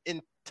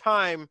in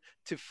time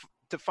to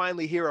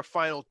finally hear a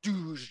final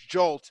doosh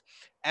jolt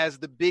as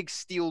the big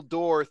steel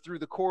door through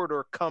the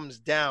corridor comes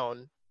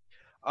down.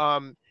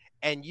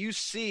 And you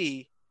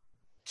see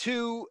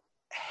 2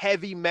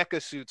 heavy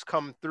mecha suits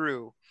come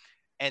through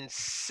and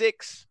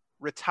 6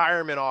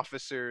 retirement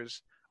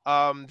officers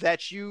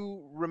that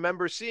you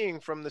remember seeing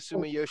from the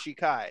Sumiyoshi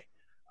Kai,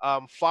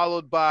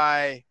 followed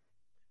by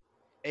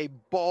a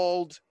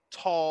bald,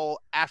 tall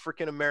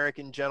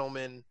African-American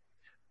gentleman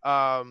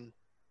donned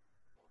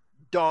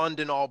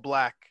in all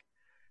black,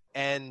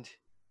 and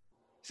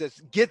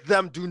says, "Get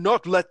them, do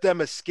not let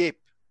them escape."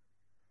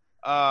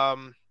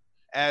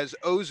 As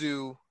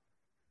Ozu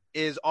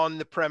is on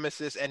the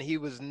premises, and he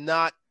was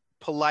not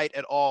polite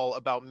at all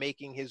about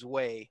making his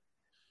way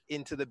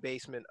into the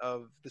basement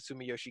of the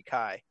Sumiyoshi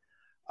Kai.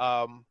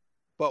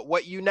 But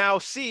what you now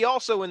see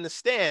also in the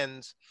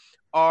stands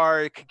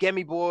are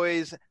Kagemi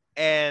boys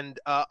and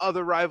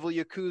other rival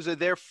Yakuza.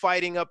 They're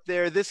fighting up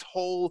there. This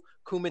whole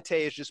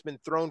Kumite has just been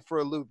thrown for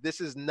a loop. This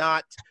is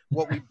not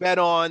what we bet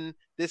on.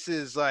 This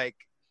is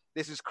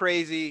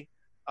crazy.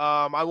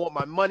 I want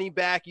my money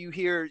back. You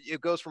hear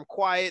it goes from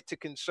quiet to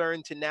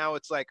concern to now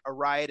it's like a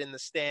riot in the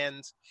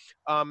stands.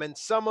 And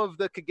some of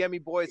the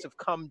Kagemi boys have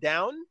come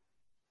down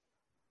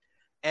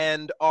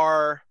and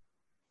are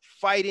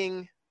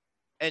fighting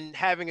and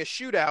having a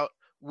shootout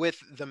with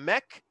the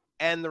mech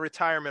and the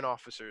retirement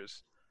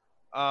officers.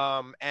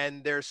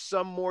 And there's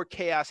some more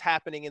chaos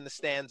happening in the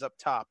stands up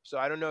top. So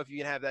I don't know if you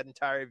can have that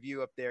entire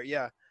view up there.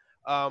 Yeah.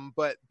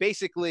 But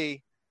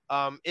basically,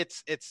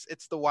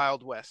 it's the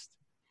Wild West.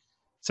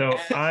 So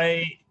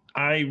I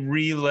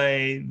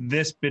relay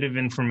this bit of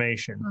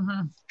information.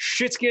 Mm-hmm.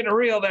 Shit's getting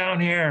real down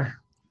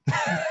here.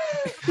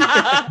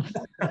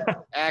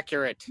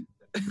 Accurate.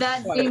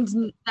 That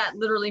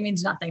literally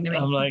means nothing to me.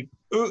 I'm like,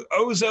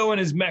 Ozo and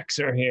his mechs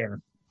are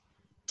here.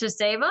 To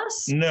save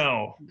us?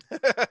 No.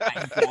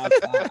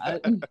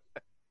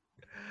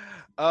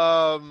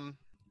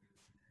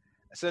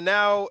 So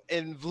now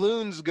in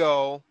Vloon's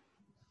go,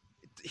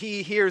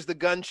 he hears the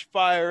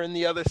gunfire in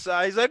the other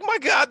side. He's like, my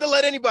God, to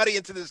let anybody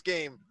into this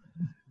game.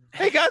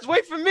 Hey guys,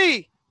 wait for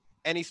me.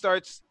 And he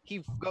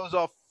goes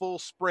off full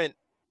sprint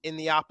in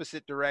the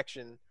opposite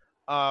direction,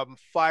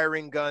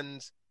 firing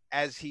guns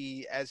as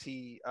he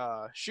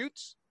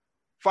shoots,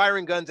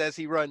 firing guns as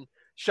he runs.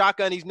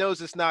 Shotgun, he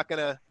knows it's not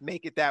gonna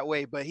make it that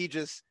way, but he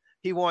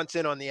wants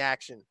in on the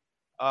action.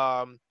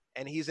 And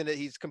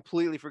he's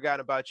completely forgotten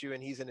about you,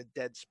 and he's in a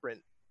dead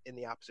sprint in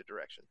the opposite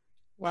direction.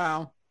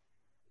 Wow.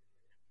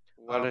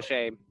 What a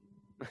shame.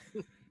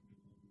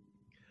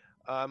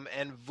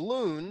 And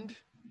Vloond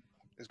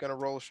is going to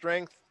roll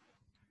strength.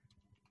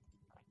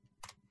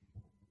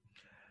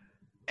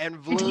 And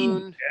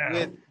Vloond,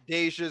 with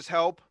Deja's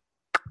help,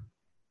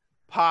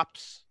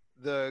 pops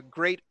the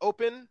grate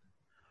open.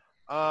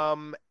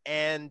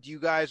 And you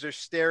guys are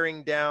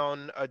staring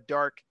down a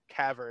dark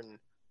cavern.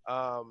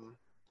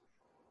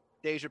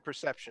 Deja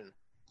perception.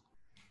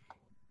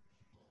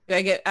 Do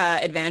I get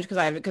advantage because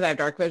I have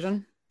dark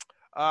vision?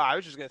 I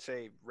was just gonna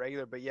say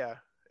regular, but yeah,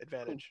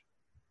 advantage.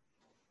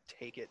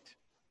 Take it.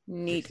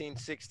 Neat. 16.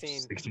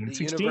 16, The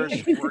 16.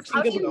 universe works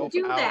How do you itself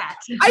do out. that?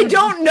 I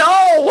don't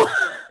know.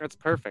 That's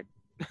perfect.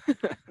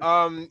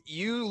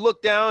 You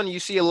look down, you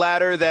see a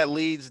ladder that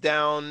leads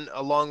down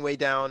a long way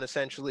down,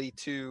 essentially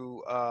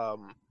to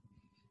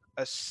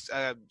a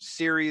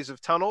series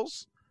of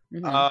tunnels.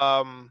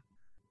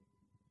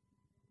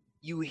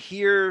 You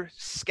hear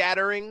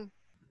scattering,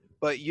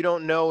 but you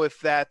don't know if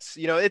that's,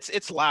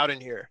 it's loud in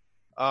here.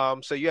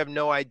 So you have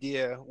no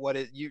idea what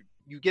it. You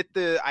get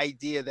the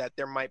idea that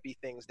there might be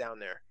things down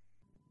there.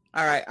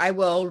 All right, I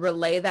will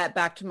relay that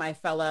back to my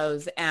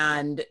fellows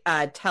and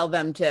tell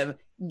them to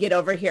get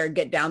over here,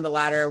 get down the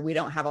ladder. We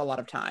don't have a lot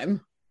of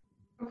time.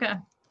 Okay.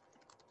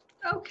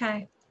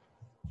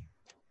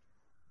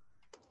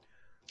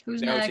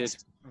 Who's Noted.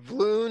 next?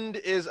 Vloond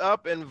is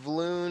up, and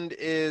Vloond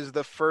is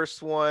the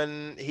first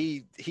one.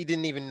 He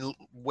didn't even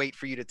wait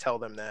for you to tell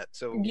them that.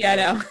 So Yeah,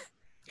 no.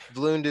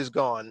 Vloond is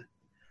gone.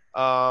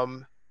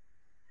 And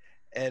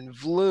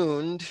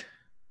Vloond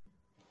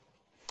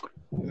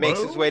makes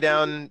his way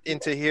down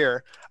into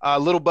here.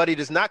 Little buddy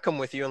does not come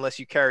with you unless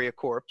you carry a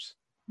corpse.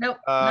 Nope,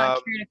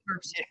 not carrying a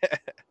corpse.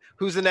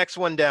 Who's the next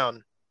one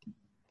down?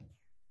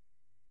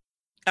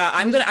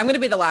 I'm gonna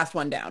be the last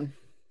one down.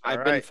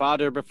 I've been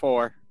father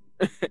before,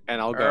 and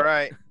I'll go. All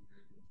right.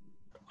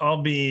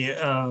 I'll be,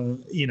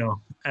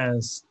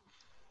 as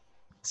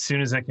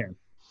soon as I can.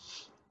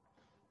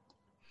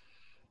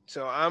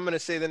 So I'm going to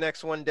say the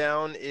next one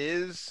down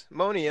is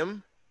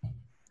Monium.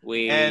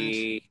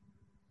 It's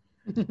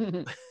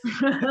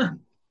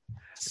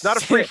It's not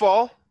a free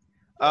fall,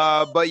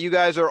 but you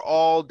guys are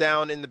all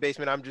down in the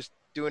basement. I'm just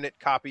doing it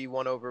copy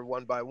one over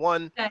one by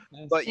one. Okay.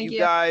 But Thank you you.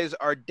 guys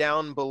are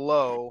down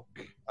below,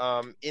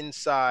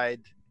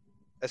 inside,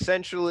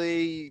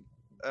 essentially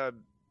a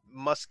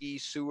musky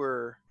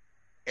sewer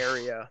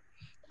area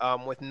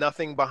with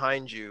nothing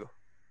behind you.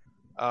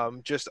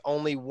 Just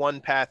only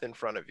one path in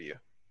front of you.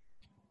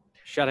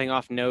 Shutting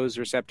off nose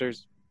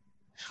receptors.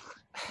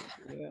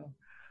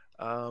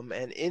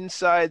 And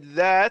inside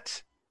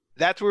that's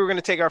where we're going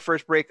to take our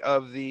first break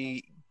of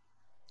the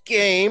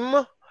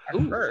game.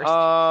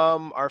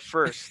 Our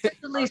first. There's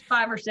at least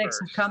 5 or 6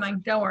 coming.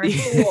 Don't worry.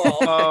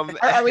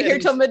 Are we here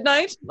till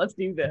midnight? Let's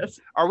do this.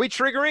 Are we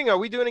triggering? Are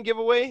we doing a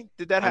giveaway?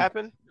 Did that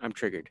happen? I'm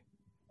triggered.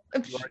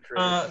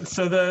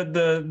 So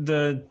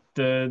the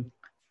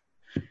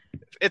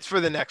it's for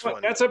the next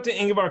one. That's up to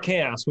Ingvar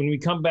Chaos. When we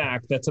come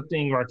back, that's up to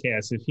Ingvar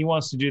Chaos if he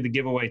wants to do the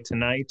giveaway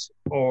tonight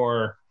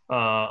or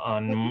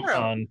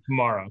on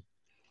tomorrow.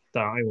 So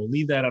I will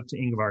leave that up to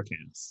Ingvar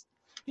Chaos.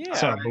 Yeah.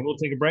 So, but we'll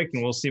take a break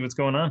and we'll see what's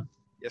going on.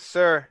 Yes,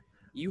 sir.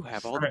 You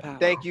have all the power.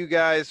 Thank you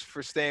guys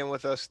for staying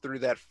with us through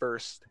that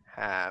first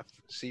half.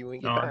 See you when we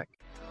get back.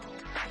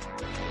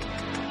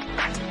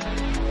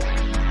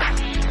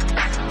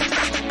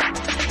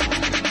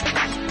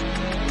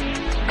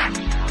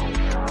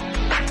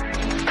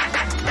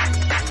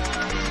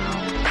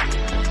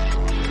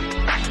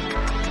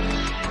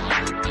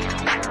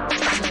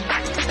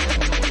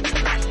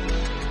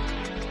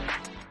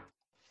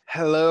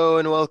 Hello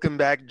and welcome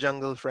back,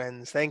 Jungle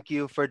Friends. Thank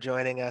you for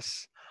joining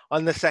us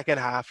on the second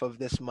half of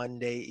this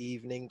Monday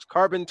evening's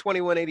Carbon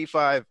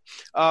 2185.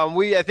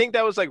 I think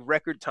that was like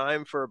record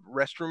time for a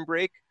restroom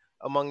break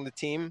among the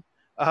team.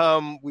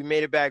 We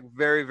made it back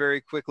very, very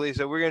quickly.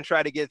 So we're going to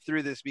try to get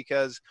through this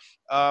because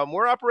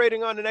we're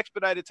operating on an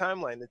expedited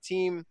timeline. The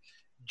team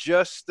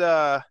just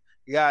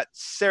got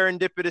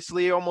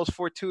serendipitously, almost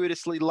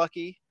fortuitously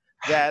lucky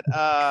that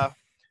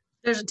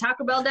there's a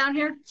Taco Bell down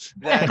here?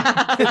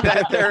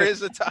 that there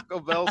is a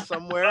Taco Bell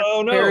somewhere.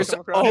 Oh, no. There's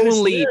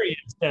only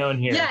down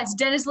here. Yes,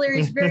 Dennis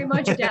Leary's very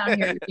much down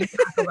here.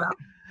 Taco Bell.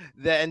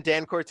 And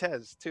Dan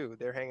Cortez, too.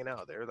 They're hanging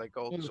out. They're like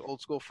old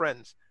school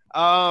friends.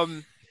 Also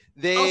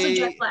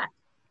Jack Black.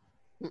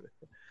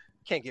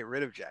 Can't get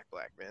rid of Jack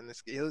Black, man.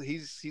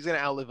 He's going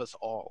to outlive us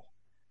all.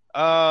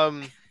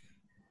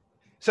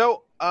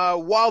 So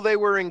while they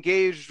were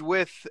engaged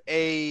with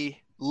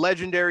a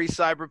legendary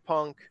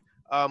cyberpunk,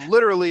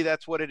 literally,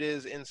 that's what it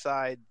is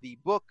inside the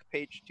book,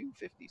 page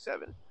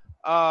 257.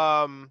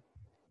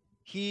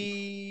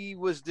 He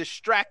was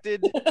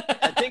distracted.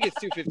 I think it's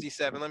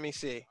 257. Let me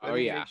see. Let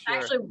me make sure.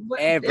 Actually,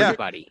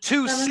 everybody. Yeah,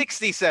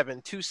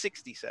 267.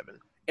 267.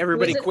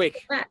 Everybody,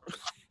 quick.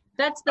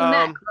 That's the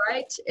mech,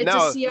 right? It's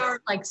no, a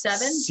CR like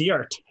 7.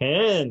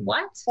 CR10.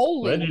 What?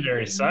 Holy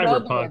legendary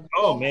cyberpunk.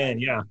 Oh man,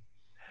 yeah.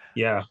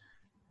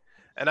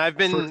 And I've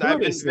been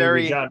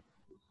very you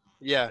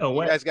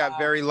guys got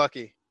very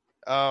lucky.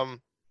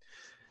 I'm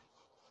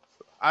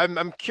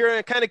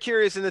kind of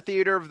curious in the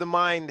theater of the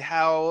mind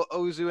how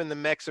Ozu and the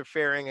mechs are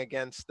faring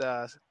against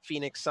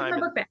Phoenix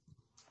Simon.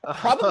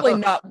 Probably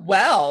not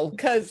well,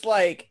 because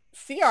like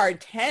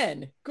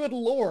CR10, good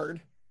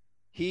lord.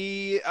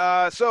 Phoenix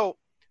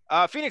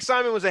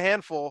Simon was a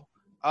handful,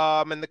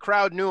 and the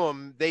crowd knew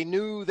him. They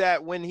knew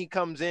that when he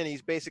comes in,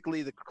 he's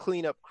basically the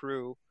cleanup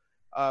crew,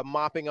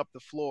 mopping up the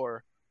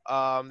floor.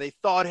 They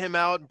thawed him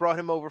out and brought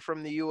him over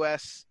from the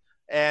U.S.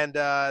 And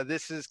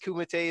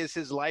Kumite is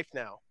his life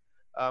now.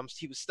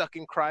 He was stuck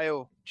in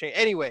cryo chain.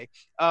 Anyway,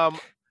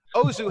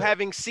 Ozu,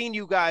 having seen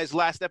you guys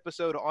last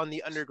episode on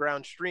the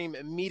underground stream,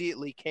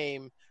 immediately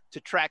came to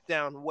track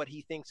down what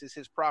he thinks is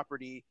his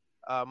property,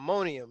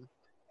 Monium,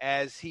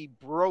 as he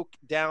broke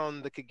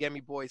down the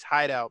Kagemi Boys'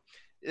 hideout.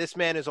 This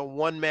man is a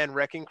one-man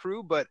wrecking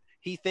crew, but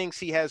he thinks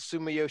he has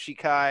Sumiyoshi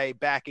Kai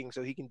backing,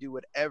 so he can do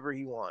whatever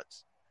he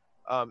wants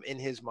in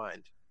his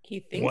mind. He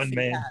thinks one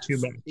man,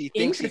 two men. He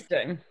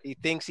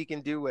thinks he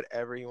can do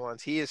whatever he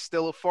wants. He is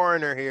still a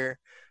foreigner here.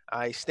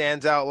 He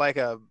stands out like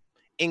a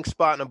ink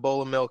spot in a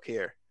bowl of milk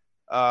here.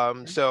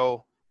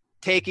 So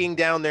taking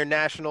down their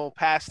national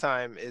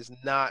pastime is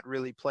not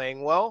really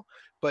playing well.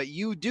 But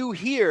you do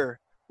hear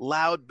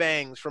loud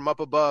bangs from up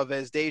above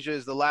as Deja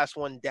is the last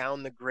one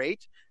down the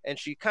grate, and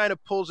she kind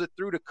of pulls it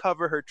through to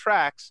cover her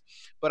tracks.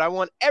 But I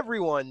want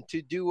everyone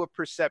to do a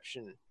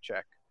perception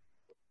check.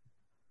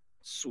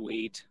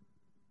 Sweet.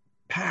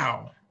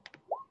 Pow.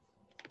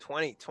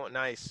 20,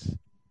 nice.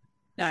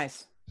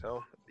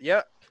 So,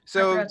 yeah.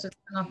 So,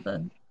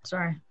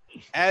 sorry.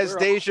 As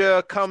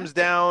Deja comes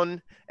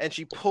down and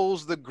she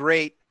pulls the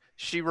grate,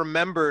 she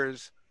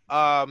remembers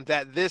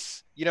that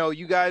this,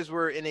 you guys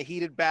were in a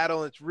heated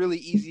battle. And it's really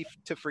easy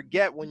to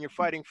forget when you're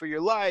fighting for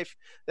your life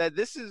that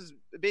this is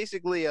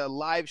basically a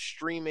live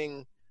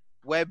streaming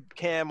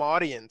webcam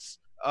audience.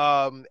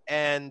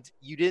 And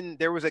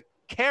there was a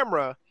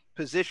camera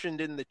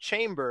positioned in the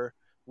chamber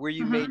where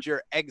you made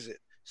your exit.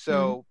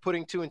 So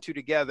putting two and two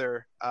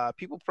together,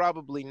 people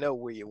probably know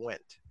where you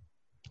went.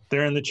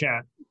 They're in the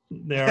chat.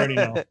 They already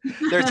know.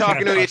 They're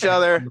talking to each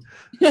other.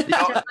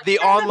 The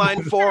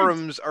online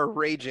forums are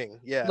raging.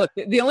 Yeah. Look,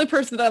 the only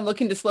person that I'm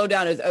looking to slow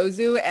down is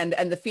Ozu, and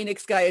the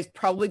Phoenix guy is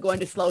probably going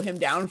to slow him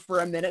down for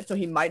a minute, so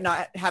he might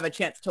not have a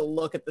chance to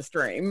look at the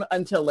stream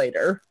until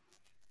later.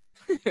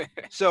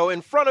 So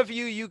in front of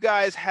you, you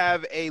guys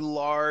have a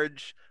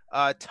large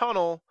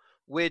tunnel,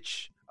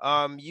 which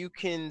you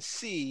can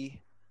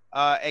see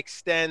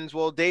extends.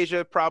 Well,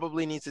 Deja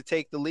probably needs to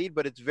take the lead,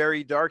 but it's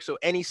very dark. So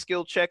any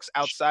skill checks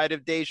outside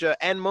of Deja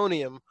and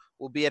Monium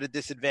will be at a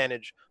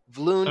disadvantage.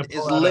 Vloon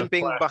is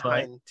limping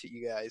behind to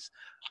you guys.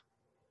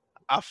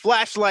 A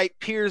flashlight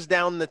peers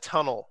down the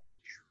tunnel.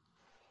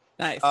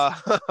 Nice.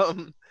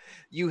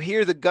 You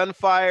hear the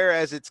gunfire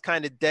as it's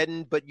kind of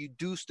deadened, but you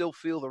do still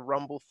feel the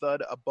rumble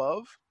thud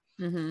above.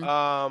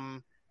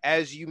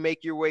 As you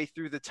make your way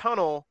through the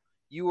tunnel,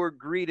 you are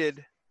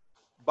greeted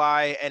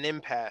by an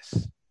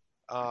impasse.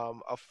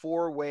 A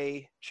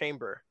four-way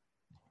chamber.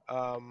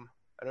 I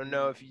don't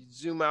know if you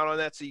zoom out on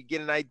that so you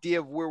get an idea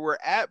of where we're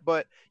at,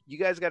 but you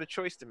guys got a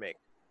choice to make.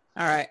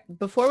 All right.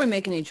 Before we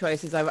make any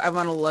choices, I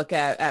want to look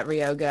at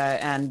Ryoga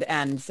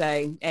and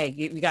say, hey,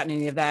 you got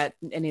any of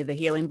the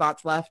healing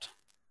bots left?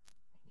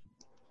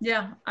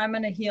 Yeah, I'm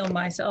gonna heal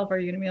myself. Are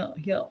you gonna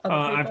heal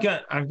other people?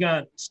 I've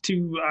got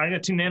two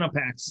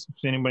nanopacks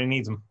if anybody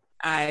needs them.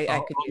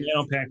 I could use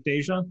nanopack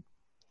Deja.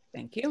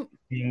 Thank you.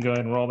 You can go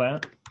ahead and roll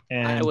that.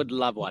 And I would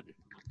love one.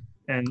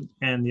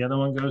 And the other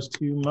one goes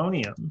to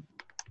Monium.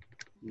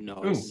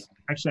 Nice. Ooh,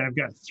 actually, I've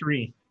got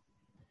 3.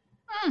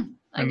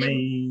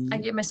 I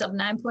give myself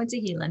 9 points of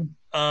healing.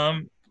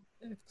 I'm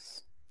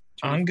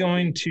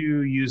going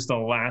to use the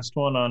last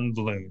one on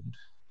Vloon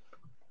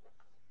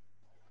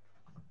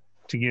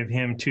to give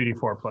him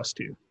 2d4 plus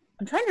 2.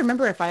 I'm trying to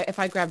remember if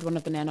I grabbed one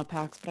of the nano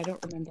packs, but I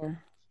don't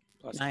remember.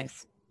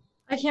 Nice.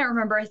 I can't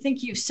remember. I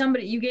think you gave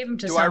them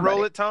to somebody. Do I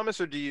roll it,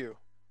 Thomas, or do you?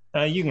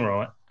 You can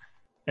roll it.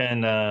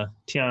 And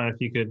Tiana, if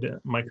you could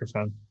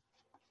microphone.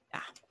 Yeah.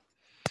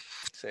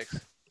 6.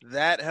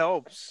 That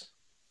helps.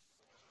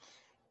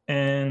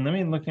 And let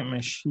me look at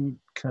my sheet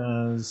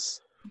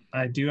because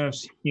I do have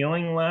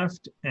healing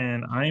left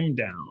and I'm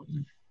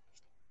down.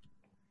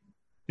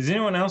 Is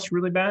anyone else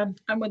really bad?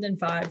 I'm within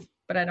 5,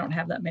 but I don't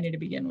have that many to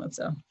begin with,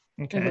 so.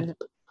 Okay.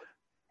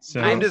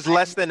 So Wound is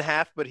less than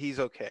half, but he's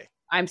okay.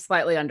 I'm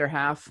slightly under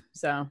half,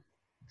 so.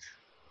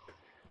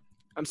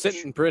 I'm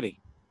sitting pretty.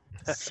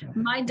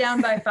 My down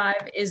by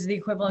 5 is the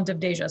equivalent of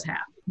Deja's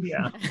half.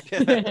 Yeah.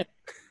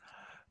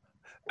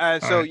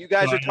 So you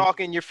guys are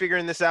talking, you're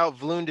figuring this out.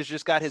 Vloon has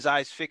just got his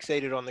eyes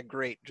fixated on the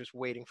grate, just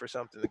waiting for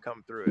something to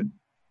come through it.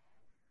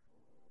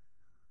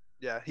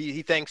 Yeah,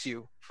 he thanks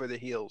you for the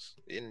heals,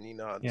 and he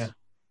nods. Yeah.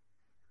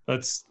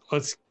 Let's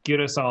get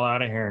us all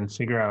out of here and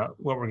figure out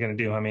what we're gonna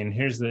do. I mean,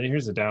 here's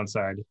the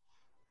downside.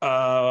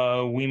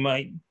 We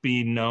might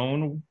be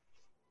known.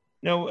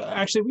 No,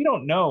 actually, we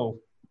don't know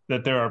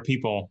that there are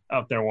people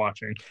out there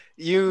watching.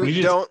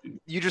 You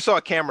just saw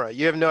a camera.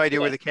 You have no idea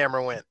where the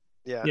camera went.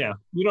 Yeah.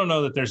 We don't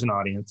know that there's an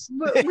audience.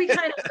 But we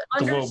kind of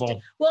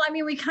understand. Well, I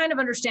mean, we kind of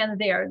understand that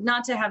they are.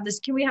 Not to have this.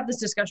 Can we have this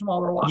discussion while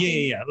we're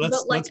walking? Yeah.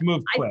 Let's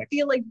move quick. I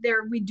feel like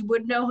we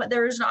would know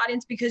there is an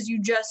audience because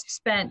you just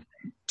spent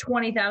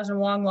 20,000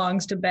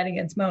 longs to bet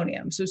against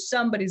Monium. So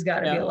somebody's got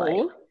to be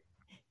like.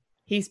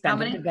 He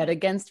spent it to bet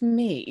against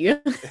me.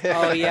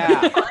 Oh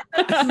yeah.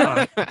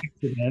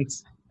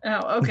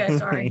 Oh, okay.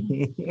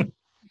 Sorry.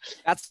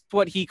 That's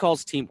what he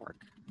calls teamwork.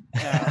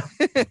 Yeah.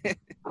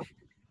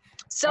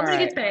 Somebody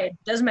gets paid.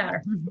 Doesn't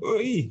matter.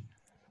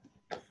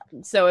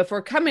 So if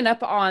we're coming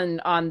up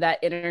on that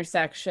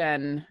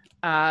intersection,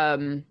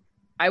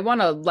 I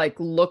want to like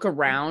look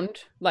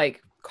around,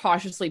 like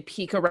cautiously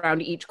peek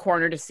around each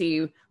corner to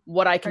see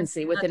what I can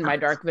see within my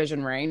dark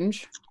vision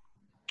range.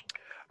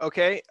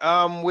 Okay.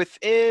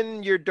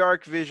 Within your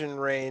dark vision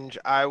range,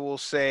 I will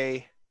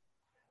say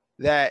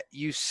that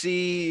you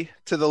see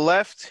to the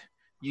left,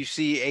 you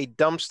see a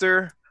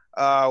dumpster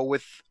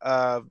with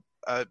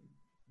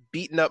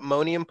beaten up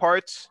Monium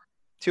parts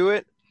to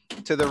it.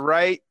 To the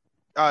right,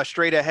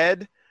 straight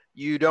ahead,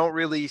 you don't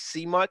really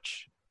see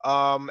much.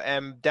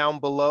 And down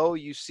below,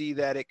 you see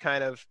that it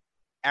kind of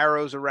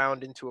arrows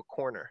around into a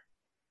corner.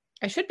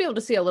 I should be able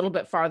to see a little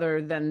bit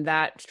farther than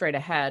that straight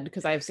ahead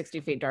because I have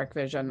 60 feet dark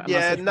vision.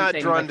 Yeah, not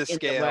drawn to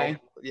scale.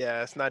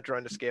 Yeah, it's not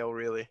drawn to scale,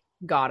 really.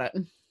 Got it.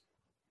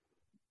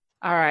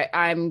 All right,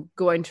 I'm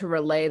going to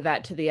relay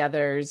that to the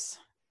others.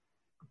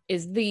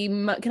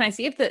 Can I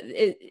see if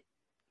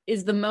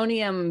is the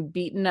Monium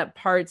beaten up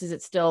parts? Is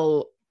it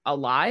still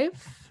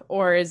alive,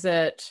 or is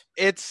it?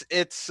 It's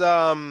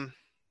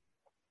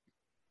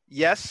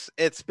yes.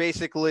 It's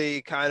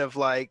basically kind of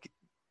like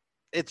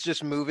it's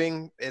just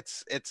moving.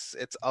 It's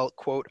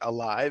quote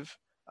alive.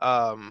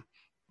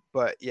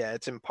 But yeah,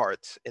 it's in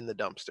parts in the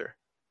dumpster.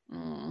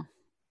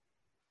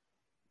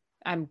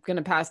 I'm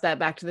gonna pass that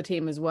back to the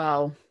team as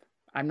well.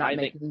 I'm not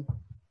making.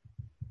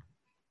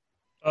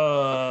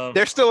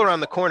 They're still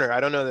around the corner. I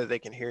don't know that they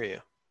can hear you.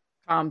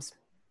 Comms.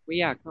 Well,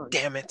 yeah. Come on.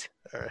 Damn it!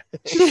 All right.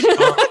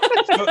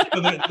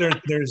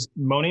 There's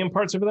Monium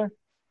parts over there.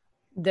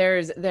 There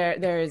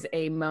is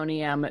a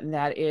Monium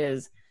that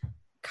is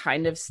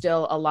kind of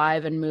still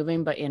alive and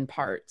moving, but in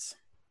parts.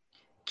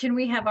 Can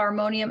we have our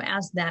Monium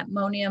ask that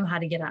Monium how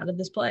to get out of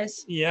this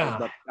place?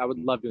 Yeah, I would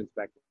love to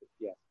inspect it.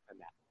 Yeah, and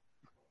that.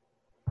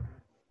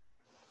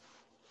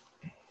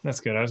 That's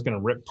good. I was going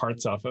to rip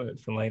parts off of it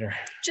for later.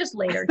 Just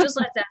later. Just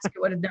let's ask it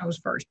what it knows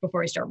first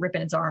before we start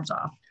ripping its arms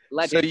off.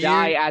 Let it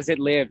die as it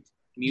lived.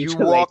 You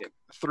walk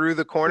through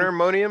the corner,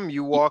 Monium.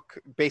 You walk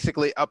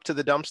basically up to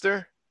the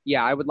dumpster.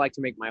 Yeah, I would like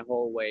to make my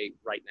whole way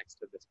right next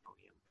to this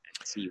Monium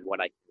and see what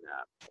I can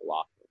pull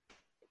off.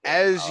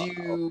 As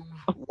you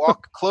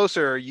walk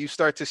closer, you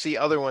start to see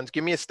other ones.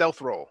 Give me a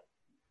stealth roll.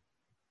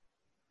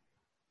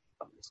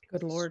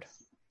 Good Lord.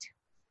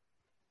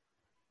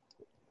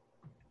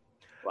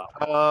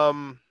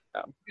 Wow.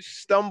 You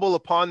stumble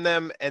upon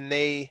them and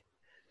they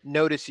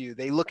notice you.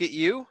 They look at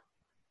you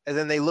and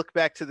then they look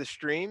back to the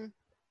screen.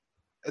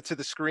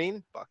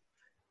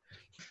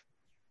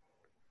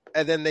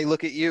 And then they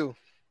look at you.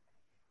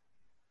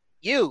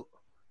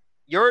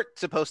 You're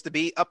supposed to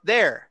be up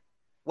there.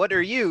 What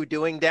are you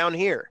doing down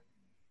here?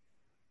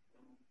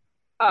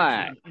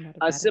 A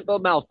simple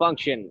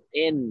malfunction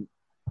in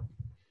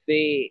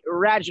the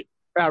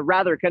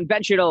rather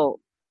conventional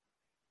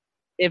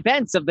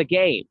events of the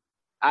game.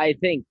 I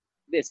think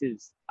this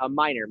is a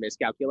minor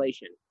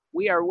miscalculation.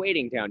 We are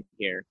waiting down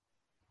here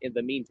in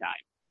the meantime.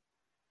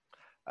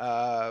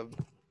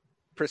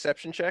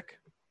 Perception check.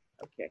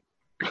 Okay.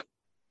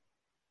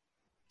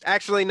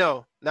 Actually,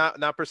 no,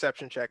 not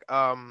perception check.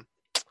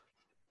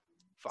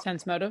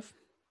 Sense motive.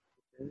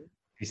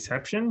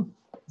 Deception?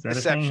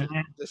 Is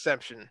that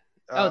Deception.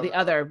 The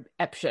other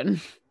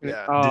option.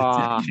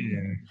 Yeah.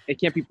 It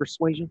can't be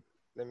persuasion.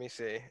 Let me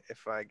see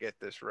if I get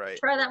this right.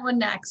 Try that one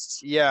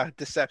next. Yeah,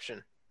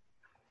 deception.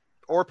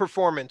 Or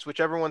performance,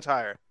 whichever one's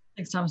higher.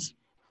 Thanks, Thomas.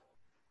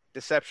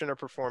 Deception or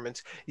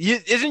performance.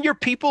 Isn't your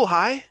people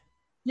high?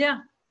 Yeah.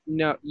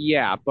 No,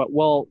 yeah, but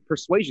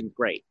persuasion's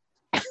great.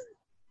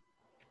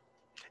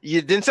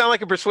 You didn't sound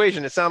like a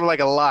persuasion. It sounded like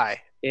a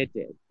lie. It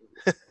did.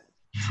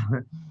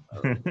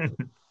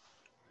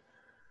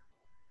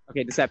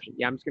 Okay, deception.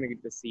 Yeah, I'm just gonna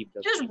deceive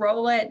those. Just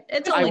roll it.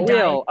 It's I only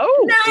will. die.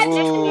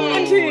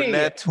 Oh,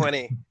 Nat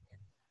 20.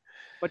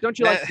 But don't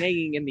you like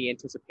hanging in the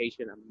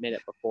anticipation a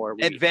minute before?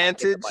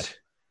 Advantage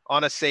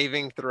on a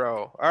saving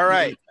throw. All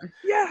right.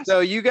 Yes.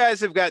 So you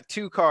guys have got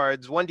 2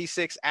 cards,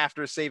 1d6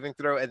 after a saving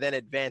throw, and then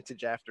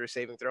advantage after a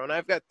saving throw. And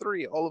I've got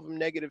 3, all of them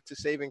negative to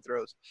saving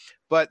throws.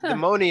 But the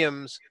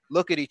Moniums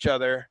look at each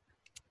other.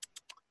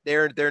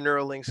 Their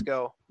Neuralinks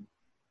go,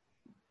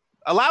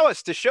 allow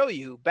us to show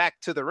you back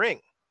to the ring.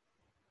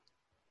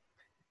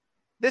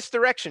 This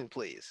direction,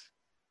 please.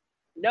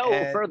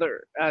 No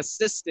further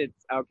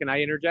assistance. Oh, can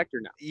I interject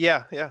or not?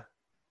 Yeah.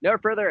 No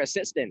further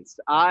assistance.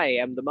 I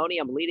am the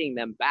Monium leading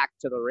them back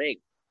to the ring.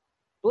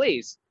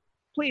 Please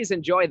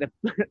enjoy the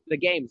the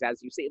games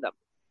as you see them.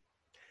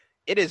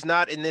 It is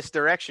not in this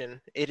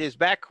direction. It is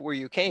back where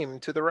you came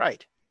to the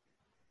right.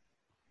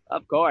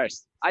 Of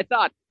course. I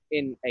thought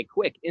in a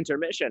quick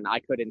intermission I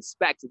could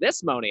inspect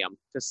this Monium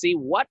to see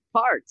what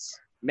parts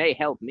may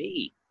help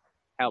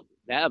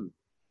them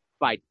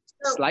fight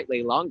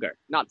slightly longer.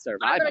 Not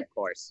survive, of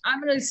course.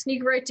 I'm going to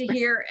sneak right to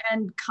here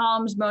and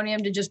calms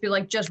Monium to just be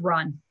like, just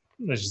run.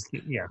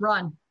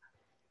 Run.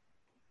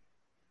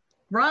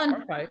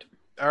 Right.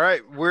 All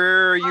right.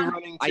 Where are you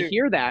running to? I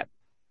hear that.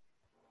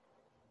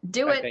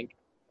 Do it.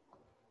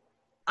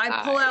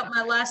 I pull out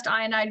my last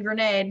ionide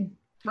grenade.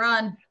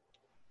 Run.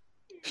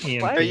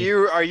 EMP. Are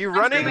you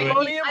running, sorry.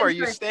 Ammonium? I'm Are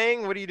you sorry.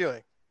 staying? What are you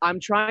doing? I'm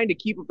trying to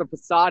keep up the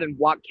facade and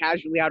walk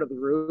casually out of the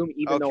room,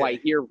 even though I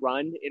Okay. hear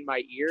run in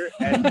my ear.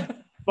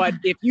 But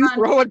if you Run.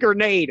 throw a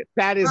grenade,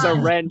 that is a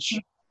Run. wrench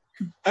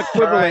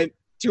equivalent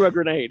to a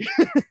grenade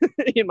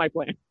in my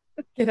plan.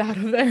 Get out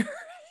of there.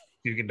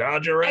 You can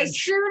dodge a As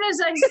wrench. soon as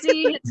I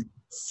see his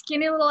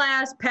skinny little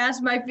ass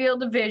past my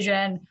field of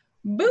vision,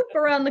 boop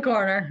around the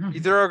corner. You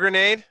throw a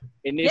grenade?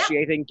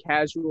 Initiating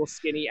casual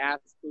skinny ass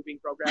moving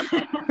program.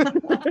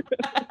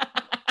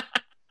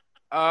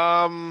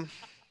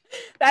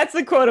 That's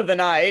the quote of the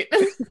night.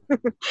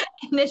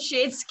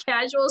 Initiates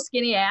casual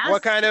skinny ass.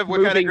 What kind of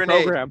moving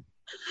grenade? program.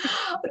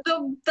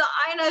 The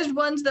ionized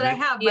ones that I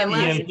have.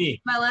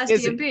 My last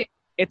Is it- EMP.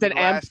 It's an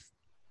M.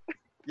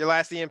 Your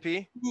last EMP?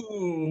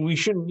 Ooh, we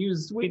shouldn't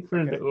wait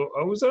for the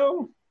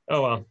Ozo?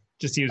 Oh, well.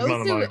 Just use one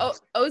of mine.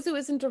 Ozu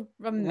isn't a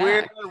Where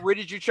mech.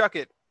 did you chuck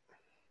it?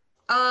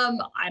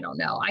 I don't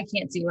know. I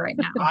can't see right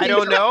now. I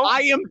don't know. I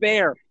am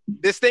there.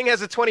 This thing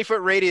has a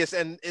 20-foot radius,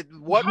 and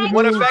what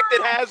effect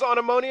it has on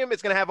ammonium,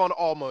 it's going to have on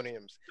all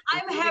ammoniums.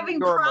 I'm having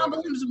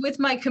problems with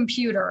my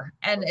computer,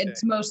 and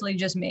it's mostly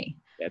just me.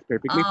 That's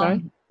perfectly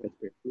fine. That's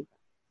perfectly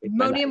fine.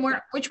 Monium,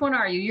 which one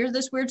are you? You're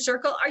this weird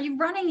circle. Are you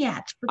running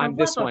yet? I'm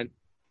this one.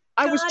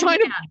 I was God, trying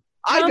to. yeah.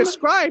 I Come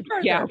described.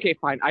 further. Yeah. Okay.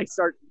 Fine. I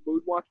start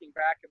moonwalking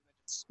back.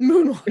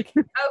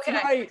 Moonwalking. Okay.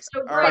 Right.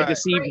 So All right. I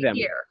deceived them.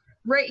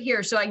 Right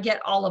here, so I get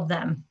all of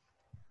them.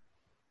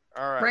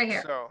 All right. Right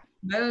here. So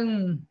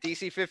Boom.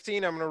 DC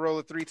 15, I'm going to roll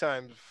it 3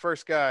 times.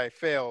 First guy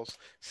fails.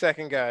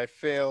 Second guy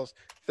fails.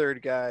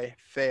 Third guy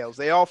fails.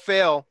 They all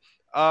fail.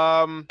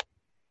 And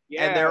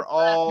they're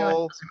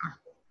all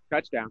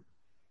touchdown.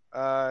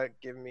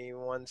 Give me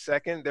 1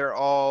 second. They're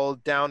all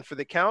down for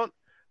the count.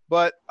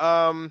 But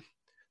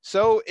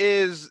so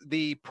is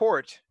the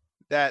port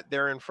that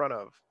they're in front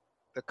of,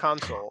 the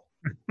console,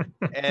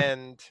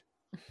 and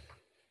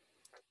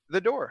the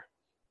door.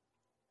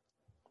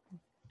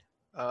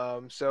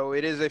 So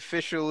it is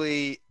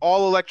officially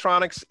all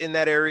electronics in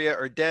that area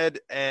are dead,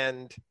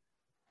 and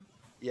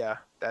yeah,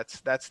 that's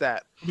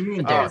that.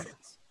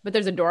 But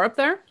there's a door up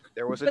there?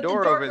 There was a But the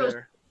door door over goes-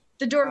 there.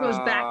 The door goes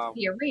back to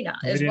the arena,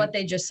 is what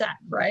they just said,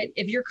 right?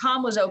 If your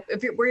comm was open,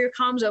 were your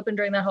comms open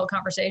during that whole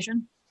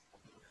conversation?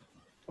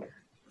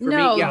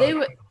 No,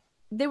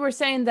 they were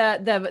saying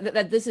that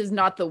this is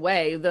not the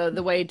way.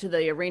 The way to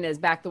the arena is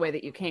back the way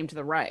that you came to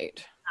the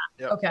right.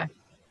 Yep. Okay.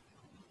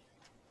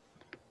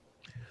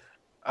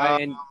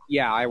 And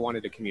yeah, I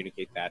wanted to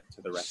communicate that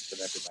to the rest of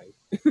everybody.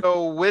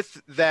 So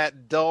with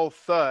that dull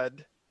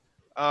thud,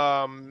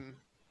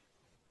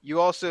 you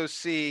also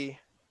see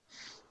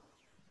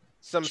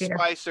some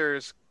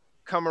spicers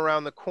come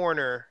around the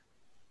corner.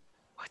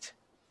 What?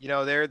 You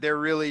know, they're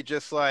really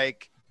just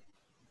like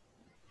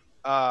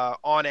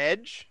on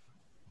edge,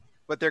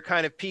 but they're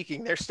kind of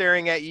peeking. They're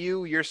staring at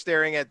you, you're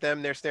staring at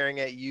them, they're staring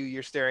at you,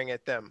 you're staring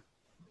at them.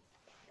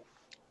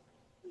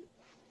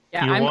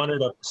 Yeah, you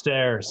wanted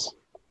upstairs.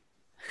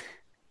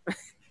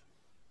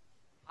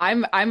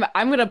 I'm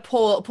gonna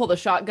pull the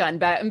shotgun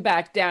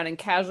back down and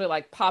casually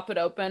like pop it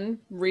open,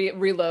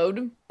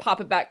 reload,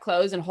 pop it back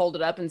closed, and hold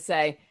it up and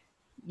say,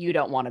 "You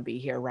don't want to be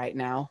here right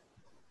now."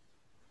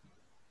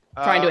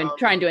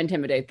 Trying to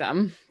intimidate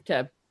them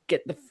to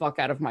get the fuck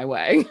out of my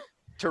way.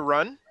 To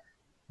run?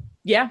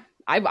 Yeah,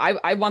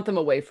 I want them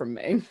away from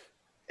me.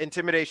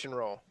 Intimidation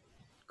roll.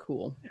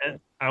 Cool. And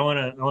I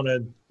wanna,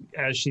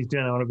 as she's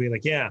doing, I wanna be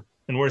like, yeah.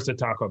 And where's the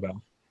Taco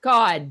Bell?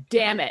 God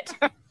damn it!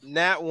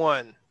 Nat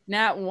 1.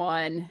 Nat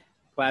 1.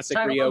 Classic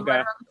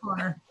Ryoga.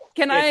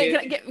 Can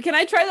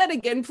I try that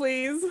again,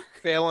 please?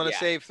 Fail on a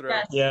save throw.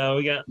 Yes. Yeah,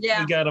 we got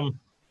them.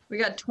 We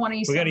got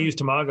 20. We got to use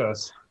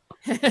Tamagos.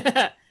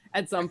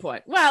 At some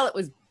point. Well, it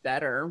was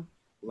better.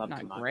 Love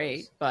Not Tamagos.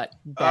 great, but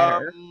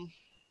better. Um,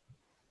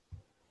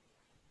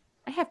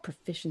 I have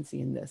proficiency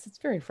in this. It's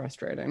very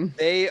frustrating.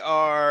 They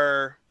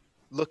are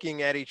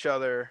looking at each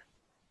other,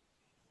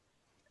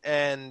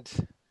 and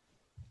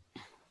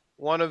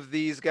one of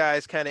these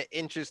guys kind of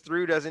inches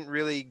through, doesn't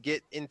really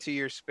get into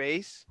your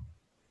space,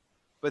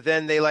 but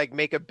then they like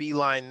make a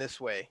beeline this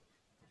way.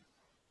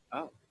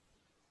 Oh.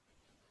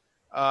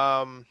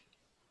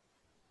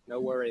 No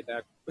worry,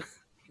 that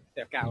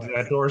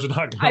door's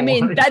not going. I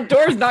mean, that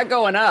door's not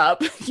going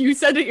up. You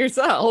said it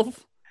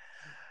yourself.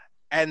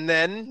 And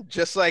then,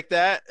 just like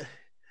that,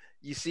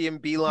 you see him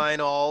beeline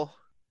all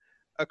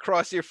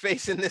across your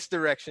face in this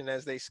direction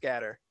as they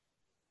scatter.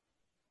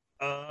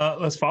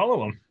 Let's follow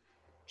them.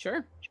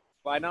 Sure.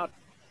 Why not?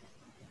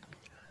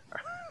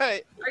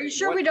 Right. Are you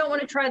sure we don't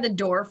want to try the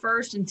door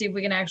first and see if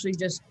we can actually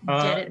just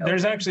get it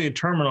There's open? actually a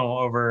terminal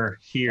over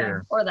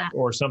here, or that,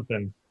 or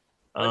something.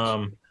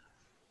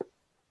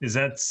 Is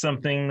that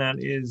something that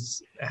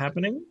is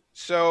happening?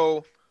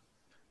 So,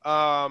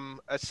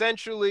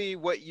 essentially,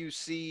 what you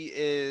see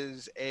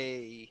is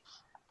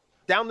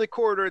down the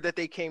corridor that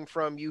they came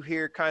from. You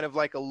hear kind of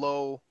like a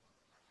low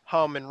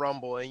hum and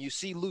rumble, and you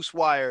see loose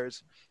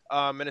wires.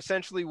 And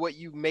essentially, what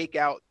you make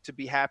out to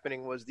be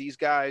happening was these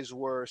guys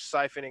were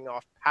siphoning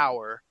off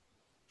power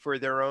for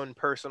their own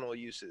personal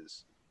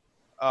uses.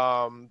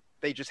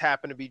 they just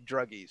happen to be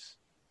druggies.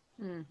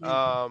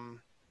 Mhm.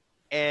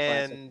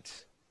 And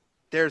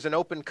there's an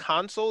open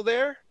console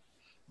there,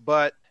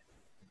 but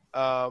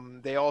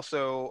they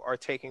also are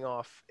taking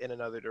off in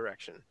another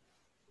direction.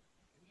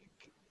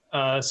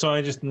 So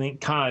I just think,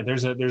 Kai,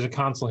 there's a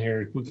console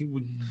here.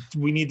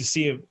 We need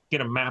to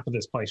get a map of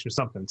this place or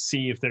something.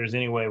 See if there's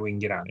any way we can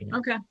get out of here.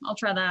 Okay, I'll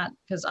try that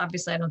because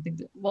obviously I don't think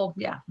that. Well,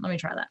 yeah, let me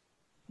try that.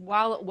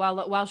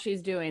 While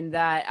she's doing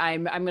that,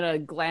 I'm gonna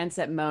glance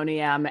at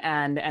Monium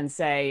and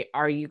say,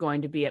 are you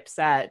going to be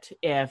upset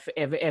if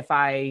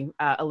I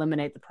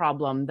eliminate the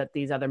problem that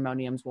these other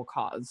Moniums will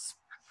cause?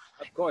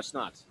 Of course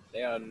not.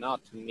 They are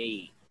not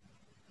me.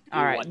 Do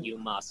All right. what you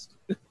must.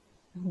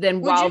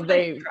 Then while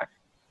they're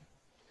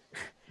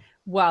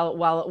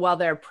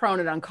prone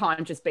and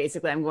unconscious,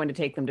 basically, I'm going to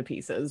take them to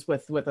pieces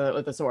with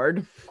a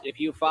sword. If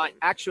you find,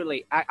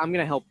 actually, I'm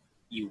gonna help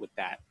you with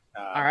that.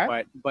 All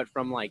right. But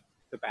from like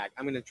the back,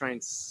 I'm gonna try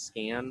and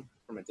scan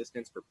from a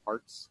distance for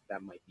parts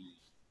that might be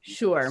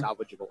Sure.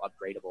 salvageable,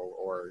 upgradable,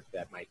 or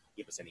that might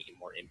give us any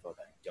more info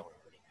that I don't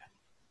already have.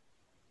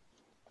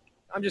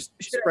 I'm just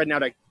spreading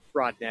out a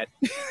broad net.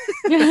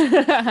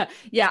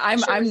 Yeah, I'm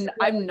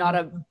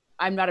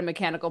not a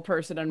mechanical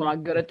person. I'm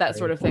not good at that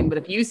sort of thing. But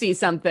if you see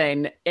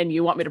something and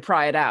you want me to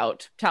pry it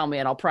out, tell me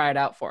and I'll pry it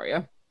out for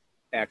you.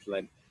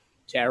 Excellent.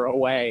 Tear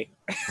away.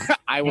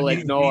 I will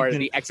ignore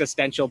the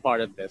existential part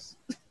of this.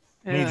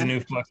 Needs a new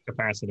flux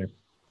capacitor.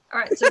 All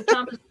right, so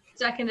Thomas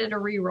seconded a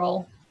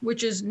reroll,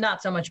 which is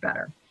not so much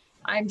better.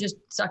 I'm just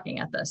sucking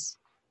at this.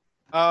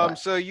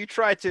 So you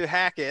try to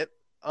hack it.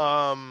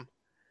 And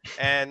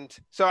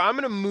so I'm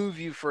going to move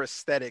you for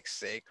aesthetics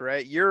sake,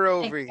 right? You're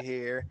over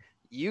here.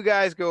 You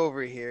guys go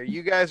over here.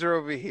 You guys are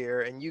over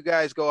here. And you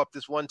guys go up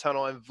this one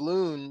tunnel. And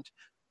Vlund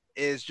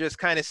is just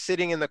kind of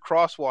sitting in the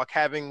crosswalk,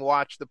 having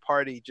watched the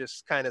party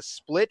just kind of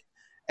split.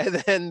 And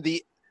then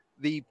the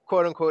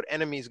quote-unquote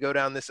enemies go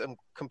down this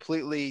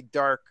completely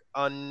dark,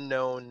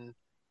 unknown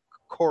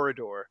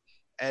corridor.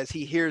 As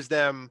he hears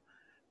them,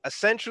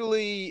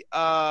 essentially,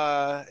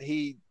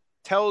 he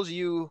tells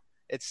you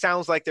it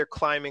sounds like they're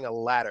climbing a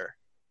ladder.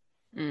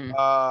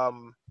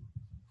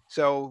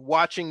 So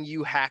watching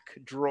you hack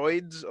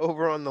droids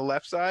over on the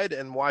left side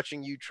and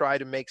watching you try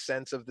to make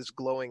sense of this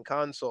glowing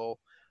console,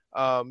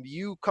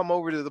 you come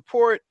over to the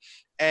port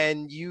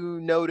and you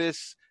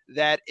notice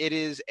that it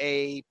is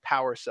a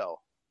power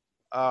cell.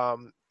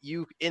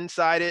 You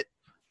inside it,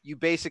 you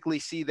basically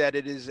see that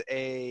it is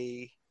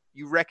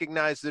you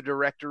recognize the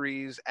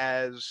directories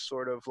as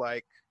sort of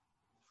like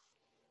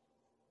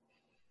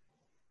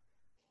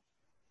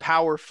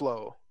power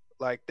flow.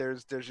 Like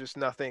there's just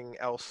nothing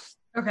else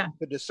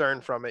to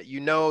discern from it.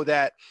 You know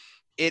that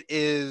it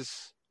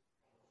is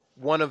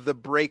one of the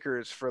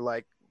breakers for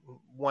like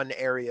one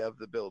area of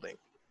the building.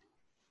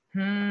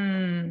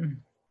 You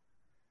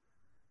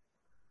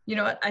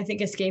know what? I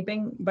think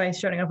escaping by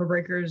shutting up a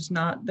breaker is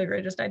not the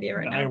greatest idea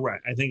right now.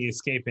 Right. I think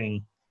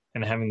escaping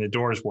and having the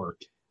doors work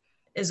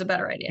is a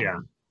better idea. Yeah.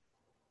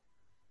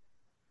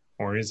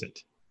 Or is it?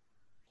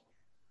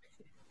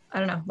 I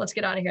don't know. Let's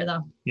get out of here,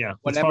 though. Yeah.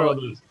 Let's follow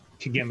those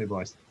Kigami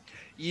boys.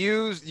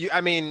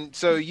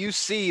 So you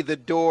see the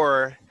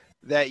door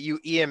that you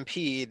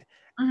EMP'd.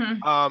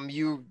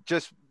 You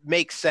just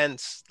make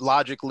sense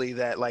logically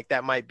that like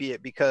that might be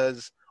it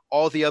because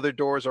all the other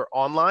doors are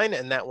online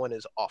and that one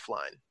is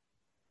offline.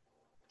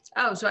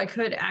 Oh, so I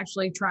could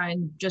actually try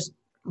and just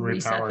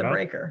reset the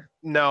breaker.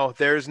 No,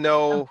 there's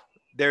not.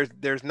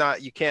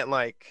 You can't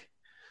like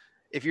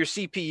if your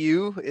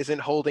CPU isn't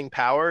holding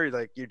power,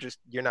 like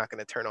you're not going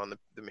to turn on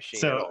the machine.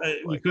 So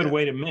we could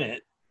wait a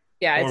minute.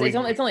 Yeah, it's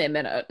only a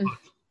minute.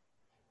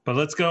 But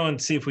let's go and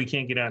see if we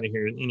can't get out of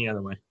here any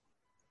other way.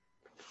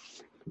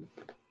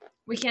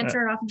 We can't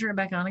turn it off and turn it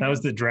back on again. That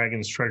was the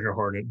dragon's treasure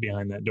hoard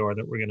behind that door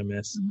that we're going to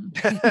miss.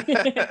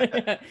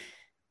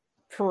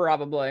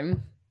 Probably.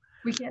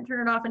 We can't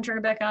turn it off and turn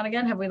it back on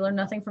again. Have we learned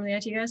nothing from the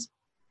IT guys?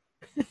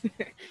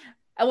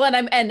 Well,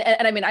 and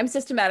I mean, I'm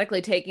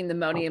systematically taking the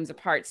Moniums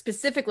apart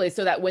specifically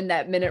so that when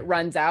that minute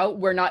runs out,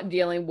 we're not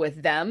dealing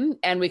with them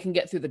and we can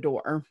get through the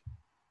door.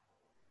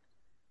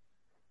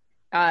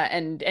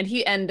 And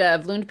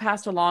Vlund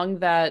passed along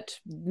that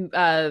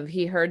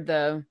he heard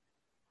they're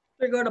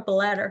going up a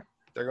ladder.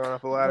 They're going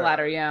up a ladder.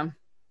 Ladder, yeah.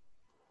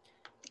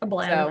 A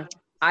bladder. So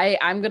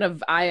I'm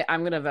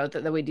gonna vote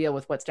that we deal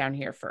with what's down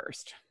here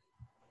first.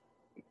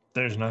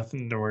 There's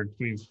nothing to work.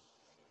 You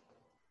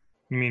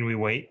mean we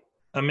wait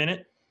a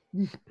minute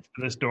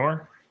for this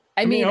door?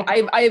 I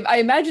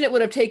imagine it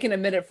would have taken a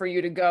minute for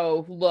you to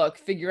go look,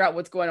 figure out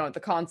what's going on with the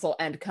console,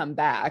 and come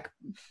back.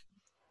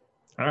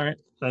 All right,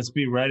 let's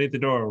be right at the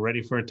door,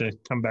 ready for it to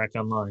come back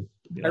online.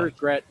 I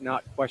regret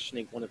not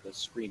questioning one of the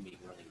screaming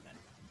running men.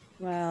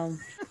 Well,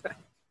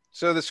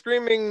 so the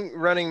screaming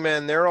running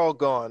men, they're all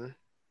gone.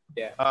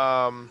 Yeah.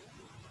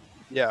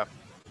 Yeah.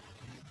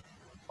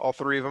 All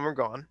three of them are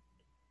gone.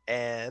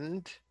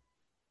 And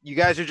you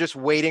guys are just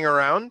waiting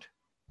around?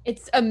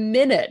 It's a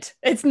minute.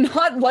 It's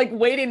not like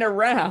waiting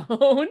around.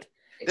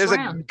 There's a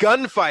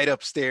gunfight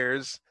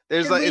upstairs.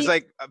 It's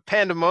like a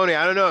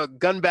pandemonium. I don't know.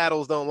 Gun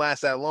battles don't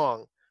last that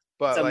long.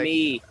 But it's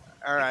me.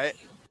 All right.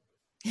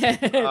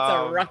 It's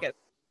a rocket.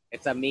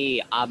 It's a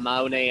me,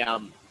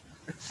 ammonium.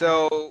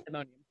 So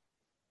Ammonium.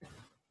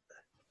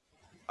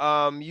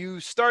 you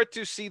start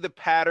to see the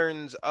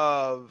patterns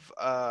of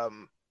a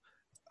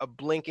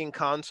blinking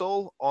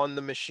console on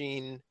the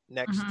machine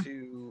next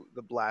to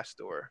the blast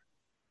door.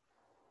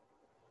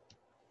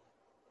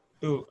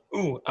 Ooh,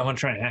 I want to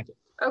try and hack it.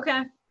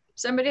 Okay.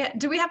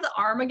 Do we have the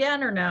arm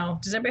again or no?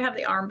 Does anybody have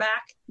the arm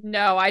back?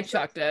 No, I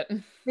chucked it.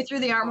 We threw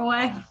the arm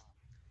away.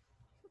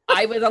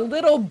 I was a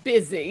little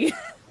busy.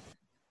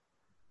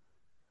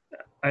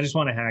 I just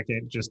want to hack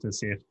it just to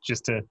see if,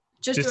 just to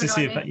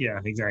see if, yeah,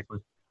 exactly.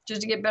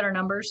 Just to get better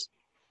numbers.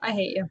 I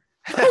hate you.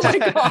 Oh my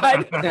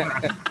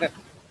god.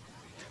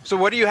 So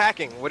what are you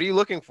hacking? What are you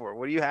looking for?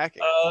 What are you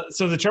hacking?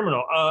 So the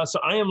terminal. So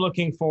I am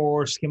looking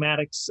for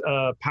schematics,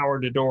 power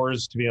to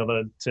doors to be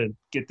able to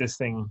get this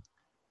thing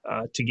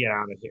to get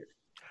out of here.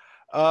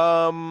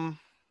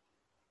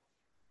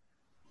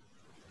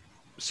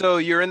 So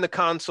you're in the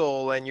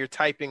console and you're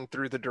typing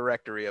through the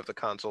directory of the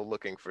console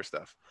looking for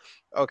stuff.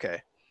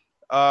 Okay.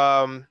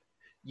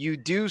 You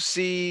do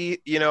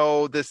see,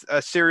 this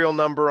a serial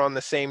number on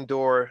the same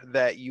door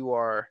that you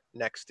are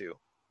next to.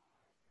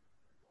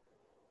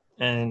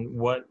 And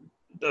what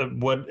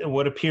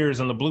appears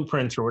on the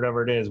blueprints or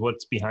whatever it is,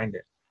 what's behind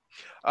it?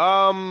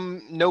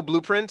 No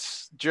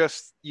blueprints,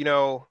 just,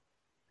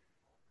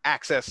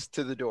 access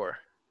to the door.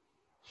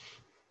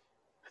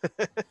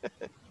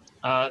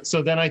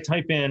 So then I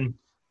type in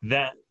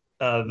that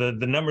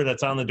the number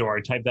that's on the door.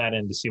 I type that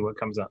in to see what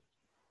comes up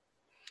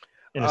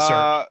in a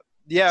search.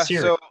 Yeah.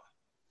 Siri, so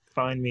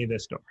find me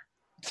this door.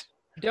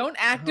 Don't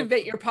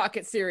activate your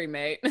pocket Siri,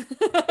 mate.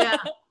 Yeah.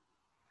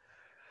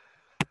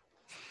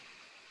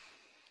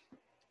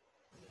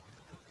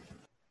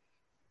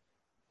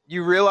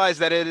 you realize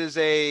that it is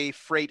a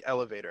freight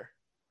elevator.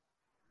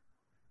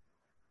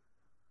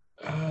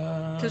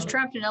 Because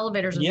trapped in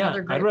elevators is Yeah,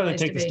 another great I'd rather place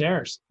take to the be.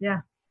 stairs.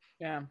 Yeah.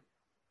 Yeah.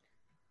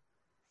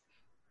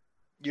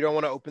 You don't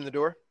want to open the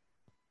door?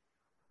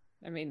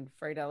 I mean,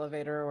 freight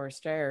elevator or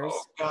stairs.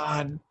 Oh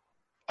God,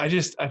 I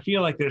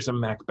feel like there's a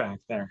mech back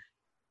there.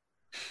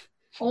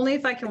 Only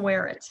if I can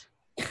wear it.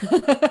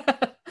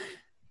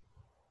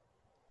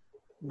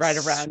 Right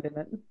around in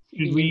it.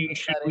 Should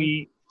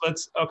we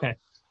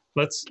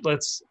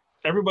let's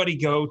everybody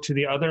go to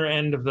the other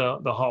end of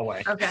the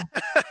hallway. Okay.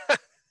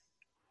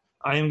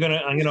 I'm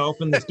gonna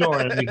open this door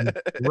and we can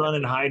run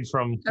and hide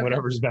from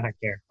whatever's back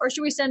there. Or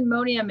should we send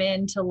Monium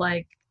in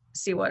to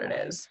see what it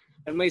is?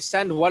 And we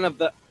send one of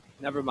the.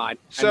 Never mind.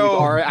 So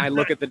I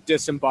look at the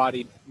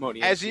disembodied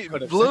Monium. As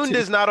Vloond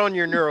is not on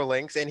your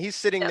Neurolinks, and he's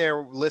sitting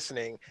there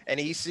listening, and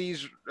he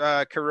sees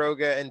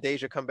Kiroga and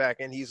Deja come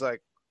back, and he's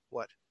like,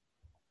 "What?"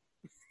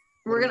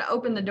 We're gonna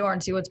open the door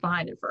and see what's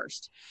behind it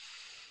first.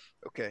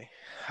 Okay,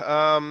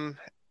 and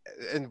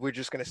we're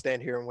just gonna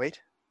stand here and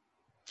wait.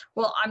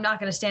 Well, I'm not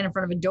gonna stand in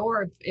front of a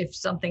door if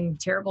something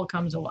terrible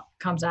comes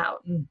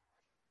out. And...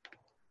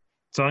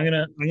 So I'm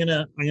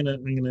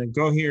gonna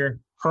go here,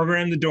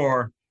 program the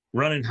door,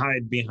 run and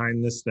hide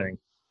behind this thing.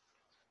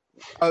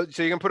 Oh,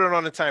 so you can put it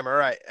on a timer. All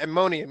right.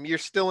 Ammonium, you're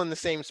still in the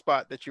same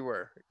spot that you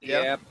were.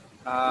 Yep.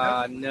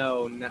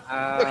 No.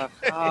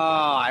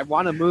 I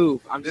want to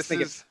move. I'm just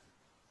thinking.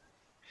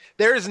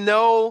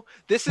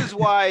 This is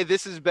why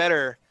this is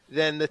better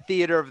than the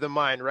theater of the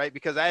mind, right?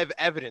 Because I have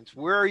evidence.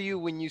 Where are you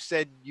when you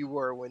said you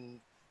were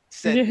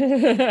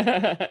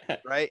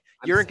right?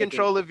 You're in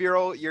control of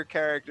your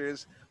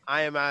characters.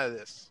 I am out of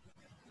this.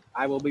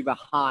 I will be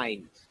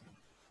behind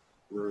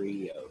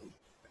Rio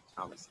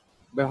Thomas.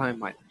 Behind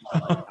my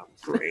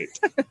great.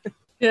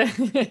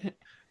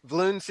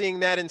 Vloon, seeing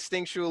that,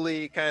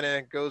 instinctually kind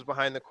of goes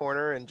behind the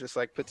corner and just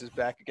puts his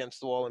back against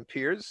the wall and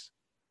peers.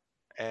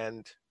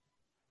 And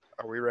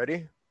are we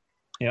ready?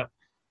 Yep.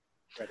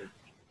 Ready.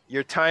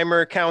 Your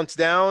timer counts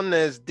down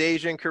as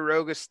Deja and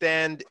Kiroga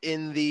stand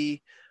in the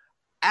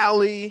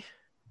alley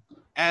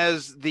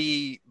as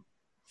the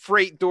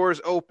freight doors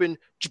open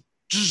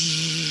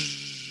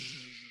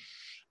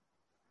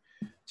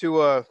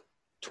to a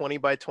 20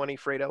 by 20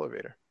 freight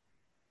elevator.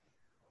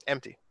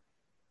 Empty.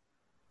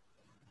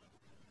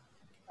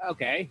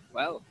 Okay,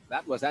 well,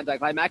 that was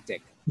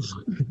anticlimactic.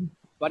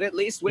 But at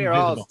least we're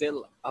all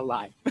still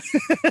alive.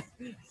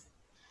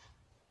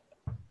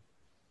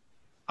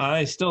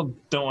 I still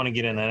don't want to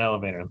get in that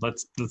elevator.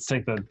 Let's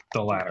take the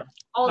ladder.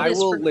 I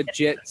will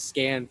legit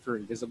scan for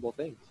invisible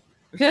things.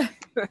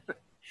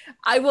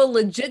 I will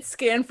legit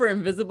scan for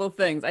invisible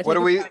things.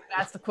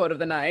 That's the quote of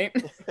the night.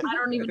 I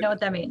don't even know what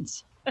that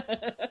means.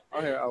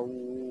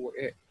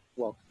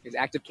 Well, is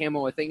active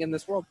camo a thing in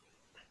this world?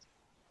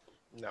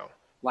 No.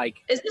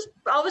 Is this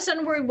all of a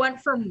sudden where we went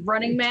from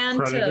Running Man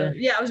Predator?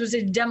 to I was going to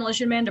say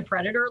Demolition Man to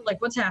Predator?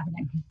 What's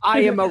happening?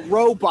 I am a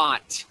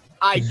robot.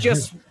 I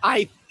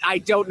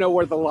don't know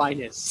where the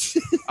line is.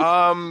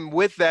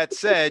 With that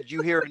said,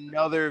 you hear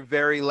another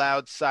very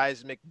loud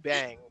seismic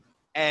bang,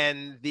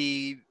 and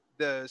the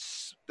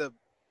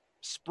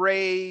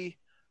spray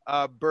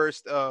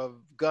burst of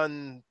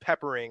gun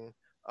peppering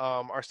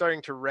are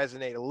starting to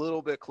resonate a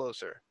little bit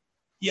closer.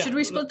 Yeah. Should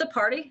we split the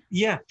party?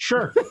 Yeah,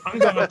 sure. I'm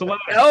going up the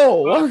ladder.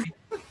 No.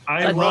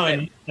 I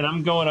run and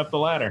I'm going up the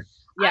ladder.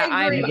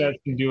 Yeah, You guys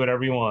can do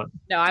whatever you want.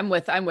 No, I'm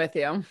with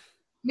you.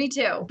 Me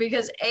too,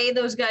 because A,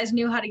 those guys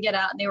knew how to get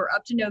out and they were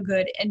up to no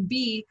good. And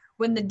B,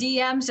 when the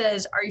DM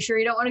says, "Are you sure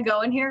you don't want to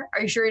go in here?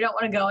 Are you sure you don't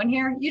want to go in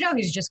here?" You know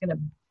he's just going to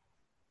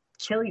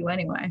kill you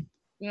anyway.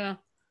 Yeah.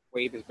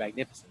 Wave his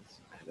magnificence.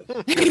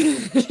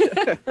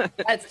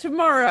 That's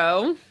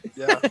tomorrow.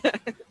 Yeah.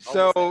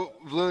 So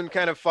Vloon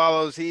kind of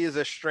follows. He is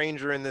a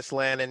stranger in this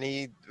land, and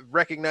he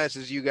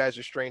recognizes you guys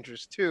are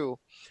strangers too.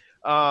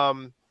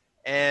 And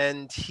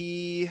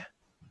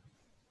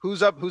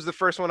who's up? Who's the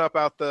first one up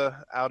out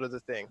of the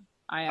thing?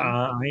 I am.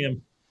 I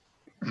am.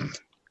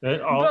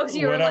 Both of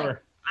you are like,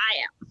 I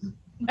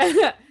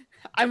am.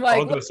 I'm like,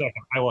 I'll go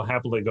second. I will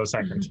happily go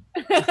second.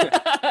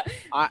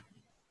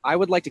 I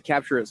would like to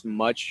capture as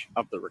much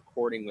of the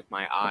recording with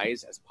my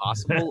eyes as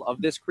possible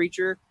of this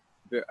creature,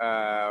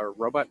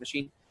 robot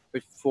machine,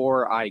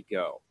 before I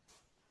go.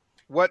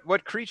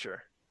 What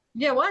creature?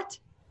 Yeah, what?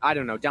 I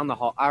don't know, down the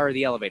hall, or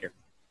the elevator.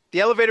 The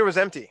elevator was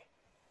empty.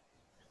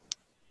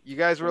 You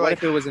guys were What like...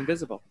 if it was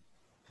invisible?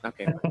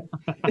 Okay.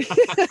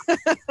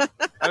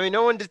 I mean,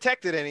 no one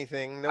detected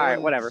anything. No All right,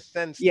 one whatever.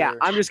 sensed Yeah, or-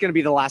 I'm just going to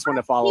be the last one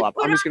to follow up.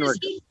 I'm just going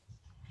to...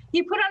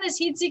 He put on his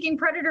heat-seeking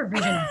predator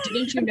vision.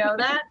 Didn't you know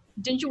that?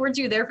 Weren't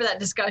you there for that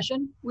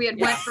discussion? We had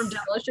went from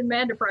Demolition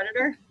Man to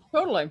Predator.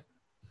 Totally.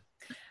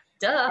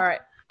 Duh. All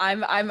right. I'm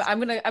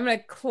gonna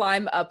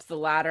climb up the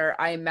ladder.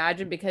 I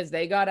imagine because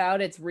they got out,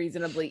 it's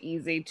reasonably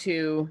easy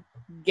to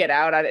get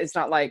out. It's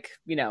not like,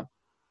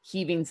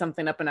 heaving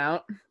something up and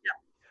out.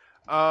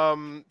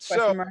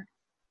 So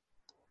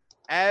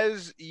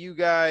as you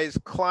guys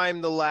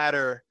climb the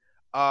ladder,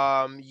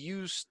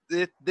 you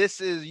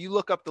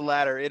look up the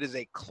ladder. It is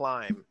a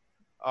climb.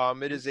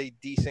 It is a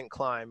decent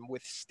climb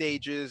with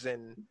stages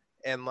and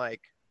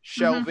like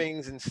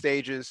shelvings and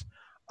stages.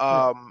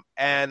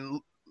 And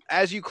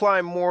as you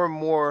climb more and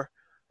more,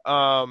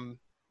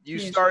 you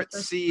start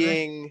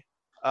seeing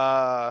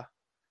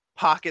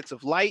pockets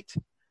of light,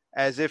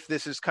 as if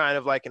this is kind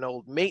of like an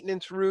old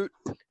maintenance route.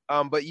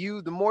 But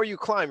the more you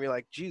climb, you're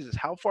like, Jesus,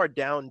 how far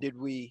down did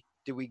we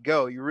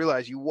go? You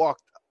realize you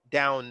walked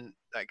down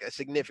like a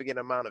significant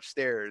amount of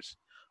stairs.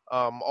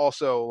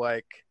 Also,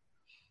 like,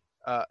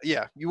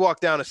 you walk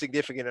down a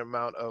significant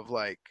amount of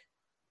like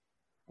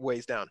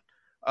ways down.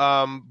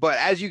 But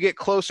as you get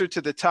closer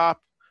to the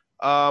top,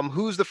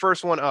 who's the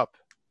first one up?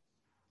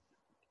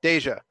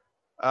 Deja.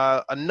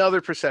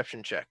 Another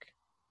perception check.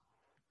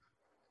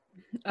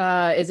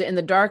 Is it in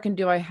the dark, and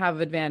do I have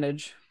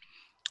advantage?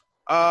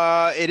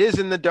 It is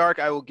in the dark.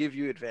 I will give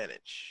you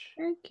advantage.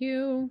 Thank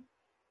you.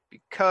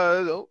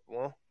 Because,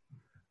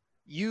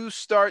 you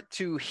start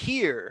to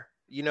hear,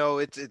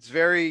 it's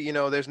very,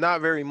 there's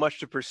not very much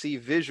to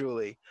perceive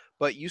visually,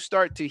 but you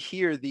start to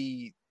hear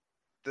the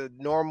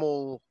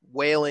normal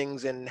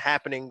wailings and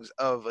happenings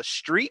of a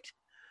street,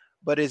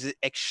 but is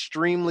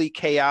extremely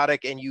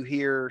chaotic, and you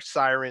hear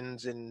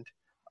sirens and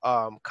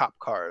cop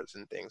cars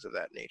and things of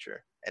that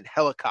nature, and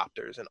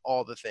helicopters and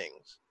all the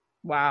things.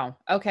 Wow.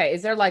 Okay.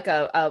 Is there like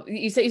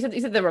you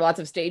said there were lots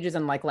of stages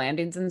and like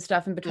landings and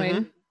stuff in between?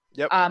 Mm-hmm.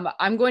 Yep.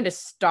 I'm going to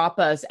stop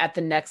us at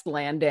the next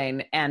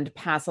landing and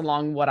pass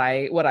along what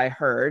I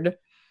heard.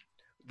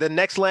 The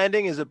next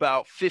landing is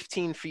about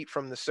 15 feet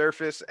from the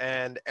surface,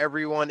 and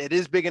it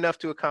is big enough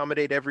to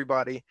accommodate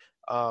everybody.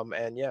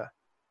 And yeah.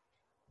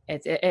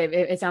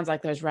 It sounds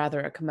like there's rather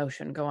a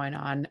commotion going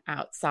on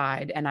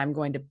outside, and I'm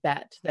going to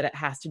bet that it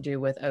has to do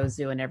with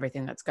Ozu and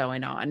everything that's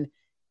going on.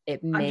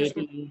 It may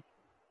be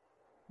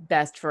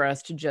best for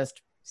us to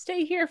just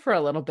stay here for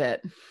a little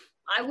bit.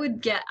 I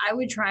would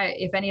try,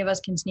 if any of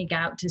us can sneak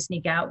out,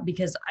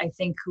 because I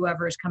think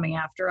whoever is coming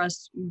after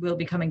us will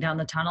be coming down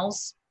the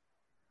tunnels.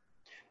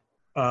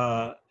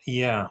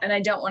 Yeah. And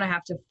I don't want to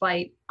have to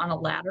fight on a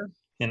ladder.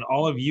 And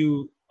all of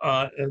you,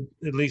 at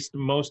least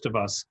most of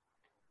us,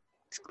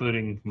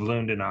 excluding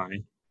Vloon and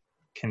I,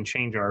 can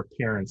change our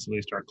appearance, at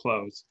least our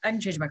clothes. I can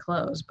change my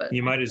clothes, but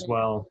you might as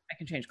well. I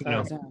can change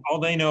clothes. All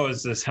they know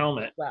is this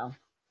helmet. Wow.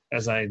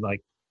 As I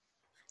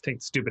take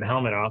the stupid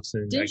helmet off, so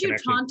did you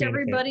taunt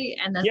everybody?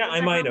 And then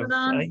I might have.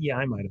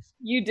 I might have.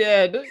 You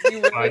did.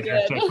 You really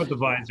did. So I put the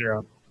visor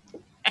up.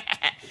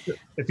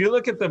 If you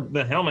look at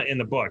the helmet in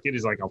the book, it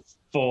is like a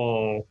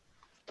full.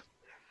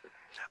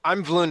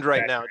 I'm Vlooned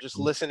right now, just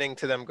listening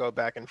to them go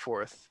back and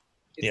forth.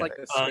 It's like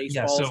the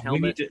Spaceballs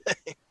helmet.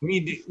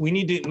 We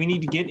need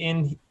to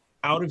get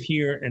out of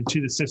here and to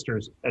the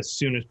sisters as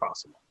soon as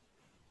possible.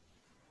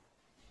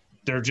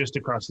 They're just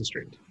across the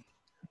street.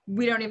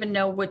 We don't even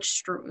know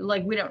which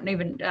we don't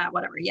even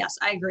whatever. Yes,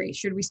 I agree.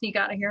 Should we sneak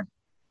out of here?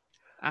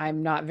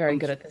 I'm not very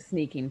good at the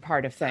sneaking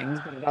part of things,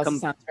 but it also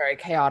sounds very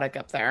chaotic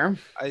up there.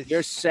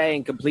 You're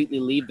saying completely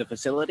leave the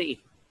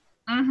facility?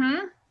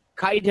 Mm-hmm.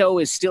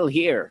 Kaito is still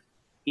here.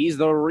 He's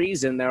the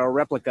reason there are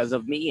replicas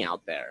of me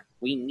out there.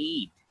 We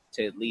need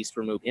to at least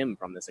remove him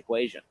from this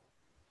equation.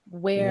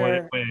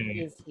 Where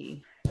is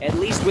he? At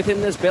least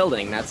within this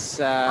building. That's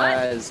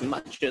as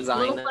much as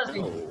I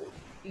know.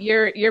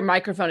 Your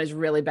microphone is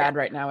really bad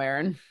right now,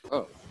 Aaron.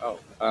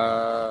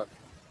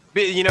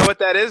 You know what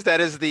that is?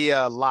 That is the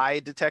lie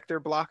detector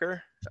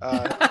blocker.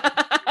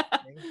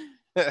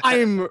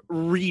 I'm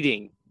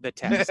reading the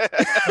text.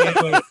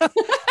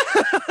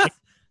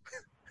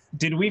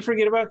 Did we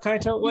forget about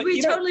Kaito?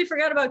 We totally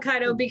forgot about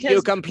Kaito because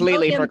you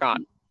completely forgot.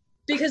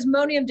 Because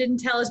Monium didn't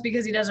tell us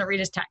because he doesn't read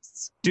his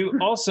texts.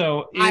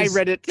 I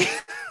read it.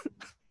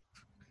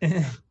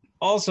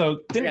 Also,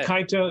 didn't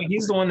Kaito?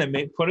 He's the one that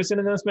put us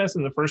into this mess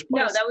in the first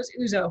place. No, that was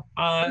Uzo.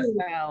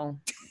 Wow.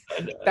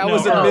 That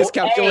was a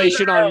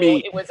miscalculation on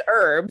me. It was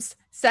Herbs.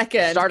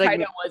 Second,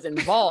 Kaito was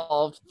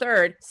involved.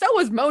 Third, so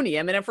was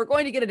Monium. And if we're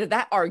going to get into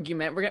that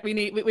argument,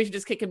 we should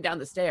just kick him down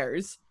the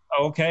stairs.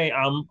 Okay,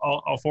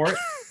 I'll for it.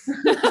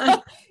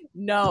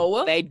 No,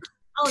 I'll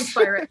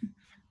inspire it.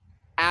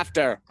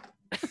 After.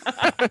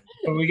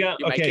 We got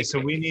so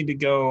we need to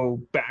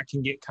go back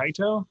and get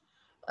Kaito.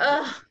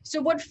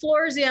 So what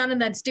floor is he on in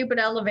that stupid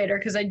elevator?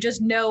 Because I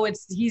just know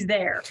he's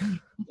there.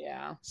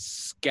 Yeah.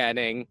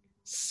 Scanning.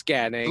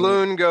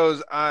 Bloon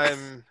goes,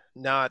 I'm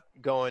not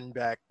going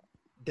back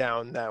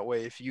down that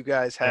way. If you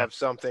guys have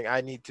something,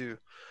 I need to.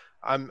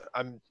 I'm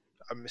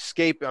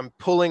escaping. I'm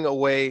pulling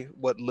away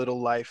what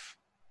little life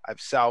I've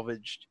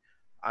salvaged.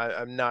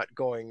 I'm not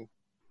going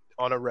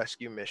on a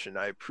rescue mission.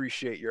 I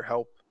appreciate your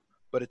help,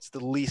 but it's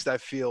the least I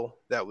feel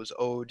that was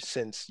owed,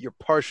 since you're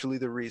partially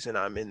the reason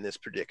I'm in this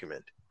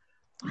predicament.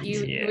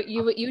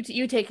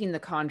 You taking the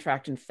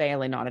contract and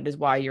failing on it is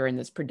why you're in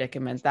this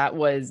predicament. That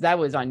was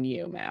on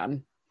you,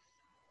 man.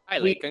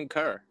 I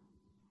concur.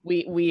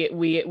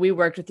 We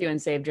worked with you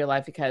and saved your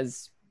life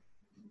because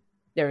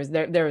there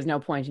was no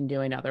point in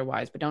doing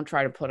otherwise. But don't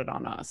try to put it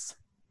on us.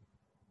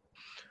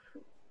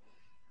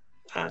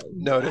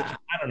 Noted. I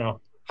don't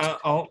know.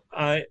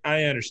 I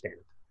understand.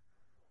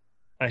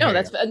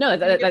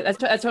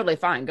 That's totally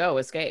fine. Go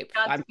escape.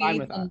 I'm fine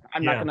with that.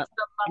 I'm not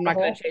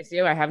gonna chase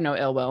you. I have no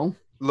ill will.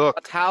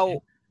 Look,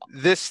 how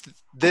this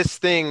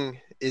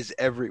thing is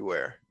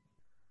everywhere.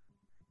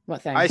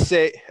 What thing? I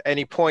say, and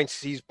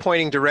he's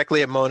pointing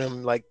directly at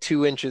Monium, like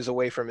 2 inches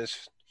away from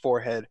his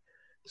forehead.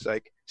 It's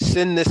like,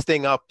 send this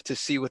thing up to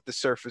see what the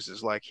surface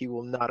is like. He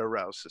will not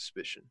arouse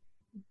suspicion.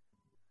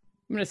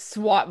 I'm gonna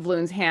swat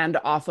Vloon's hand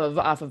off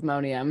of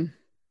Monium.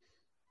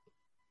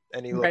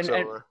 And he looks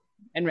over.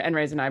 And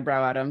raise an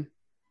eyebrow at him.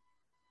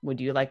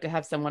 Would you like to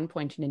have someone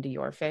pointing into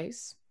your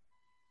face?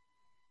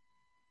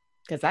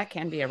 Because that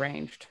can be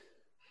arranged.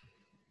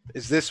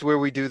 Is this where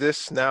we do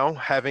this now,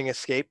 having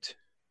escaped?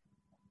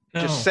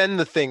 No. Just send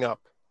the thing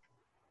up.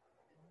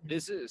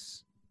 This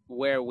is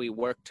where we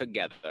work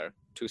together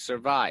to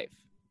survive.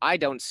 I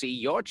don't see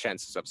your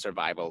chances of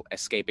survival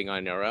escaping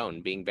on your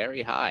own being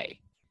very high.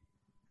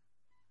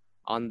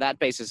 On that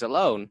basis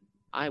alone,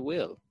 I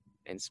will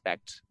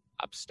inspect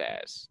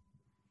upstairs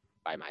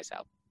by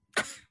myself.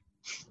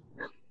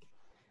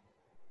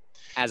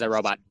 As a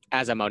robot,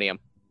 as Ammonium.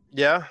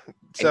 Yeah.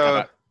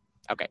 So,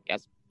 okay,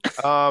 yes.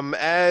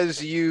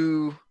 As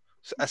you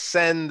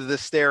ascend the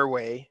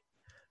stairway,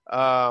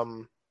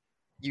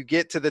 you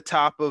get to the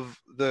top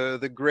of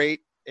the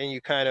grate and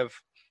you kind of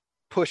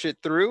push it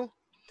through.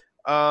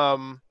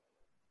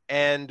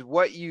 And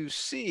what you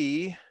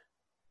see...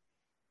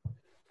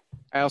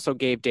 I also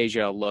gave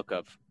Deja a look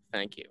of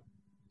thank you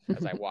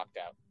as I walked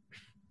out.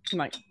 I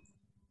might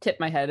hit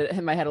my head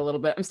a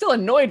little bit. I'm still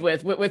annoyed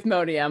with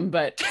Monium,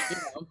 but you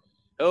know.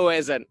 Who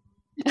isn't?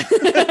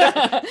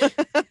 How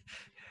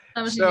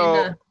much you need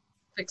to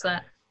fix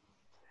that?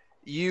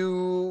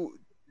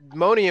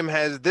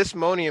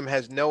 Monium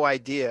has no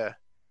idea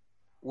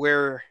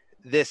where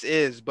this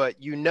is,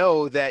 but you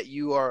know that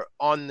you are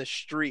on the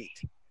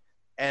street.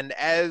 And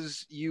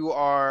as you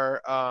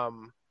are,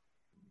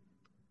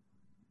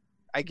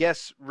 I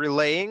guess,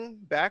 relaying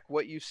back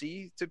what you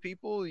see to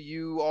people,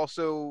 you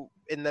also,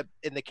 in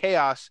the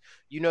chaos,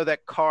 you know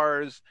that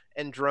cars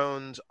and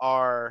drones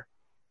are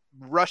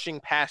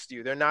rushing past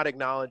you. They're not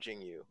acknowledging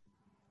you.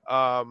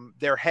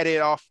 They're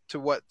headed off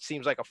to what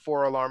seems like a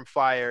 4-alarm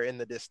fire in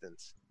the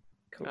distance.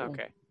 Cool.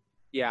 Okay.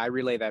 Yeah, I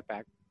relay that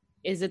back.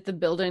 Is it the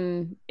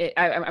building?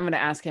 I'm going to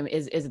ask him.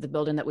 Is it the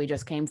building that we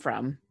just came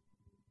from?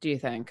 Do you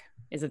think?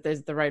 Is it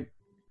the right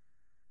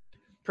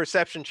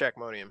perception check,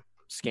 Monium?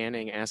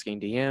 Scanning, asking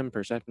DM,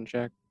 perception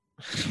check.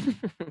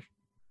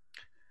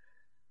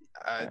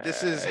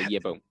 This is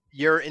boom.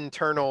 Your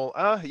internal,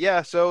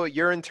 so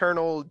your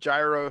internal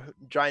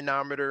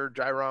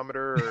gyrometer,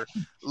 or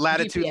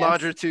latitude,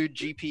 longitude,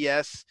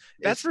 GPS.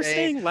 That's for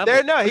staying level.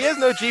 He has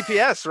no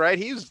GPS, right?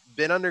 He's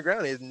been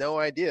underground. He has no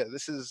idea.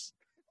 This is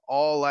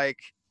all like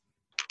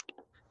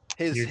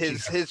his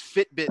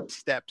Fitbit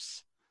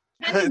steps.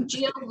 Can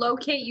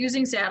geolocate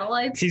using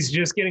satellites? He's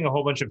just getting a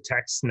whole bunch of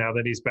texts now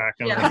that he's back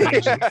on the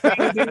page.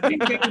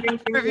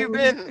 Where have you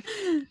been?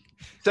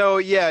 So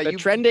the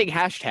trending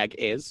hashtag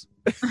is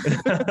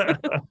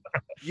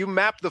you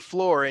map the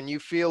floor and you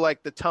feel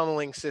like the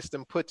tunneling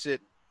system puts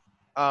it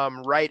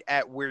right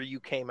at where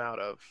you came out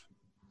of.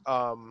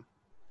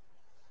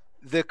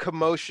 The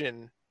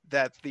commotion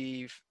that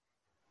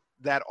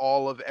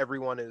all of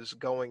everyone is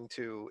going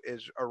to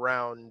is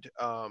around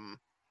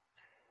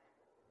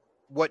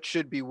what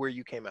should be where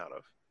you came out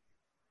of.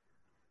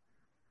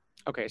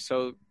 Okay,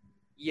 so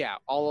yeah,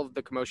 all of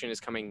the commotion is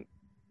coming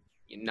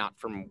not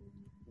from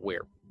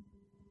where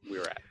we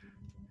were at.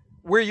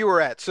 Where you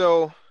were at.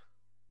 So,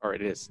 or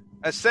it is.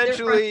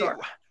 Essentially,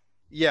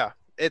 yeah,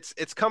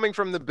 it's coming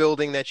from the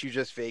building that you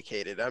just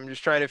vacated. I'm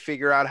just trying to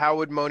figure out how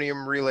would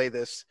Monium relay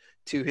this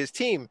to his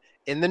team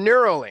in the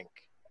Neuralink.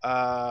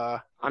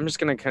 I'm just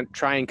going to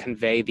try and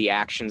convey the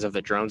actions of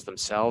the drones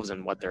themselves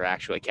and what they're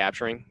actually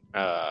capturing.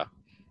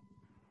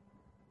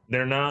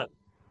 They're not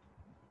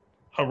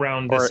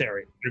around this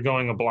area. They're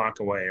going a block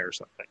away or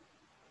something.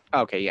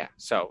 Okay, yeah.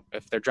 So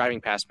if they're driving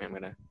past me, I'm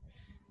going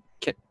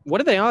to... What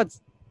are the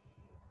odds?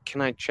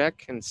 Can I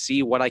check and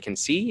see what I can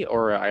see?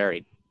 Or I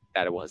already...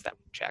 That was that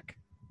check.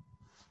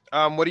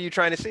 What are you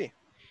trying to see?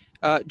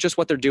 Just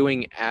what they're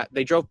doing.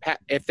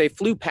 If they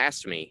flew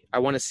past me, I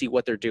want to see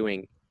what they're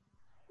doing,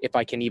 if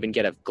I can even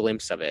get a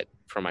glimpse of it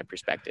from my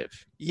perspective.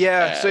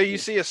 Yeah, so you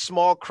see a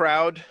small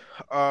crowd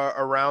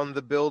around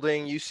the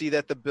building. You see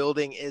that the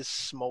building is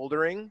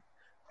smoldering,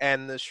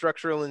 and the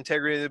structural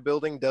integrity of the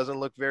building doesn't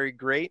look very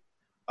great.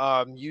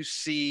 You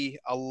see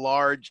a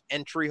large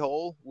entry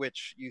hole,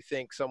 which you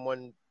think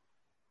someone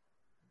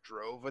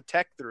drove a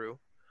tech through.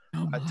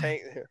 A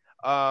tank.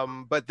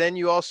 But then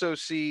you also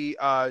see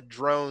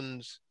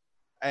drones,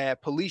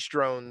 police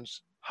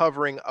drones,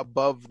 hovering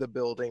above the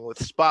building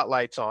with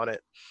spotlights on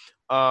it.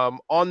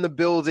 On the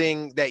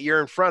building that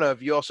you're in front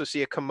of, you also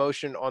see a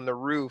commotion on the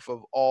roof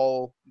of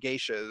all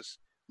geishas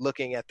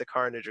looking at the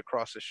carnage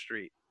across the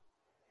street.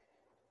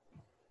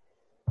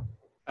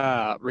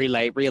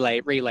 Relay.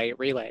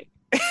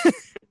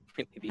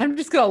 I'm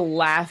just gonna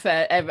laugh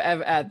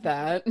at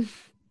that.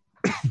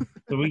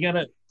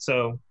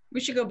 We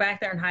should go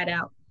back there and hide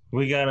out.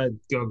 We gotta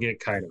go get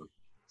Kaido.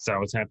 Is that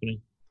what's happening?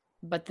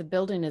 But the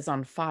building is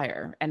on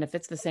fire, and if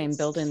it's the same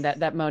building that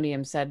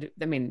Monium said,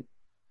 I mean,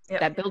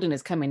 that building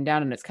is coming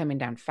down, and it's coming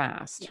down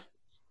fast. Yeah.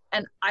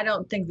 And I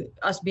don't think that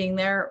us being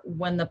there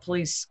when the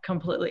police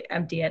completely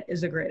empty it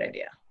is a great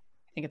idea.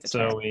 I think it's a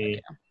terrible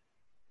idea.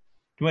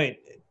 Wait,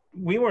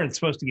 we weren't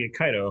supposed to get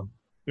Kaido.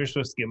 We were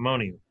supposed to get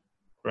Monium,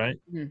 right?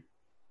 Mm-hmm.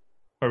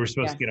 Or we're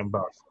supposed to get them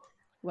both.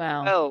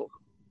 Well,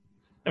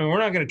 I mean, we're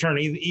not going to turn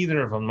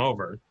either of them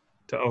over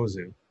to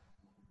Ozu.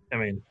 I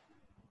mean,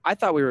 I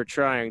thought we were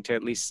trying to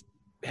at least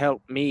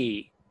help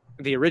me,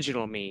 the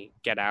original me,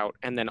 get out,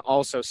 and then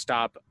also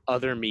stop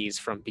other me's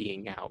from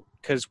being out,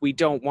 because we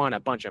don't want a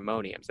bunch of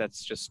Moniums.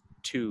 That's just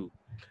too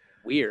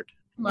weird.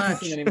 Too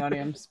many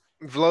Moniums.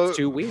 It's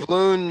too weird.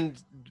 Vloon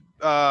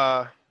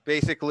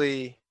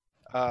basically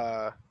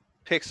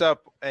picks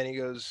up and he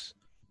goes,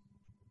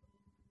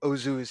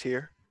 Ozu is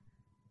here.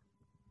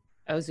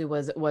 Ozu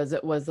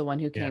was the one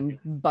who came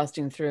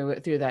busting through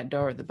that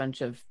door with a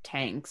bunch of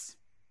tanks.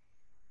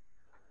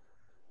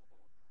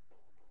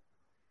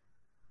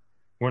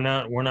 We're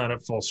not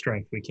at full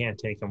strength. We can't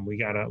take them. We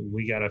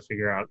gotta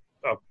figure out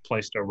a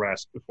place to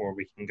rest before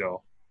we can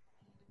go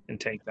and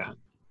take that.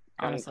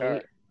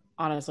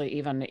 Honestly,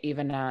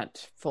 even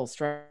at full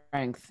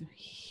strength,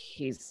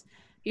 he's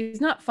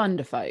not fun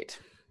to fight.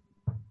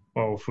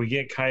 Well, if we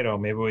get Kaido,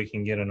 maybe we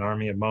can get an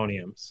army of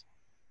Moniums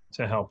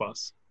to help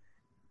us.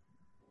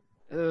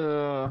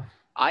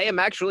 I am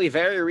actually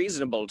very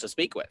reasonable to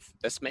speak with.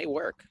 This may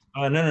work.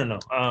 No.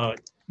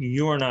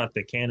 You're not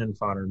the cannon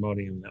fodder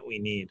Monium that we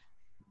need.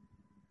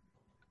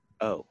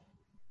 Oh,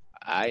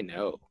 I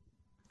know.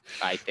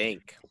 I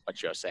think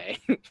what you're saying.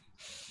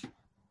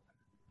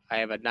 I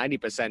have a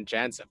 90%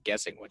 chance of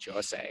guessing what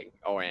you're saying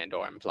or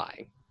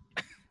implying.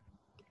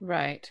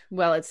 Right.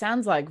 Well, it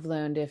sounds like,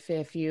 Vloon,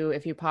 if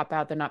you pop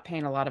out, they're not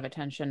paying a lot of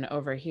attention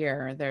over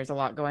here. There's a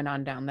lot going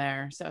on down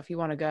there. So if you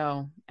want to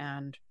go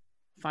and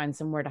find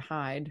somewhere to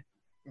hide.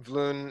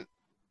 Vloon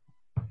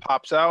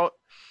pops out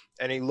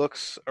and he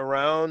looks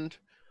around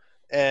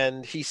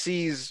and he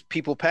sees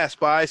people pass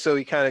by, so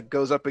he kind of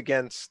goes up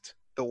against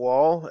the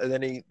wall and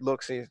then he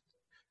looks and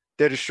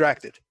they're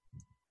distracted.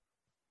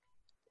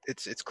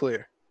 It's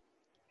clear.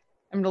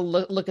 I'm going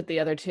to look at the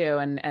other two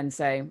and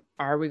say,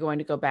 are we going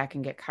to go back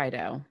and get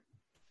Kaido?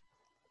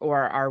 Or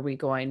are we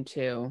going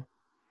to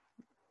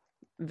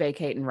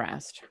vacate and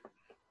rest?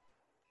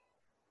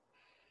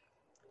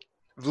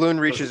 Vloon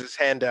reaches his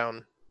hand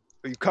down.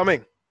 Are you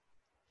coming?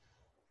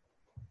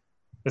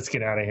 Let's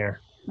get out of here.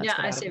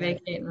 I say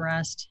vacate and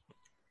rest.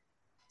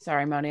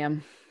 Sorry,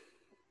 Monium.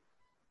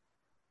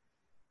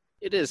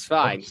 It is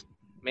fine.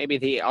 Maybe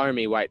the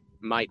army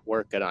might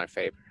work in our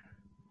favor.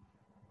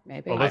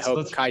 Maybe. Well, I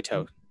hope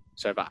Kaito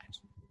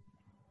survives.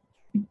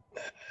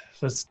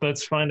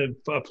 Let's find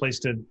a place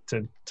to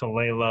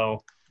lay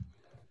low.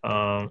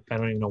 I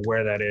don't even know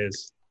where that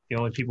is. The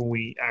only people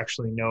we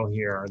actually know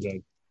here are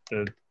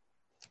the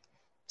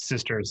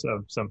sisters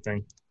of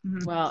something.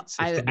 Well,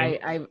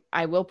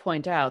 I will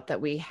point out that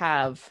we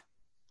have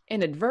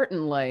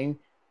inadvertently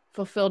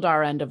fulfilled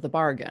our end of the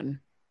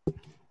bargain.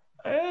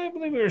 I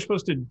believe we were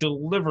supposed to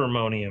deliver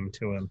Monium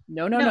to him.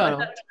 No.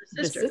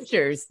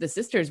 The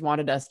sisters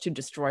wanted us to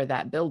destroy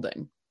that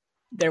building.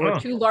 There were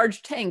 2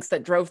 large tanks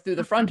that drove through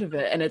the front of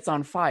it, and it's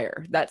on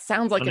fire. That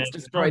sounds like it's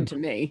destroyed to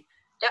me.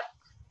 Yep.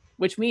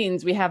 which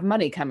means we have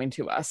money coming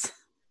to us.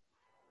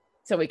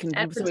 So we can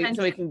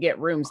get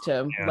rooms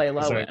to lay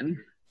low in.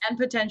 And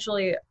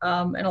potentially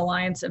an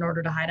alliance in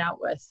order to hide out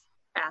with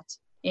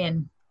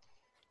in.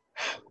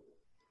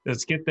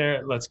 Let's get there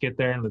and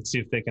let's see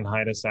if they can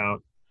hide us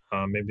out.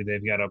 Maybe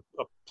they've got a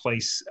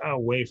place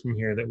away from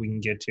here that we can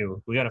get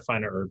to. We got to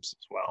find our herbs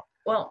as well.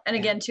 Well, and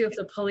again, too, if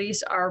the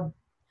police are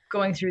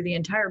going through the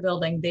entire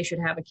building, they should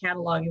have a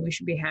catalog, and we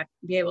should be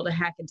able to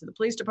hack into the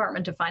police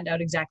department to find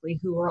out exactly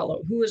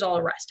who is all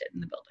arrested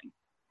in the building.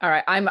 All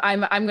right,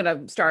 I'm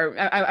gonna start.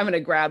 I'm gonna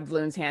grab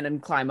Vloon's hand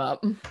and climb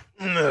up.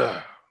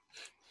 All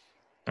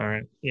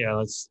right, yeah,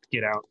 let's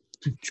get out.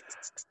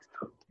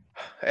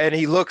 And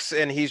he looks,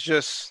 and he's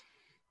just,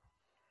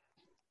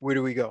 where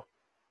do we go?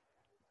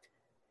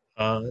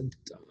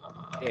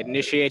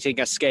 Initiating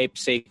escape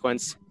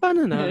sequence.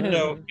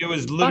 No, it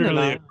was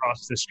literally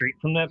across the street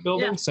from that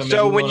building. Yeah.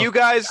 So when you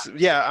guys,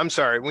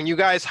 when you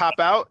guys hop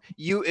out,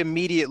 you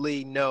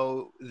immediately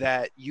know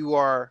that you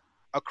are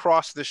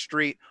across the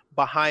street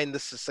behind the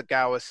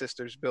Sasagawa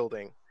Sisters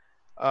building.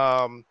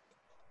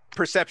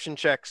 Perception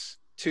checks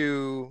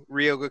to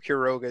Ryoga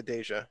Kuroga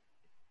Deja.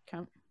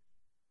 Count.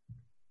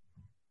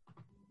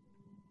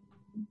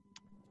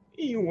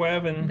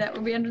 11. That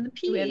would be under the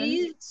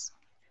P's.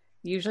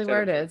 Usually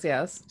where it is,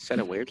 yes. Said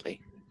it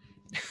weirdly.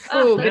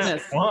 Oh,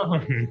 goodness.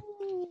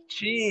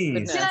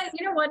 Jeez. Yeah,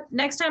 you know what?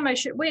 Next time I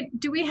should... Wait,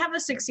 do we have a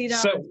succeed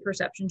on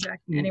perception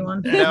check?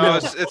 Anyone? No,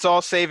 it's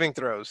all saving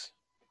throws.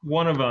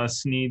 One of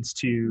us needs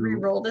to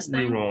reroll this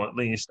thing. Reroll at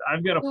least.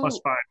 I've got a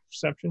 +5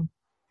 perception.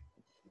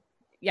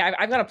 Yeah,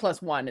 I've got a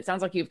 +1. It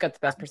sounds like you've got the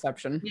best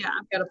perception. Yeah,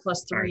 I've got a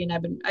 +3,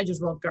 and I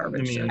just rolled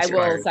garbage. I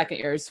will second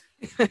yours.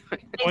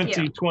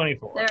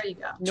 24. There you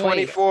go.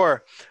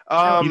 24.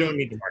 You don't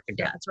need to mark it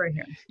down. Yeah, it's right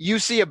here. You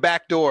see a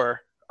back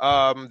door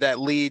that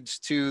leads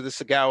to the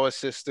Sagawa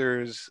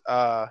Sisters,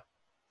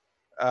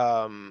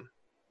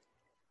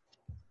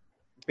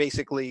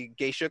 basically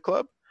geisha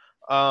club.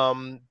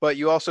 But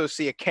you also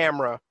see a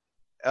camera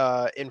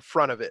in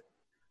front of it.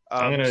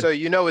 So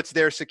you know it's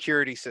their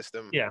security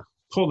system. Yeah.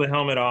 Pull the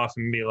helmet off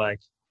and be like,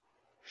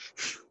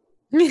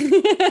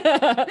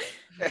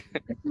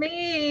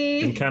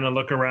 me. And kind of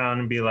look around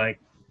and be like,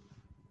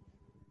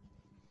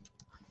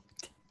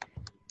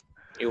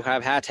 you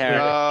have hat hair.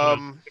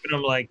 Giving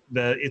them like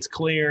it's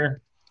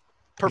clear.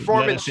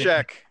 Performance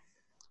check.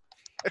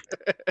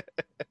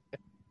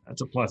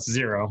 That's a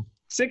 +0.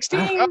 16.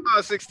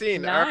 Oh,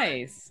 16.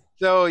 Nice.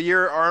 So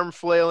your arm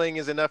flailing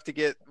is enough to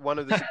get one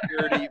of the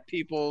security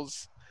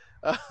people's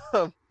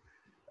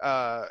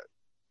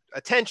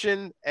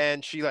attention,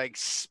 and she like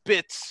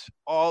spits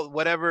all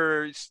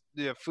whatever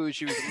food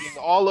she was eating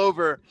all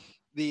over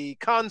the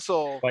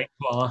console. White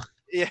Claw.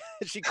 Yeah,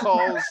 she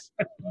calls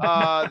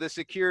the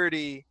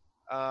security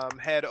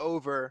head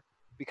over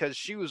because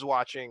she was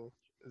watching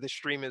the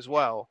stream as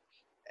well,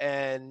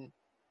 and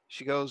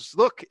she goes,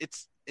 "Look,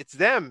 it's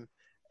them."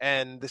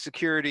 And the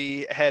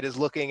security head is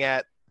looking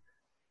at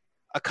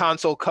a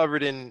console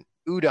covered in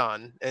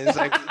udon, and it's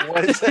like,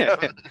 "What is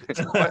that?"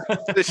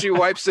 So she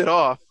wipes it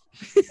off.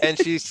 And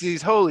she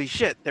sees, holy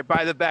shit, they're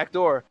by the back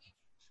door.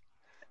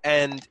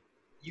 And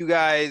you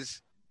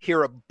guys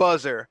hear a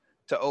buzzer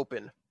to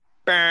open.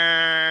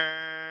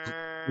 Right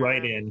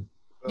in.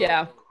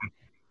 Yeah.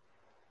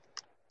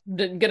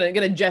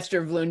 Gonna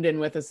gesture Vloon in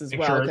with us as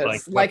well, sure,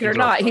 because like it or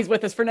not, he's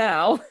with us for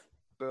now.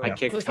 Boom. I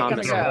kicked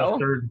Tom's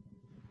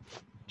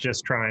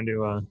just trying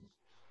to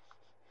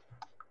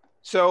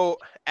So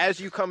as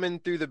you come in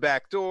through the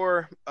back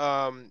door,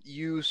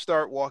 you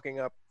start walking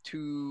up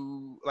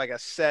to like a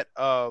set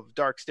of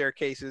dark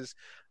staircases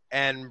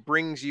and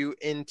brings you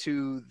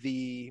into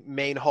the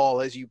main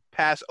hall. As you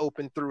pass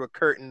open through a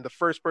curtain, the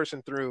first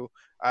person through,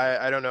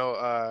 I don't know,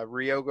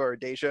 Ryoga or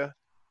Deja?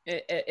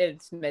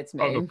 It's me.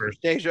 I'll go first.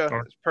 Deja,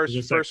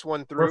 first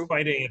one through. We're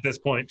fighting at this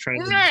point,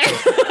 trying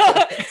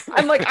to...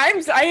 I'm like,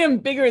 I am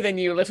bigger than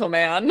you, little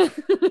man.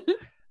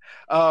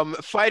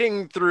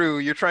 Fighting through,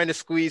 you're trying to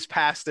squeeze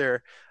past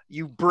there.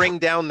 You bring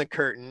down the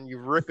curtain, you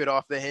rip it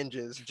off the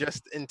hinges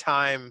just in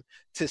time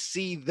to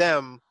see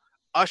them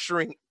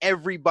ushering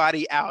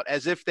everybody out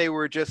as if they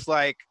were just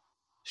like,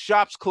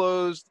 shop's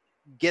closed,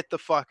 get the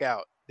fuck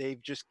out.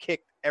 They've just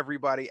kicked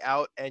everybody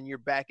out, and you're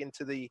back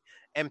into the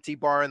empty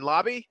bar and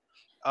lobby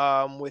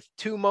with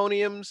 2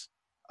 moniums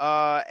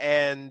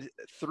and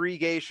 3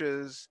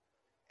 geishas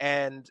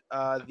and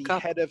the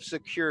head of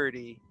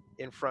security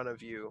in front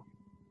of you.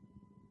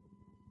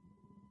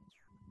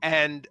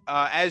 And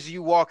as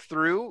you walk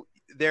through,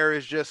 there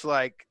is just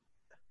like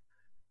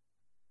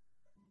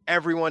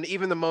everyone,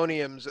 even the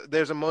moniums.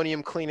 There's a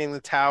monium cleaning the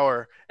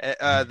tower,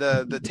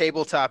 the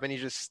tabletop, and he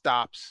just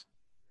stops.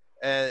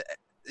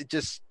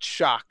 Just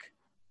shock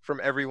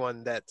from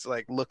everyone that's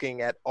like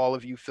looking at all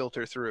of you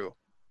filter through.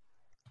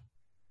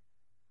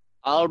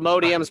 All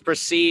moniums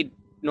proceed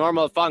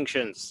normal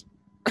functions.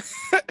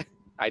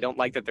 I don't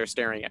like that they're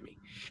staring at me.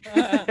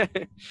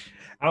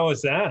 How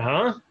was that,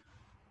 huh?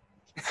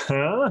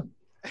 Huh?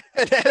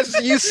 And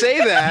as you say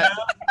that,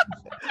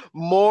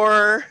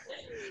 more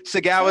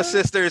Sagawa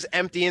Sisters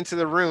empty into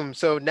the room.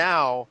 So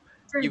now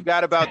you've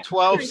got about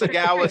 12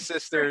 Sagawa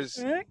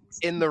sisters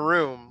in the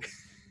room,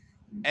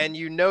 and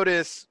you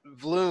notice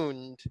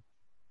Vloond,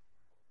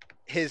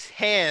 his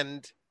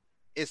hand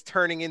is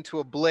turning into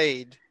a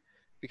blade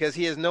because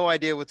he has no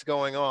idea what's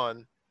going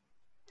on.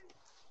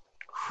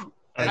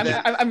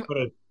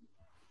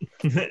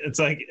 It's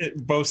like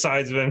both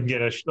sides of him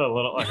get a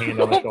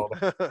hand on the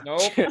shoulder.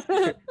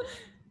 Nope.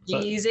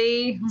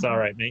 Easy. It's all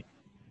right, mate.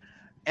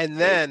 And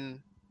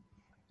then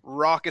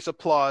raucous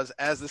applause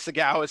as the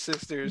Sagawa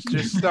sisters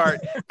just start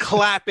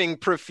clapping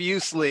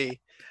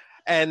profusely.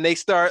 And they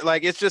start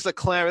it's just a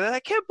clamor. I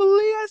can't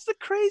believe that's the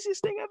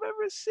craziest thing I've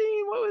ever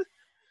seen.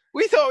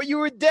 We thought you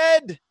were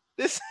dead.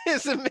 This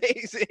is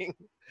amazing.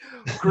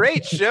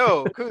 Great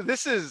show.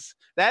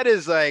 That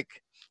is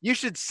you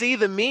should see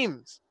the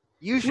memes.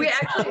 We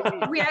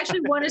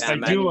actually want to see. I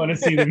do want to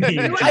see the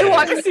memes. I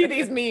want to see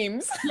these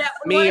memes. Yeah,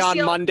 me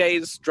on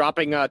Mondays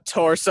dropping a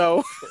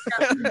torso.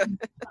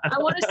 I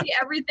want to see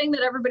everything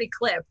that everybody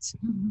clipped.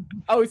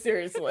 Oh,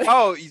 seriously.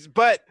 Oh,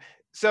 but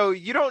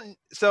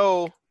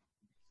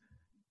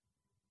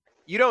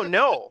you don't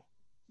know,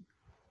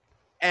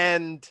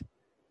 and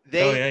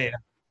they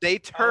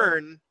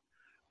turn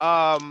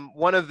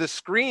one of the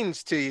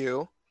screens to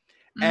you,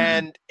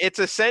 and it's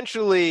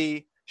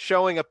essentially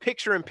showing a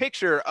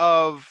picture-in-picture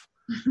of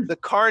the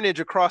carnage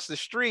across the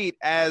street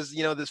as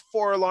this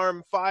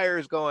 4-alarm fire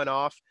is going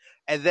off,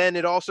 and then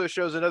it also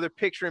shows another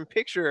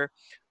picture-in-picture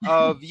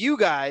of you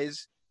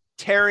guys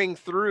tearing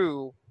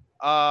through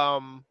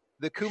the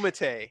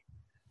Kumite.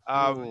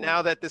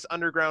 Now that this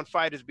underground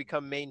fight has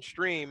become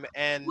mainstream,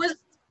 and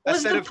a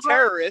set of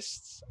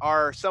terrorists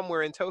are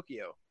somewhere in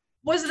Tokyo.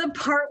 Was the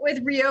part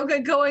with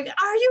Ryoga going,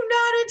 "Are you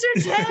not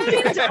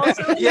entertained?"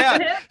 Also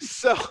yeah.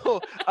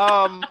 So,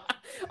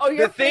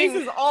 your face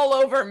is all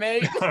over,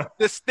 mate.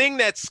 This thing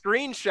that's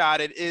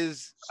screenshotted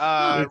is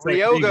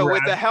Ryoga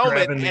with the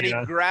helmet, and he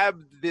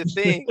grabbed the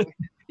thing.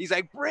 He's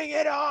like, "Bring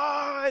it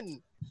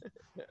on!"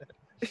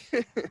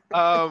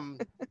 Because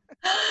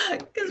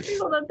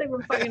people don't think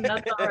we're fucking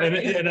nuts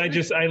already. And I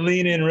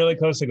lean in really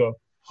close to go,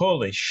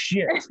 "Holy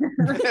shit!"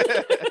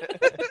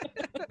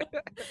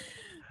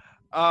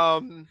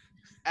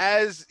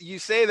 As you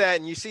say that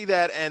and you see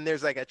that, and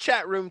there's a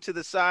chat room to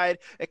the side,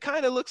 it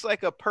kind of looks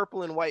like a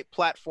purple and white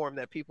platform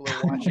that people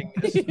are watching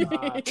this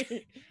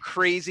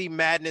crazy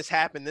madness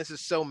happen. This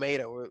is so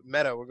meta.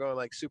 We're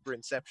going super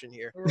Inception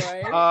here.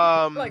 Right.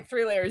 We're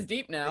 3 layers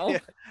deep now. Yeah.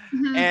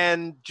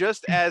 And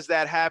just as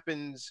that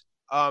happens,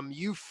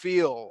 you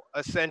feel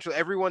essentially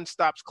everyone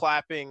stops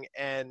clapping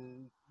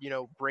and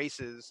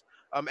braces.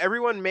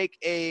 Everyone make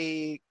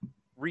a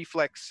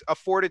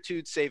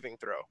fortitude saving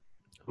throw.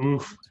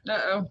 Oof.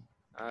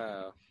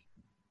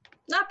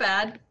 Not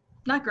bad.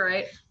 Not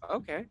great.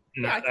 Okay.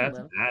 That's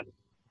bad.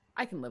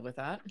 I can live with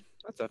that.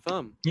 That's a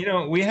thumb.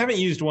 We haven't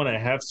used one of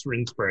Hef's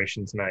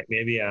inspiration tonight.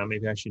 Maybe I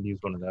should use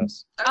one of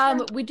those.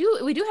 We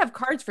do have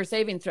cards for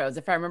saving throws,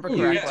 if I remember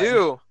correctly. You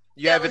do.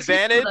 You have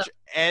advantage,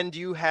 and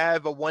you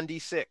have a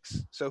 1d6.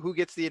 So who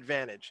gets the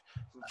advantage?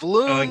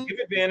 Vloond. Give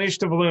advantage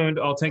to Vloond.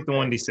 I'll take the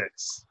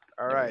 1d6.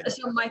 All right.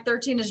 So my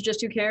 13 is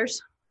just who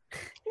cares?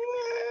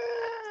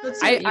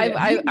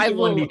 I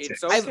will. You do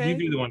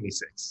the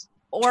 1d6.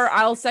 Or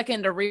I'll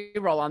second a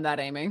reroll on that,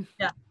 Amy.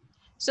 Yeah.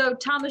 So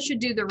Thomas should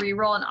do the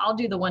reroll, and I'll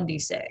do the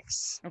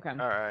 1d6. Okay.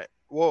 All right.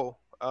 Whoa.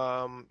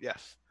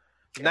 Yes.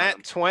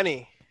 Nat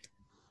 20.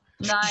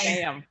 9.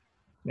 Damn.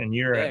 And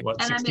you're at what?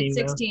 And 16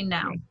 I'm at 16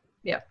 now.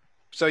 Yeah.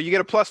 So you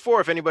get a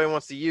 +4 if anybody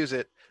wants to use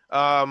it.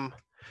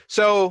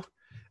 So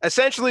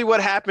essentially,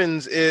 what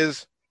happens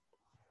is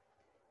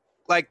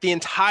the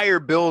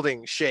entire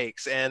building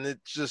shakes, and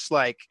it's just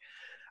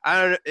I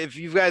don't know if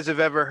you guys have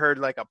ever heard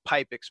a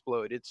pipe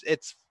explode.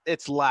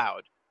 It's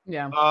loud.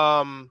 Yeah.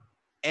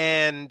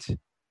 And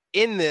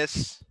in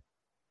this,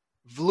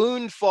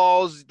 Vloond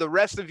falls. The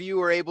rest of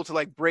you are able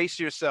to brace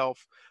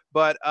yourself,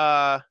 but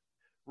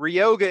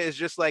Ryoga is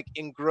just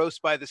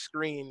engrossed by the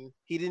screen.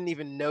 He didn't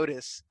even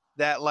notice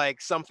that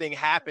something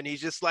happened.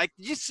 He's just did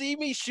you see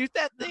me shoot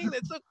that thing?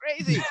 That's so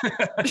crazy.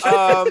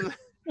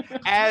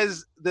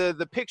 As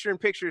the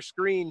picture-in-picture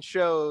screen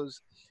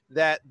shows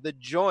that the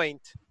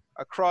joint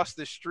across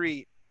the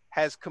street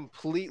has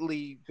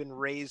completely been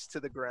razed to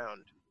the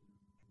ground.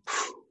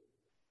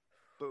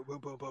 Boo, boo,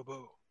 boo, boo,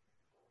 boo.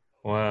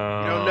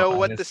 Wow. You don't know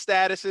what the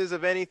status is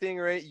of anything,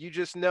 right? You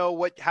just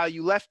know how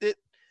you left it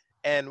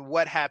and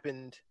what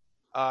happened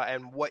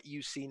and what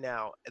you see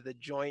now. The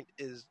joint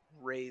is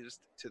razed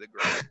to the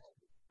ground.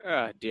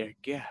 Oh, dear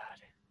God.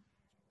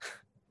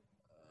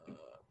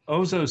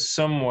 Ozo's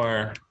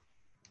somewhere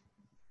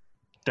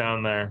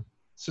down there.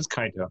 This is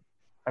Kaito.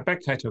 I bet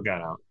Kaito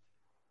got out.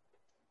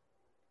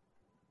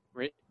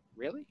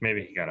 Really?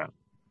 Maybe he got out.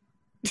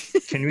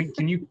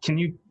 Can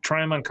you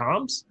try him on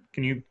comms?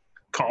 Can you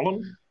call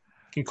him?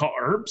 Can you call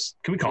Herbs?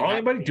 Can we call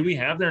anybody? Do we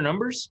have their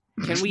numbers?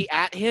 Can we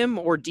at him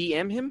or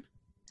DM him?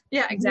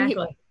 Yeah,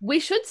 exactly. We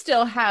should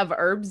still have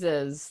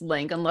Herbs's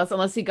link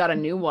unless he got a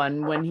new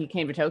one when he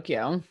came to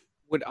Tokyo.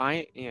 Would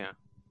I? Yeah.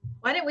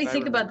 Why didn't we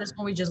think about this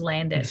when we just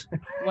landed?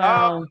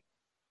 Well,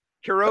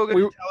 Kuroga,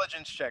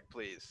 intelligence check,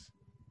 please.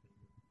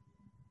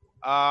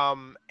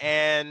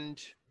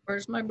 And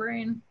where's my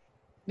brain?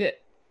 Yeah.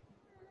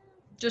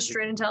 Just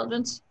straight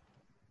intelligence.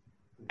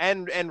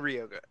 And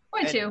Ryoga.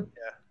 22. Yeah.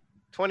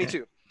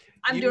 22.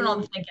 I'm doing all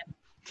the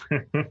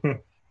thinking.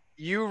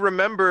 You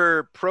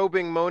remember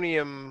probing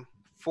Monium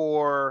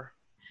for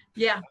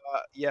Yeah.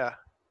 Yeah.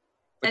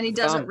 And he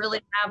doesn't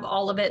really have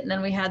all of it. And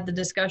then we had the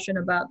discussion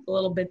about the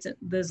little bits,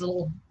 those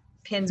little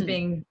pins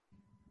being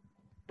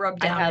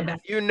rubbed down.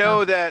 You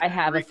know that I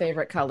have a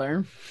favorite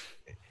color.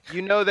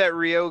 You know that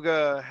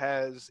Ryoga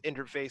has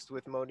interfaced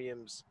with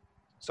Monium's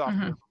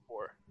software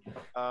before,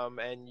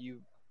 and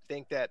you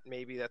think that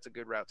maybe that's a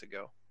good route to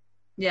go.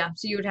 Yeah,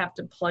 so you would have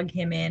to plug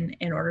him in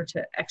order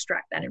to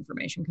extract that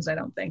information because I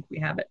don't think we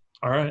have it.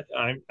 All right.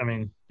 I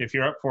mean, if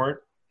you're up for it,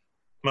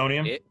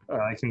 Monium,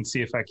 I can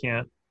see if I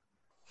can't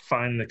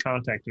find the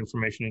contact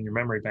information in your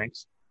memory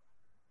banks.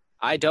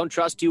 I don't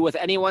trust you with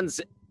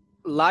anyone's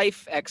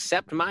life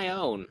except my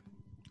own.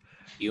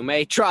 You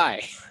may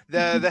try.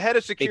 The head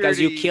of security... Because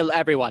you kill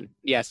everyone.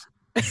 Yes.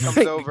 Comes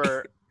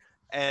over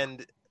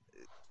and...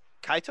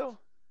 Kaito?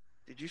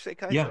 Did you say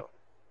Kaito?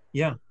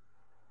 Yeah.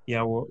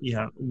 Well,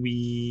 yeah.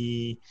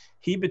 He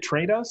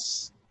betrayed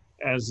us,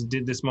 as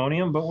did this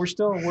Monium, but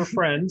we're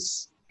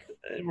friends.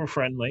 We're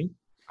friendly.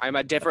 I'm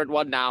a different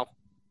one now.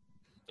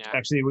 Yeah.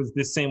 Actually, it was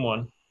this same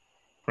one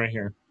right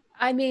here.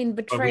 I mean,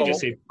 But betrayal. we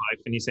just saved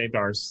life, and he saved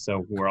ours,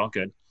 so we're all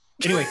good.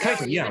 Anyway,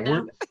 Kaito,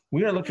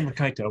 we are looking for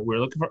Kaito. We're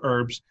looking for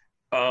herbs.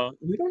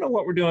 We don't know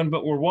what we're doing,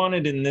 but we're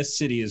wanted in this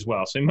city as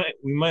well. So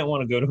we might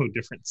want to go to a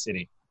different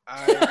city.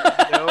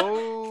 I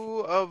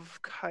know of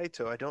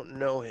Kaito. I don't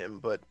know him,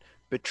 but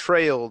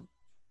betrayal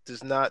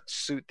does not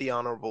suit the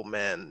honorable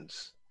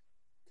man's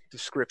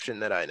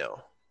description that I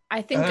know.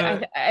 I think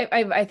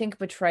I think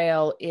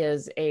betrayal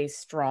is a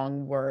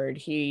strong word.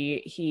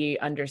 He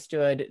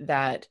understood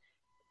that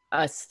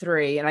us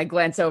three, and I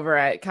glance over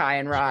at Kai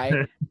and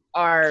Rai,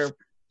 are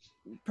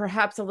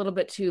perhaps a little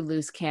bit too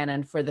loose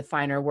cannon for the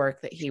finer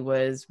work that he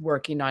was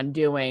working on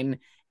doing,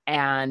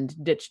 and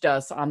ditched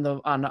us on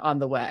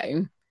the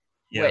way.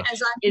 Yeah.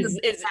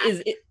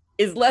 Which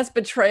is less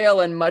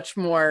betrayal and much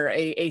more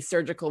a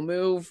surgical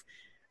move.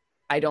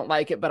 I don't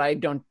like it, but I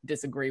don't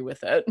disagree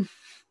with it.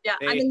 Yeah,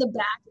 I'm in the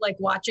back, like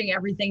watching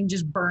everything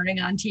just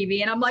burning on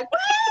TV, and I'm like,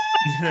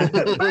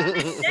 burn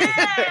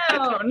it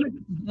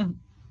down.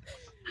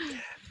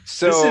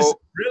 So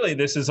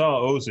this is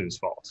all Ozu's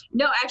fault.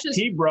 No, actually,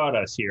 he brought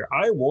us here.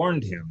 I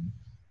warned him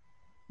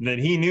that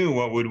he knew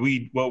what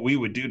we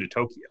would do to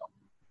Tokyo.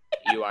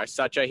 You are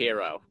such a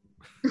hero.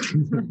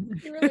 You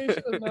really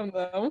should have known,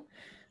 though.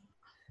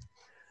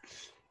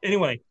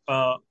 Anyway,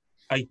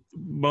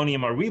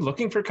 Monium, are we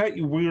looking for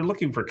Kaito? We're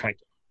looking for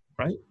Kaito,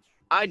 right?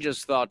 I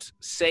just thought,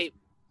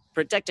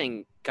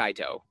 protecting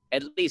Kaito,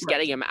 at least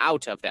getting him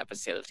out of that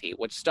facility,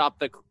 would stop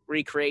the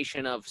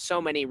recreation of so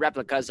many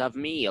replicas of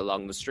me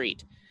along the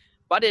street.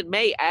 But it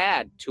may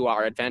add to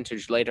our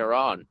advantage later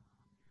on.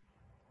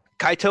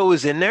 Kaito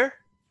is in there?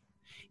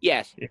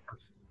 Yes. Yeah.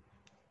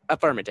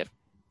 Affirmative.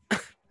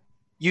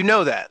 You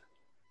know that?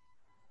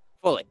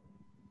 Fully.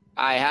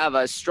 I have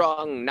a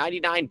strong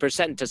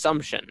 99%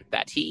 assumption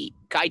that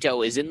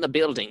Kaito, is in the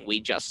building we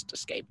just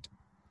escaped.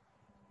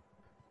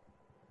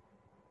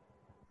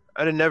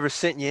 I'd have never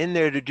sent you in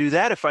there to do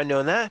that if I'd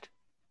known that.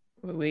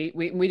 We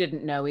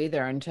didn't know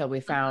either until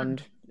we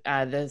found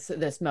this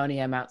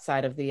Monium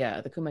outside of the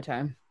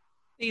Kumite.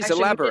 Please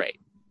elaborate.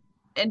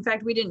 In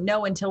fact, we didn't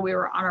know until we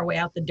were on our way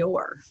out the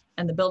door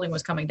and the building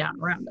was coming down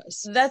around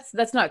us.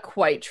 That's not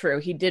quite true.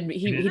 He did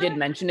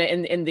mention it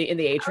in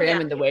the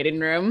atrium in the waiting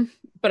room.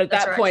 But at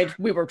that point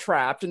we were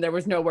trapped and there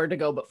was nowhere to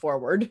go but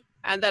forward.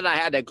 And then I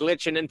had a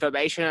glitch in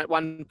information at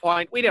one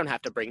point. We don't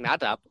have to bring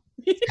that up.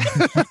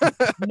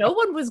 No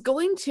one was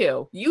going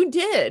to. You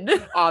did.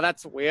 Oh,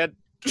 that's weird.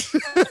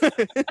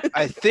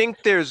 I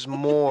think there's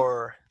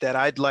more that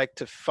I'd like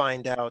to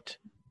find out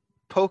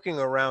poking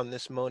around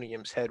this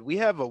Monium's head. We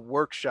have a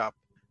workshop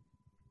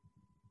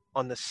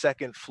on the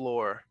second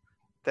floor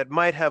that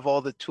might have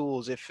all the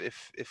tools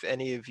if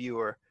any of you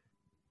are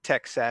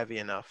tech savvy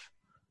enough.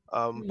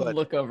 But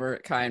look over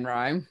at Kai and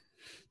Rai.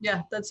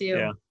 Yeah, that's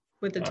you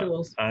with the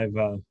tools. I've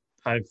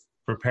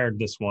prepared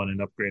this one and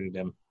upgraded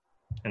him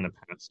in the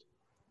past.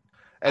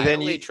 And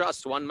then you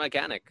trust one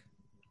mechanic.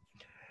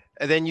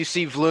 And then you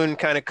see Vloon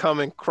kind of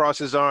come and cross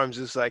his arms.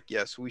 It's like,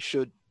 yes, we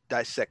should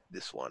dissect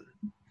this one.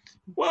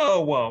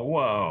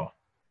 Whoa.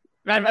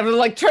 I'm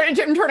like turning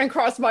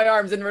across my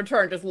arms in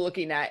return, just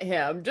looking at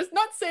him, just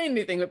not saying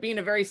anything, but being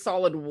a very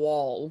solid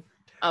wall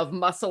of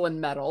muscle and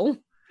metal.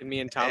 And me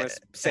and Thomas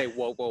say,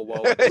 whoa.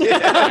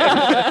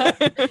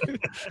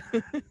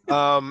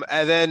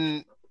 And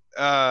then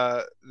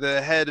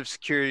the head of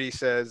security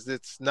says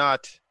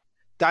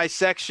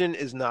dissection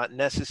is not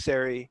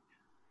necessary.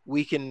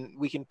 We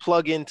can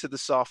plug into the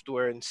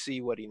software and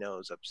see what he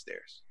knows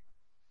upstairs.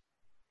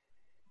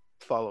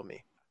 Follow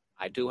me.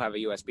 I do have a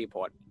USB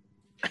port.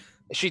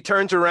 She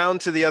turns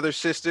around to the other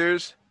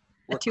sisters.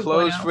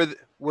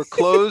 We're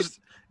closed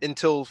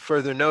until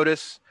further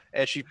notice.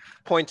 As she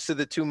points to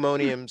the two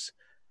Moniums,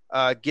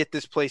 get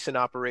this place in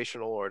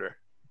operational order.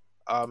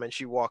 And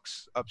she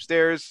walks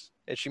upstairs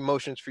and she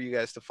motions for you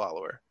guys to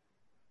follow her.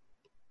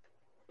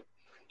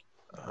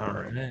 All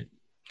right.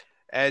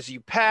 As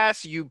you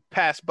pass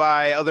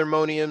by other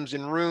Moniums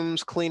in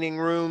rooms, cleaning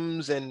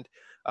rooms, and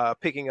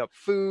picking up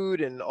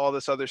food and all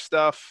this other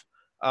stuff.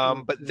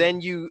 But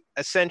then you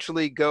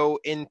essentially go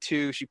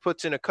into, she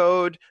puts in a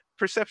code,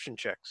 perception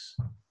checks.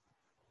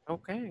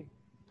 Okay.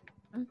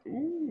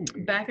 Ooh.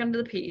 Back under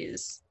the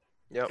peas.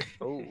 Yep.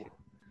 Oh.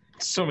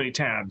 So many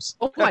tabs.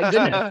 Oh my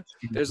goodness.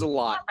 There's a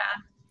lot.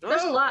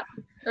 There's a lot.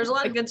 There's a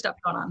lot of good stuff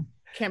going on.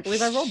 Can't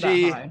believe I rolled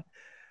that high.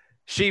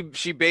 She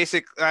she types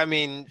in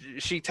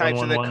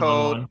the 11111.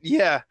 code.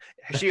 Yeah.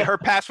 Her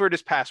password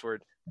is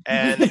password.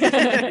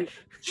 And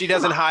she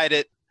doesn't hide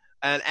it.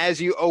 And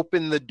as you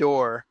open the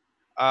door,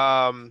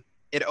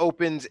 it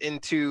opens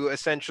into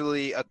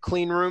essentially a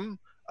clean room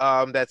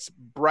that's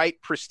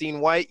bright, pristine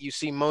white. You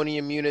see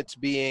Monium units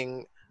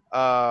being,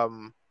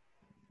 I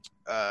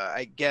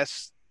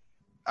guess,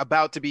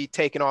 about to be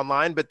taken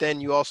online, but then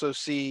you also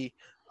see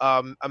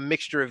a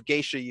mixture of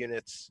geisha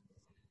units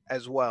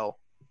as well.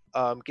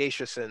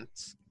 Geisha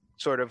synths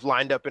sort of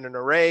lined up in an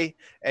array,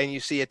 and you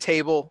see a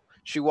table.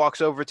 She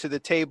walks over to the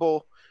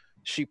table.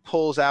 She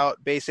pulls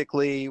out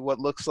basically what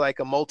looks like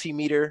a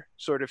multimeter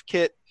sort of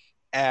kit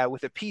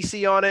with a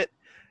PC on it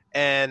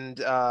and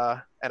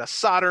a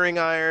soldering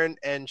iron,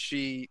 and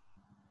she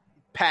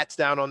pats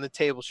down on the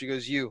table. She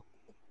goes, "You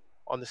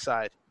on the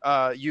side.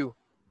 You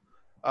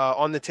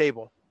on the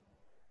table."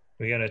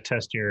 We got to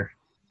test your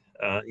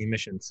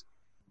emissions.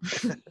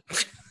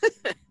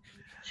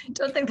 I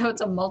don't think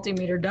that's what a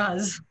multimeter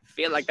does.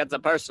 Feel like that's a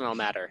personal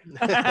matter.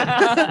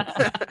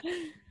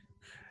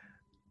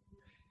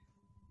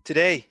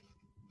 Today.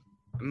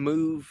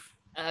 Move.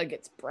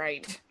 Gets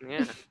bright.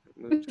 Yeah.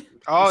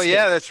 Oh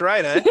yeah, that's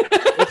right.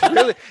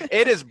 Huh?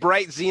 It is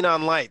bright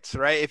xenon lights,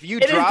 right? If you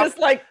drop just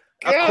like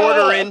a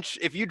quarter inch,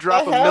 if you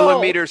drop a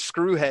millimeter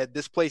screw head,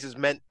 this place is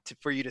meant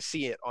for you to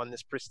see it on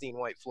this pristine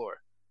white floor.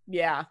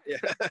 Yeah.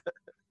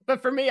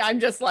 But for me, I'm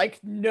just like,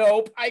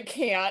 nope, I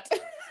can't.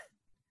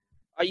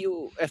 Are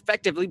you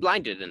effectively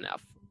blinded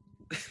enough?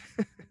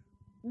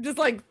 Just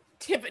like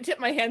tip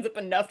my hands up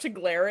enough to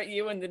glare at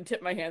you and then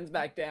tip my hands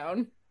back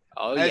down.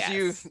 Oh, As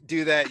you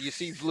do that, you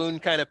see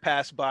Vloon kind of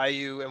pass by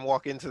you and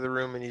walk into the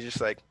room, and he just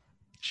like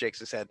shakes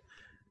his head,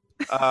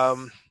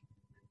 and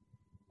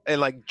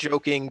like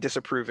joking,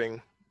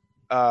 disapproving.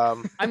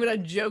 I'm gonna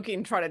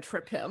joking try to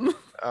trip him.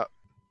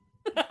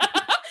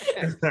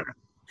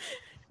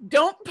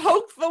 Don't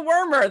poke the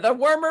wormer. The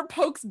wormer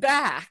pokes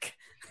back.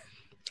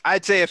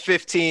 I'd say a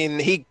 15.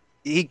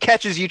 He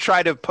catches you,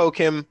 try to poke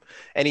him,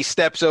 and he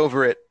steps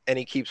over it, and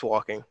he keeps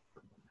walking.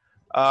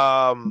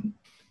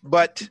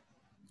 But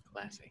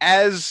Classic.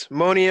 As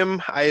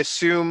Monium, I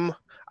assume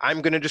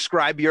I'm going to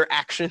describe your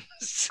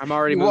actions. I'm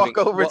already you moving. walk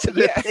over to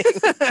the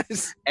thing,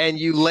 and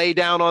you lay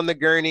down on the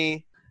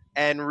gurney,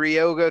 and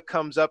Ryoga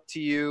comes up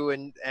to you,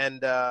 and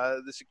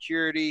the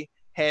security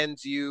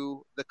hands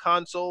you the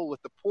console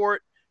with the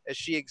port as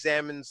she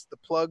examines the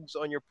plugs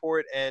on your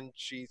port, and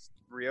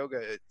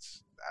Ryoga,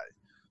 it's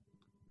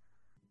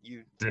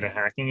you. Is it a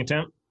hacking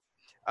attempt?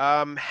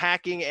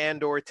 Hacking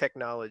and or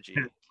technology.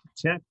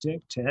 Tech.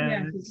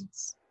 Yeah,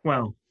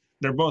 Well,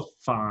 they're both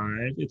 5.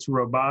 It's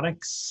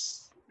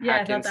robotics, yeah, I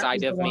Hack thought that inside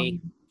was the of me.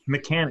 one.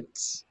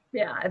 mechanics.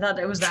 Yeah, I thought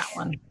it was that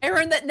one.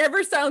 Aaron, that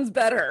never sounds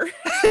better.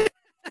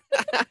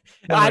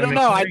 I don't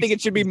know. I think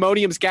it should be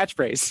Monium's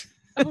catchphrase.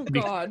 Oh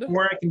God.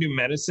 Or I can do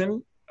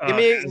medicine. Give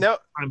me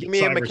I'm give me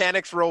a cyber-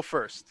 mechanics roll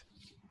first.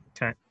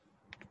 Okay.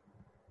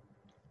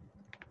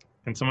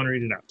 Can someone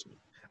read it out to me?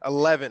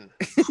 11.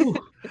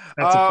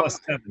 That's a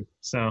 +7.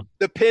 So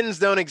The pins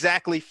don't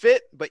exactly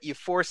fit, but you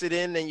force it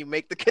in and you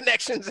make the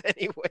connections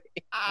anyway.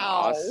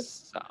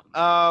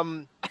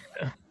 Awesome.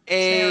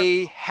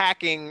 A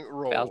hacking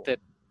roll. Felt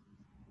it.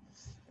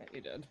 Yeah,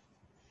 you did.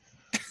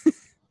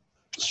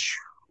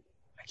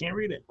 I can't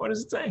read it. What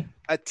does it say?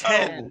 A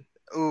 10.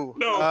 Ooh.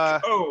 No.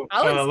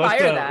 I'll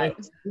inspire that.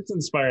 Let's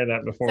inspire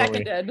that before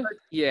Seconded. Or do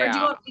Yeah.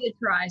 you want me to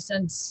try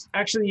since?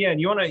 Actually, yeah.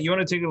 You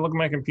wanna take a look at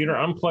my computer?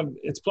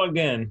 It's plugged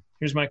in.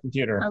 Here's my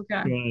computer.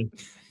 Okay. You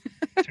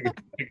wanna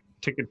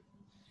take a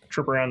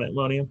trip around that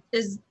Monium?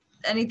 Is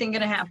anything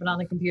going to happen on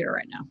the computer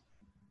right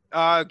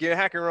now? Get a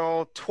hacking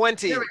roll.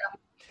 20. There we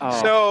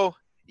Oh. So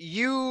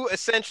you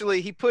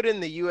essentially, he put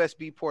in the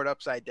USB port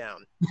upside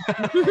down.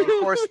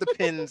 Force the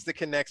pins to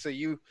connect, so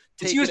you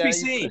take It's it out,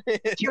 USB-C.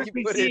 you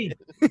put it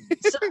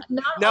USB-C. So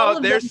not No, all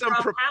of there's them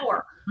some draw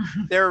power.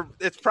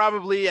 it's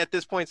probably at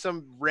this point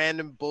some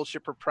random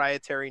bullshit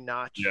proprietary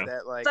notch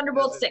that like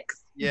Thunderbolt doesn't-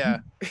 6. Yeah.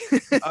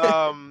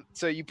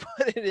 So you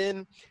put it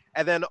in,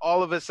 and then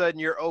all of a sudden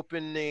you're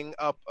opening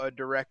up a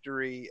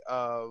directory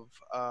of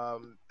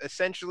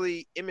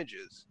essentially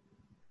images,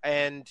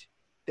 and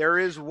there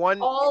is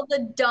one. All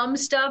the dumb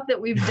stuff that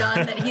we've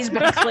done that he's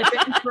been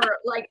clipping for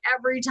like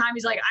every time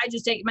he's like, I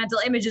just take mental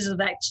images of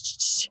that.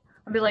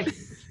 I'll be like,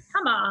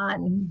 come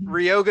on.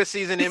 Ryoga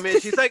sees an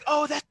image. He's like,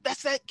 "Oh,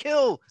 that's that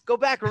kill. Go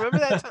back. Remember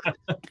that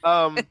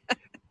time?"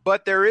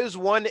 But there is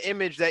one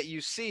image that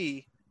you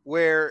see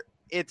where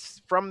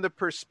it's from the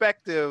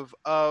perspective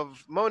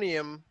of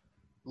Monium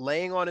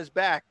laying on his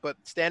back, but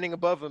standing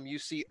above him, you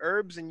see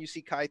Herbs and you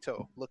see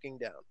Kaito looking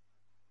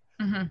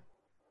down.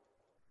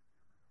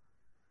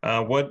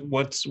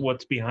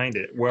 What's behind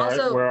it? Where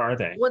are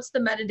they? What's the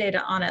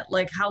metadata on it?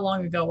 Like, how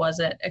long ago was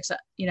it?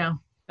 Except,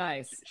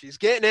 Nice. She's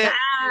getting it.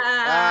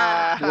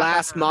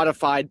 Last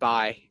modified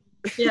by.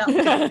 Yeah.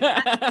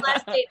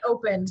 Last date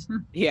opened.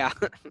 Yeah.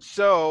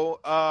 So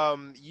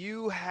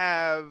you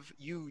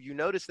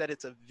notice that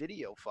it's a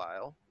video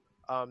file.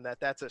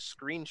 That's a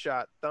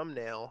screenshot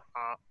thumbnail.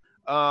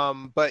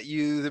 But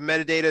the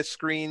metadata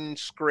screen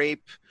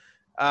scrape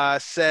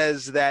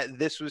says that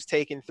this was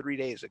taken 3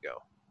 days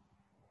ago.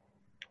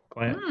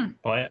 Play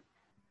it.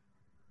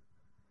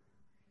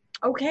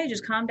 Okay,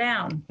 just calm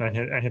down. I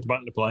hit the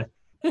button to play.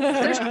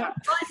 There's no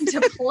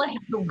button to play,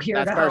 you weirdo.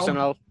 That's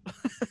personal.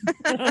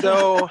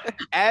 So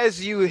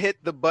as you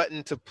hit the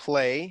button to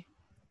play,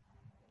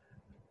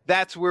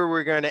 that's where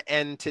we're going to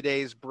end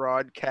today's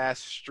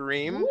broadcast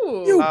stream.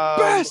 You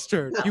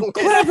bastard! You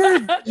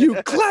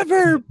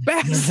clever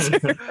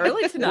bastard!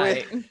 Early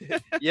tonight.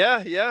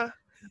 Yeah.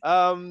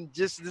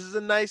 This is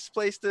a nice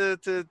place to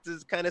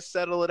kind of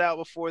settle it out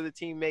before the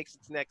team makes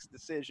its next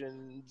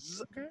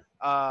decisions.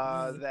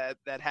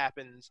 That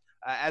happens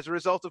as a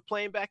result of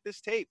playing back this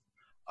tape.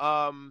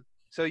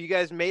 So you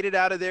guys made it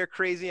out of there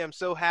crazy. I'm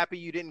so happy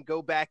you didn't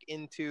go back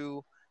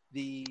into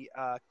the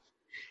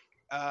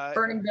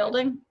burning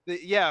building.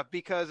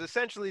 Because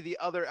essentially the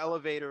other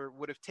elevator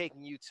would have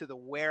taken you to the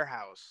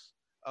warehouse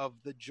of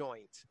the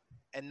joint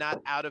and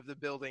not out of the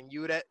building.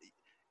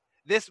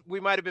 We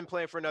might have been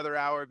playing for another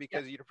hour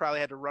because you'd probably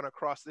had to run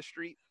across the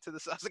street to the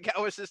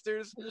Sasakawa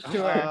sisters.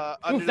 Sure. That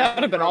would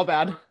have been all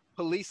bad.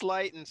 Police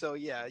light, and so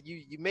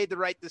you made the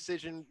right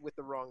decision with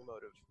the wrong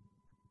motive.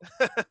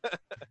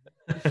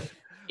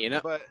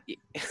 But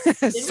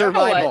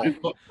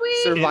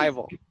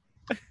survival.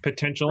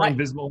 Potential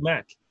invisible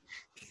mech.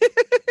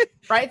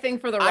 Right thing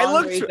for the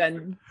wrong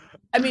reason.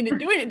 I mean,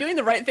 doing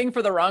the right thing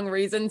for the wrong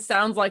reason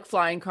sounds like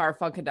flying car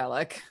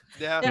funkadelic.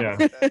 Yeah.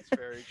 That's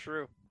very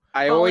true.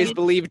 I always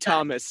believe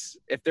Thomas.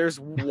 If there's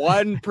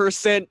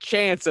 1%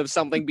 chance of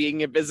something being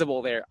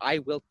invisible there, I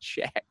will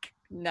check.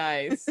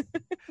 Nice.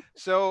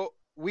 So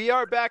we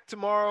are back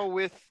tomorrow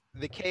with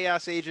the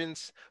Chaos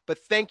Agents, but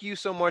thank you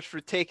so much for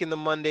taking the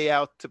Monday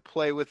out to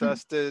play with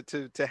us,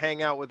 to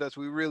hang out with us.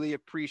 We really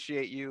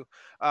appreciate you.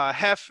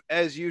 Hef,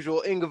 as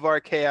usual,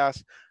 Ingavar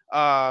Chaos,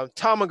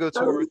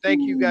 Tamagotoru,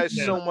 thank you guys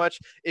so much.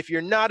 If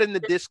you're not in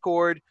the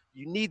Discord,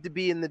 you need to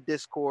be in the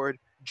Discord.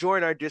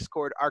 Join our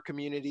Discord. Our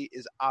community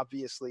is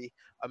obviously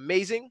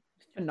amazing.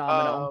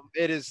 Phenomenal.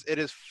 It is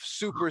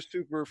super,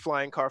 super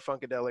flying car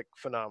funkadelic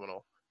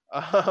phenomenal.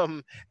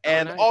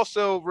 And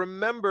also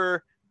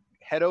remember,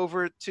 head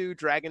over to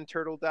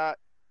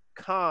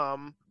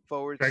dragonturtle.com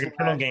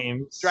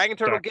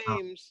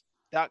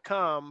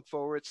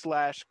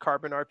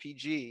dragonturtlegames.com/carbon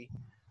RPG.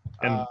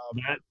 And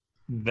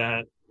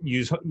that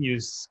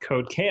use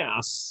code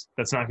chaos.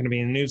 That's not going to be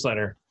in the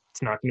newsletter.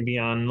 It's not going to be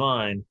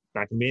online.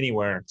 Not going to be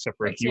anywhere except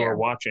for if you are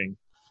watching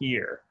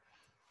here.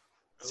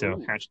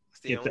 So that's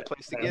the only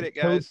place to get it,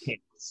 guys.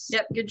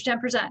 Yep, get your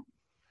 10%.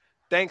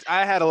 Thanks.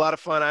 I had a lot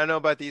of fun. I know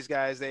about these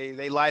guys.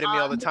 They lie to me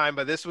all the time,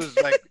 but this was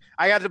like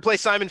I got to play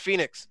Simon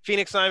Phoenix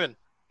Simon.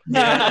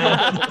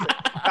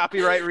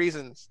 Copyright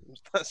reasons.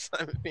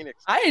 Simon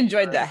Phoenix. I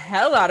enjoyed the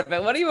hell out of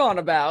it. What are you on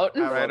about?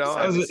 All right,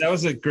 that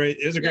was a great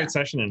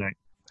session tonight.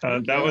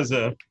 That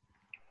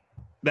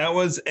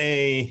was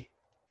a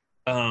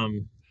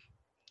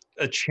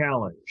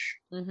challenge,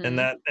 and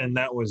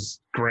that was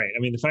great. I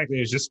mean, the fact that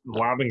he was just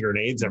lobbing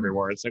grenades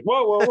everywhere, it's like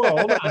whoa,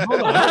 hold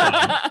on.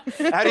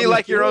 How do you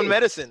like your own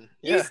medicine?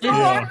 You stole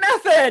our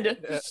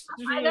method.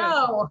 I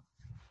know.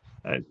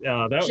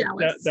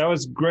 That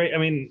was great. I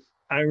mean,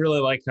 I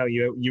really like how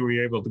you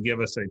were able to give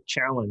us a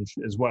challenge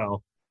as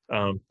well,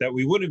 that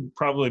we would have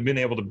probably been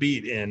able to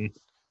beat in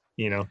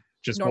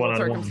just normal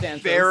one-on-one.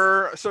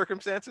 Fairer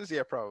circumstances.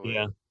 Yeah, probably.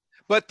 Yeah.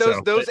 But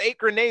those 8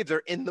 grenades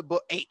are in the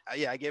book. 8.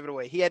 Yeah, I gave it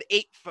away. He had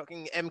 8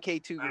 fucking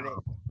MK2 grenades.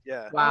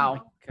 Yeah.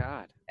 Wow. Oh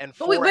God. And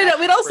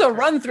we'd also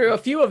run through a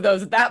few of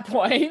those at that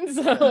point.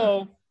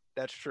 So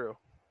that's true.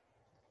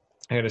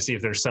 I got to see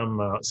if there's some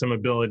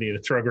ability to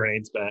throw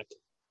grenades back.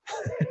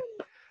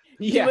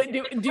 Do you like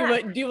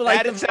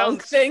the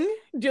monk thing?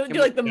 Do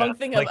you like the monk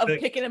thing of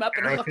picking him up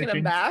and hooking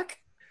him back?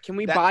 Can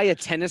we buy a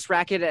tennis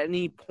racket at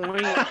any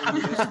point?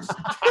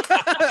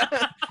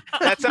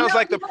 That sounds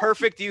like the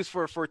perfect use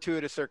for a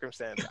fortuitous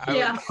circumstance.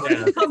 You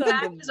come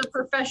back as a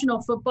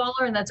professional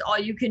footballer and that's all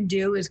you can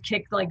do is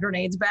kick like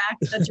grenades back.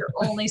 That's your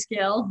only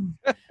skill.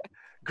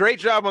 Great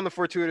job on the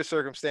fortuitous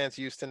circumstance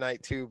use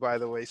tonight too, by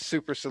the way.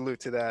 Super salute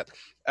to that.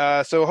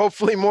 So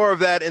hopefully more of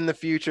that in the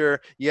future.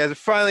 You guys are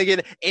finally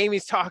getting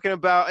Amy's talking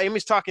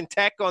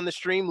tech on the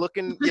stream.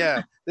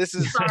 This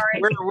is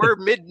we're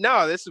mid.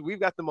 No, we've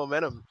got the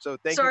momentum. So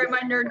thank you. Sorry, my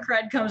nerd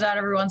cred comes out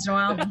every once in a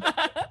while.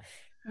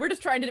 We're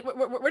just trying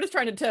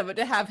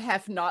to have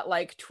Hef not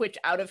like twitch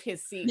out of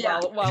his seat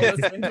while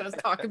listening to us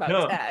talk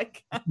about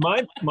tech.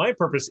 My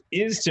purpose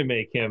is to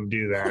make him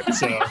do that.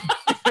 So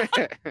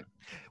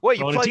Well,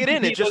 you plug it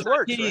in, it just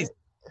works. Right?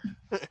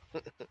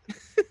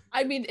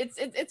 I mean,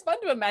 it's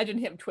fun to imagine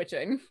him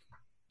twitching.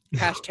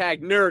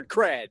 Hashtag nerd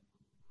cred.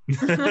 Do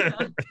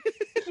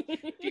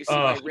you see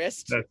my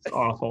wrist? That's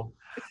awful.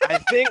 I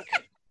think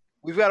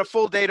we've got a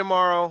full day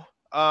tomorrow,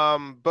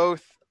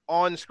 both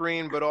on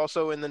screen, but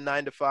also in the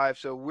 9 to 5.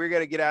 So we're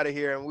going to get out of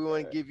here and we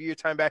want to give you your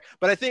time back.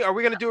 But I think, are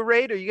we going to do a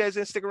raid? Are you guys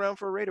going to stick around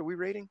for a raid? Are we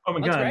raiding? Oh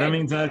my God. That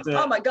means that.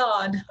 Oh my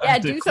God. Yeah,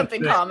 do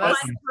something, Thomas.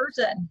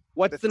 Person.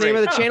 What's the name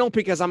of the channel?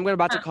 Because I'm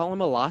about to call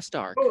him a Lost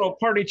Ark. Total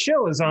Party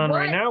Chill is on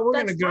right now. We're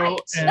going to go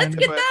and let's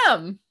get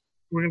them.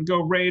 We're going to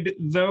go raid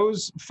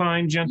those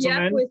fine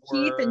gentlemen. Yeah, with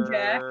Keith and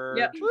Jack.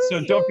 Yep.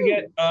 So don't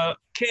forget,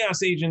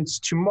 Chaos Agents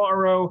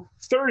tomorrow.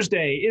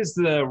 Thursday is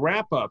the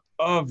wrap-up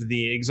of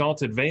the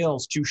Exalted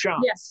Veils 2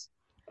 shots. Yes.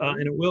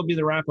 And it will be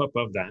the wrap-up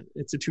of that.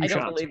 It's a 2 shot. I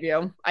don't believe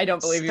you. I don't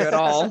believe you at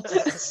all.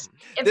 This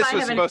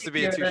was supposed to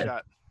be a 2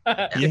 shot.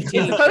 It's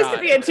supposed to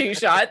be a 2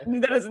 shot.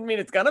 That doesn't mean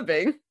it's going to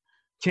be.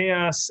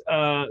 Chaos,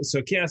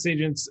 so Chaos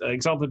Agents,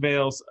 Exalted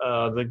Veils,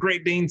 the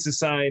Great Dane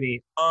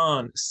Society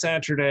on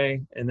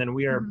Saturday, and then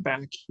we are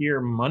back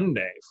here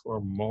Monday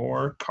for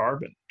more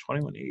Carbon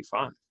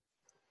 2185.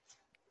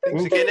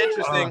 Things are getting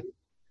interesting.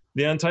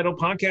 The Untitled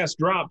podcast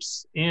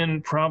drops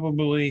in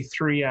probably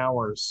 3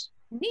 hours.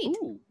 Neat.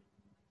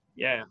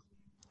 Yeah.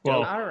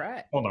 Well, all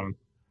right. Hold on.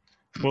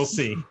 We'll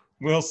see.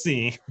 We'll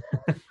see.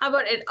 How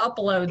about it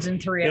uploads in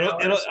 3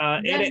 hours?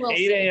 8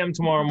 a.m.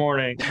 tomorrow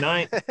morning, 10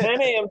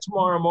 a.m.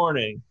 tomorrow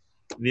morning,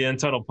 the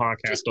Untitled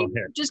podcast will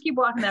hit. Just keep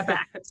walking that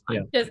back. That's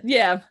fine. Just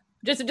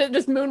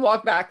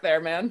moonwalk back there,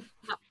 man.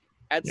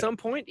 At some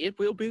point, it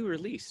will be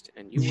released,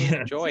 and you will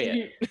enjoy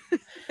it.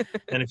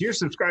 And if you're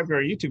subscribed to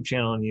our YouTube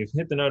channel and you've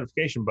hit the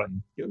notification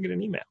button, you'll get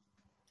an email.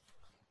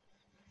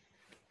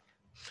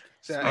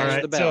 So, all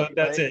right, so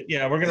that's it.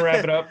 Yeah, we're gonna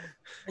wrap it up.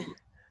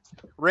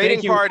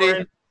 Rating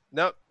party.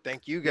 Nope.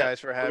 Thank you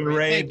guys for having me.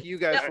 Thank you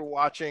guys for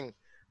watching.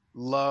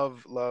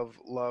 Love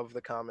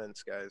the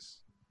comments, guys.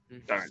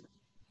 All right.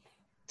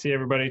 See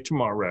everybody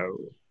tomorrow.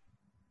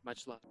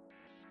 Much love.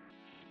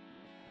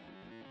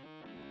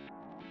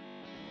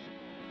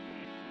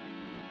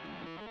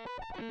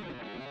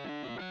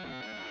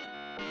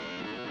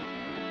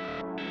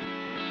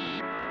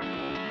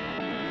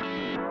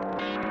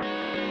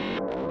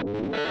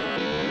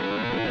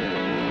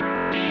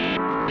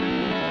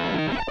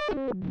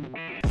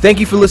 Thank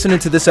you for listening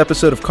to this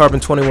episode of Carbon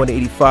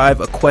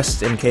 2185, a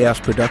Quest and Chaos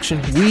production.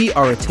 We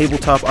are a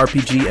tabletop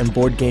RPG and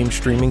board game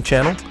streaming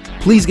channel.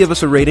 Please give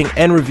us a rating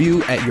and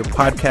review at your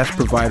podcast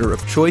provider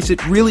of choice.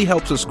 It really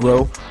helps us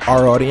grow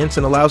our audience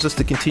and allows us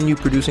to continue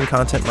producing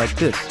content like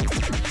this.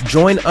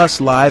 Join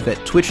us live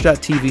at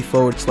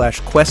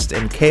twitch.tv/Quest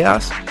and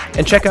Chaos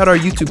and check out our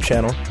YouTube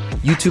channel,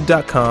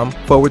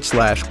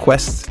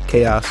 youtube.com/Quest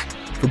Chaos.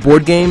 For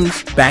board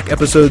games, back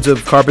episodes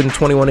of Carbon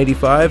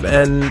 2185,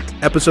 and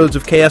episodes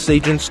of Chaos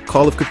Agents,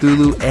 Call of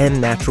Cthulhu,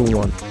 and Natural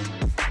One.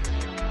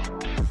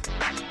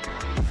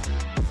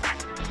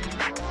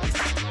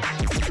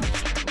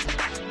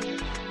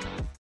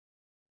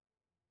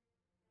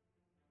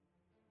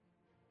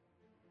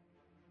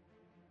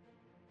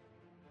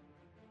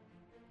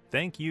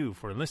 Thank you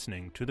for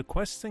listening to the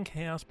Quests and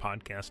Chaos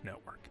Podcast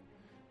Network.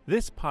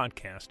 This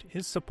podcast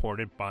is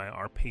supported by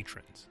our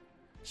patrons,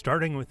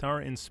 starting with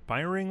our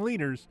inspiring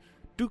leaders,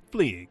 Duke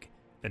Fleeg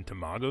and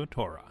Tamago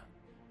Tora.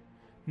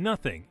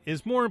 Nothing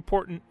is more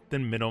important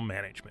than middle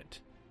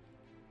management.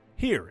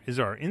 Here is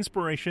our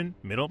inspiration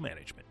middle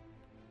management.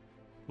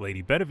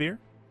 Lady Bedivere,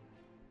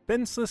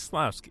 Ben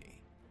Slislawski,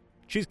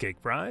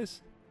 Cheesecake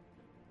Fries,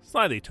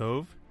 Slyly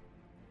Tove,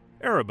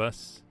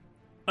 Erebus,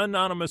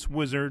 Anonymous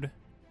Wizard,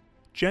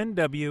 Jen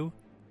W.,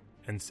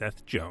 and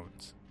Seth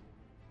Jones.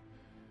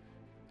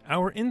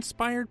 Our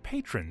inspired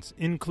patrons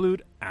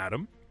include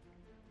Adam,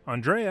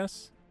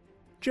 Andreas,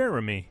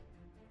 Jeremy,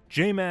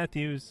 Jay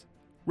Matthews,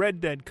 Red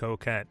Dead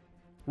Coquette,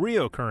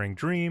 Reoccurring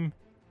Dream,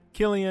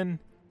 Killian,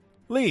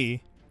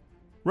 Lee,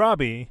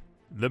 Robbie,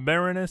 the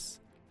Baroness,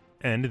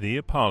 and the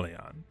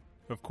Apollyon.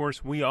 Of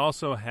course, we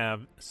also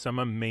have some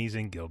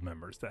amazing guild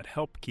members that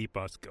help keep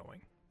us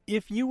going.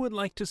 If you would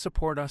like to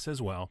support us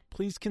as well,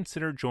 please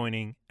consider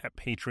joining at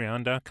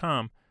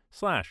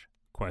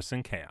patreon.com/Quests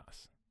and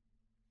Chaos.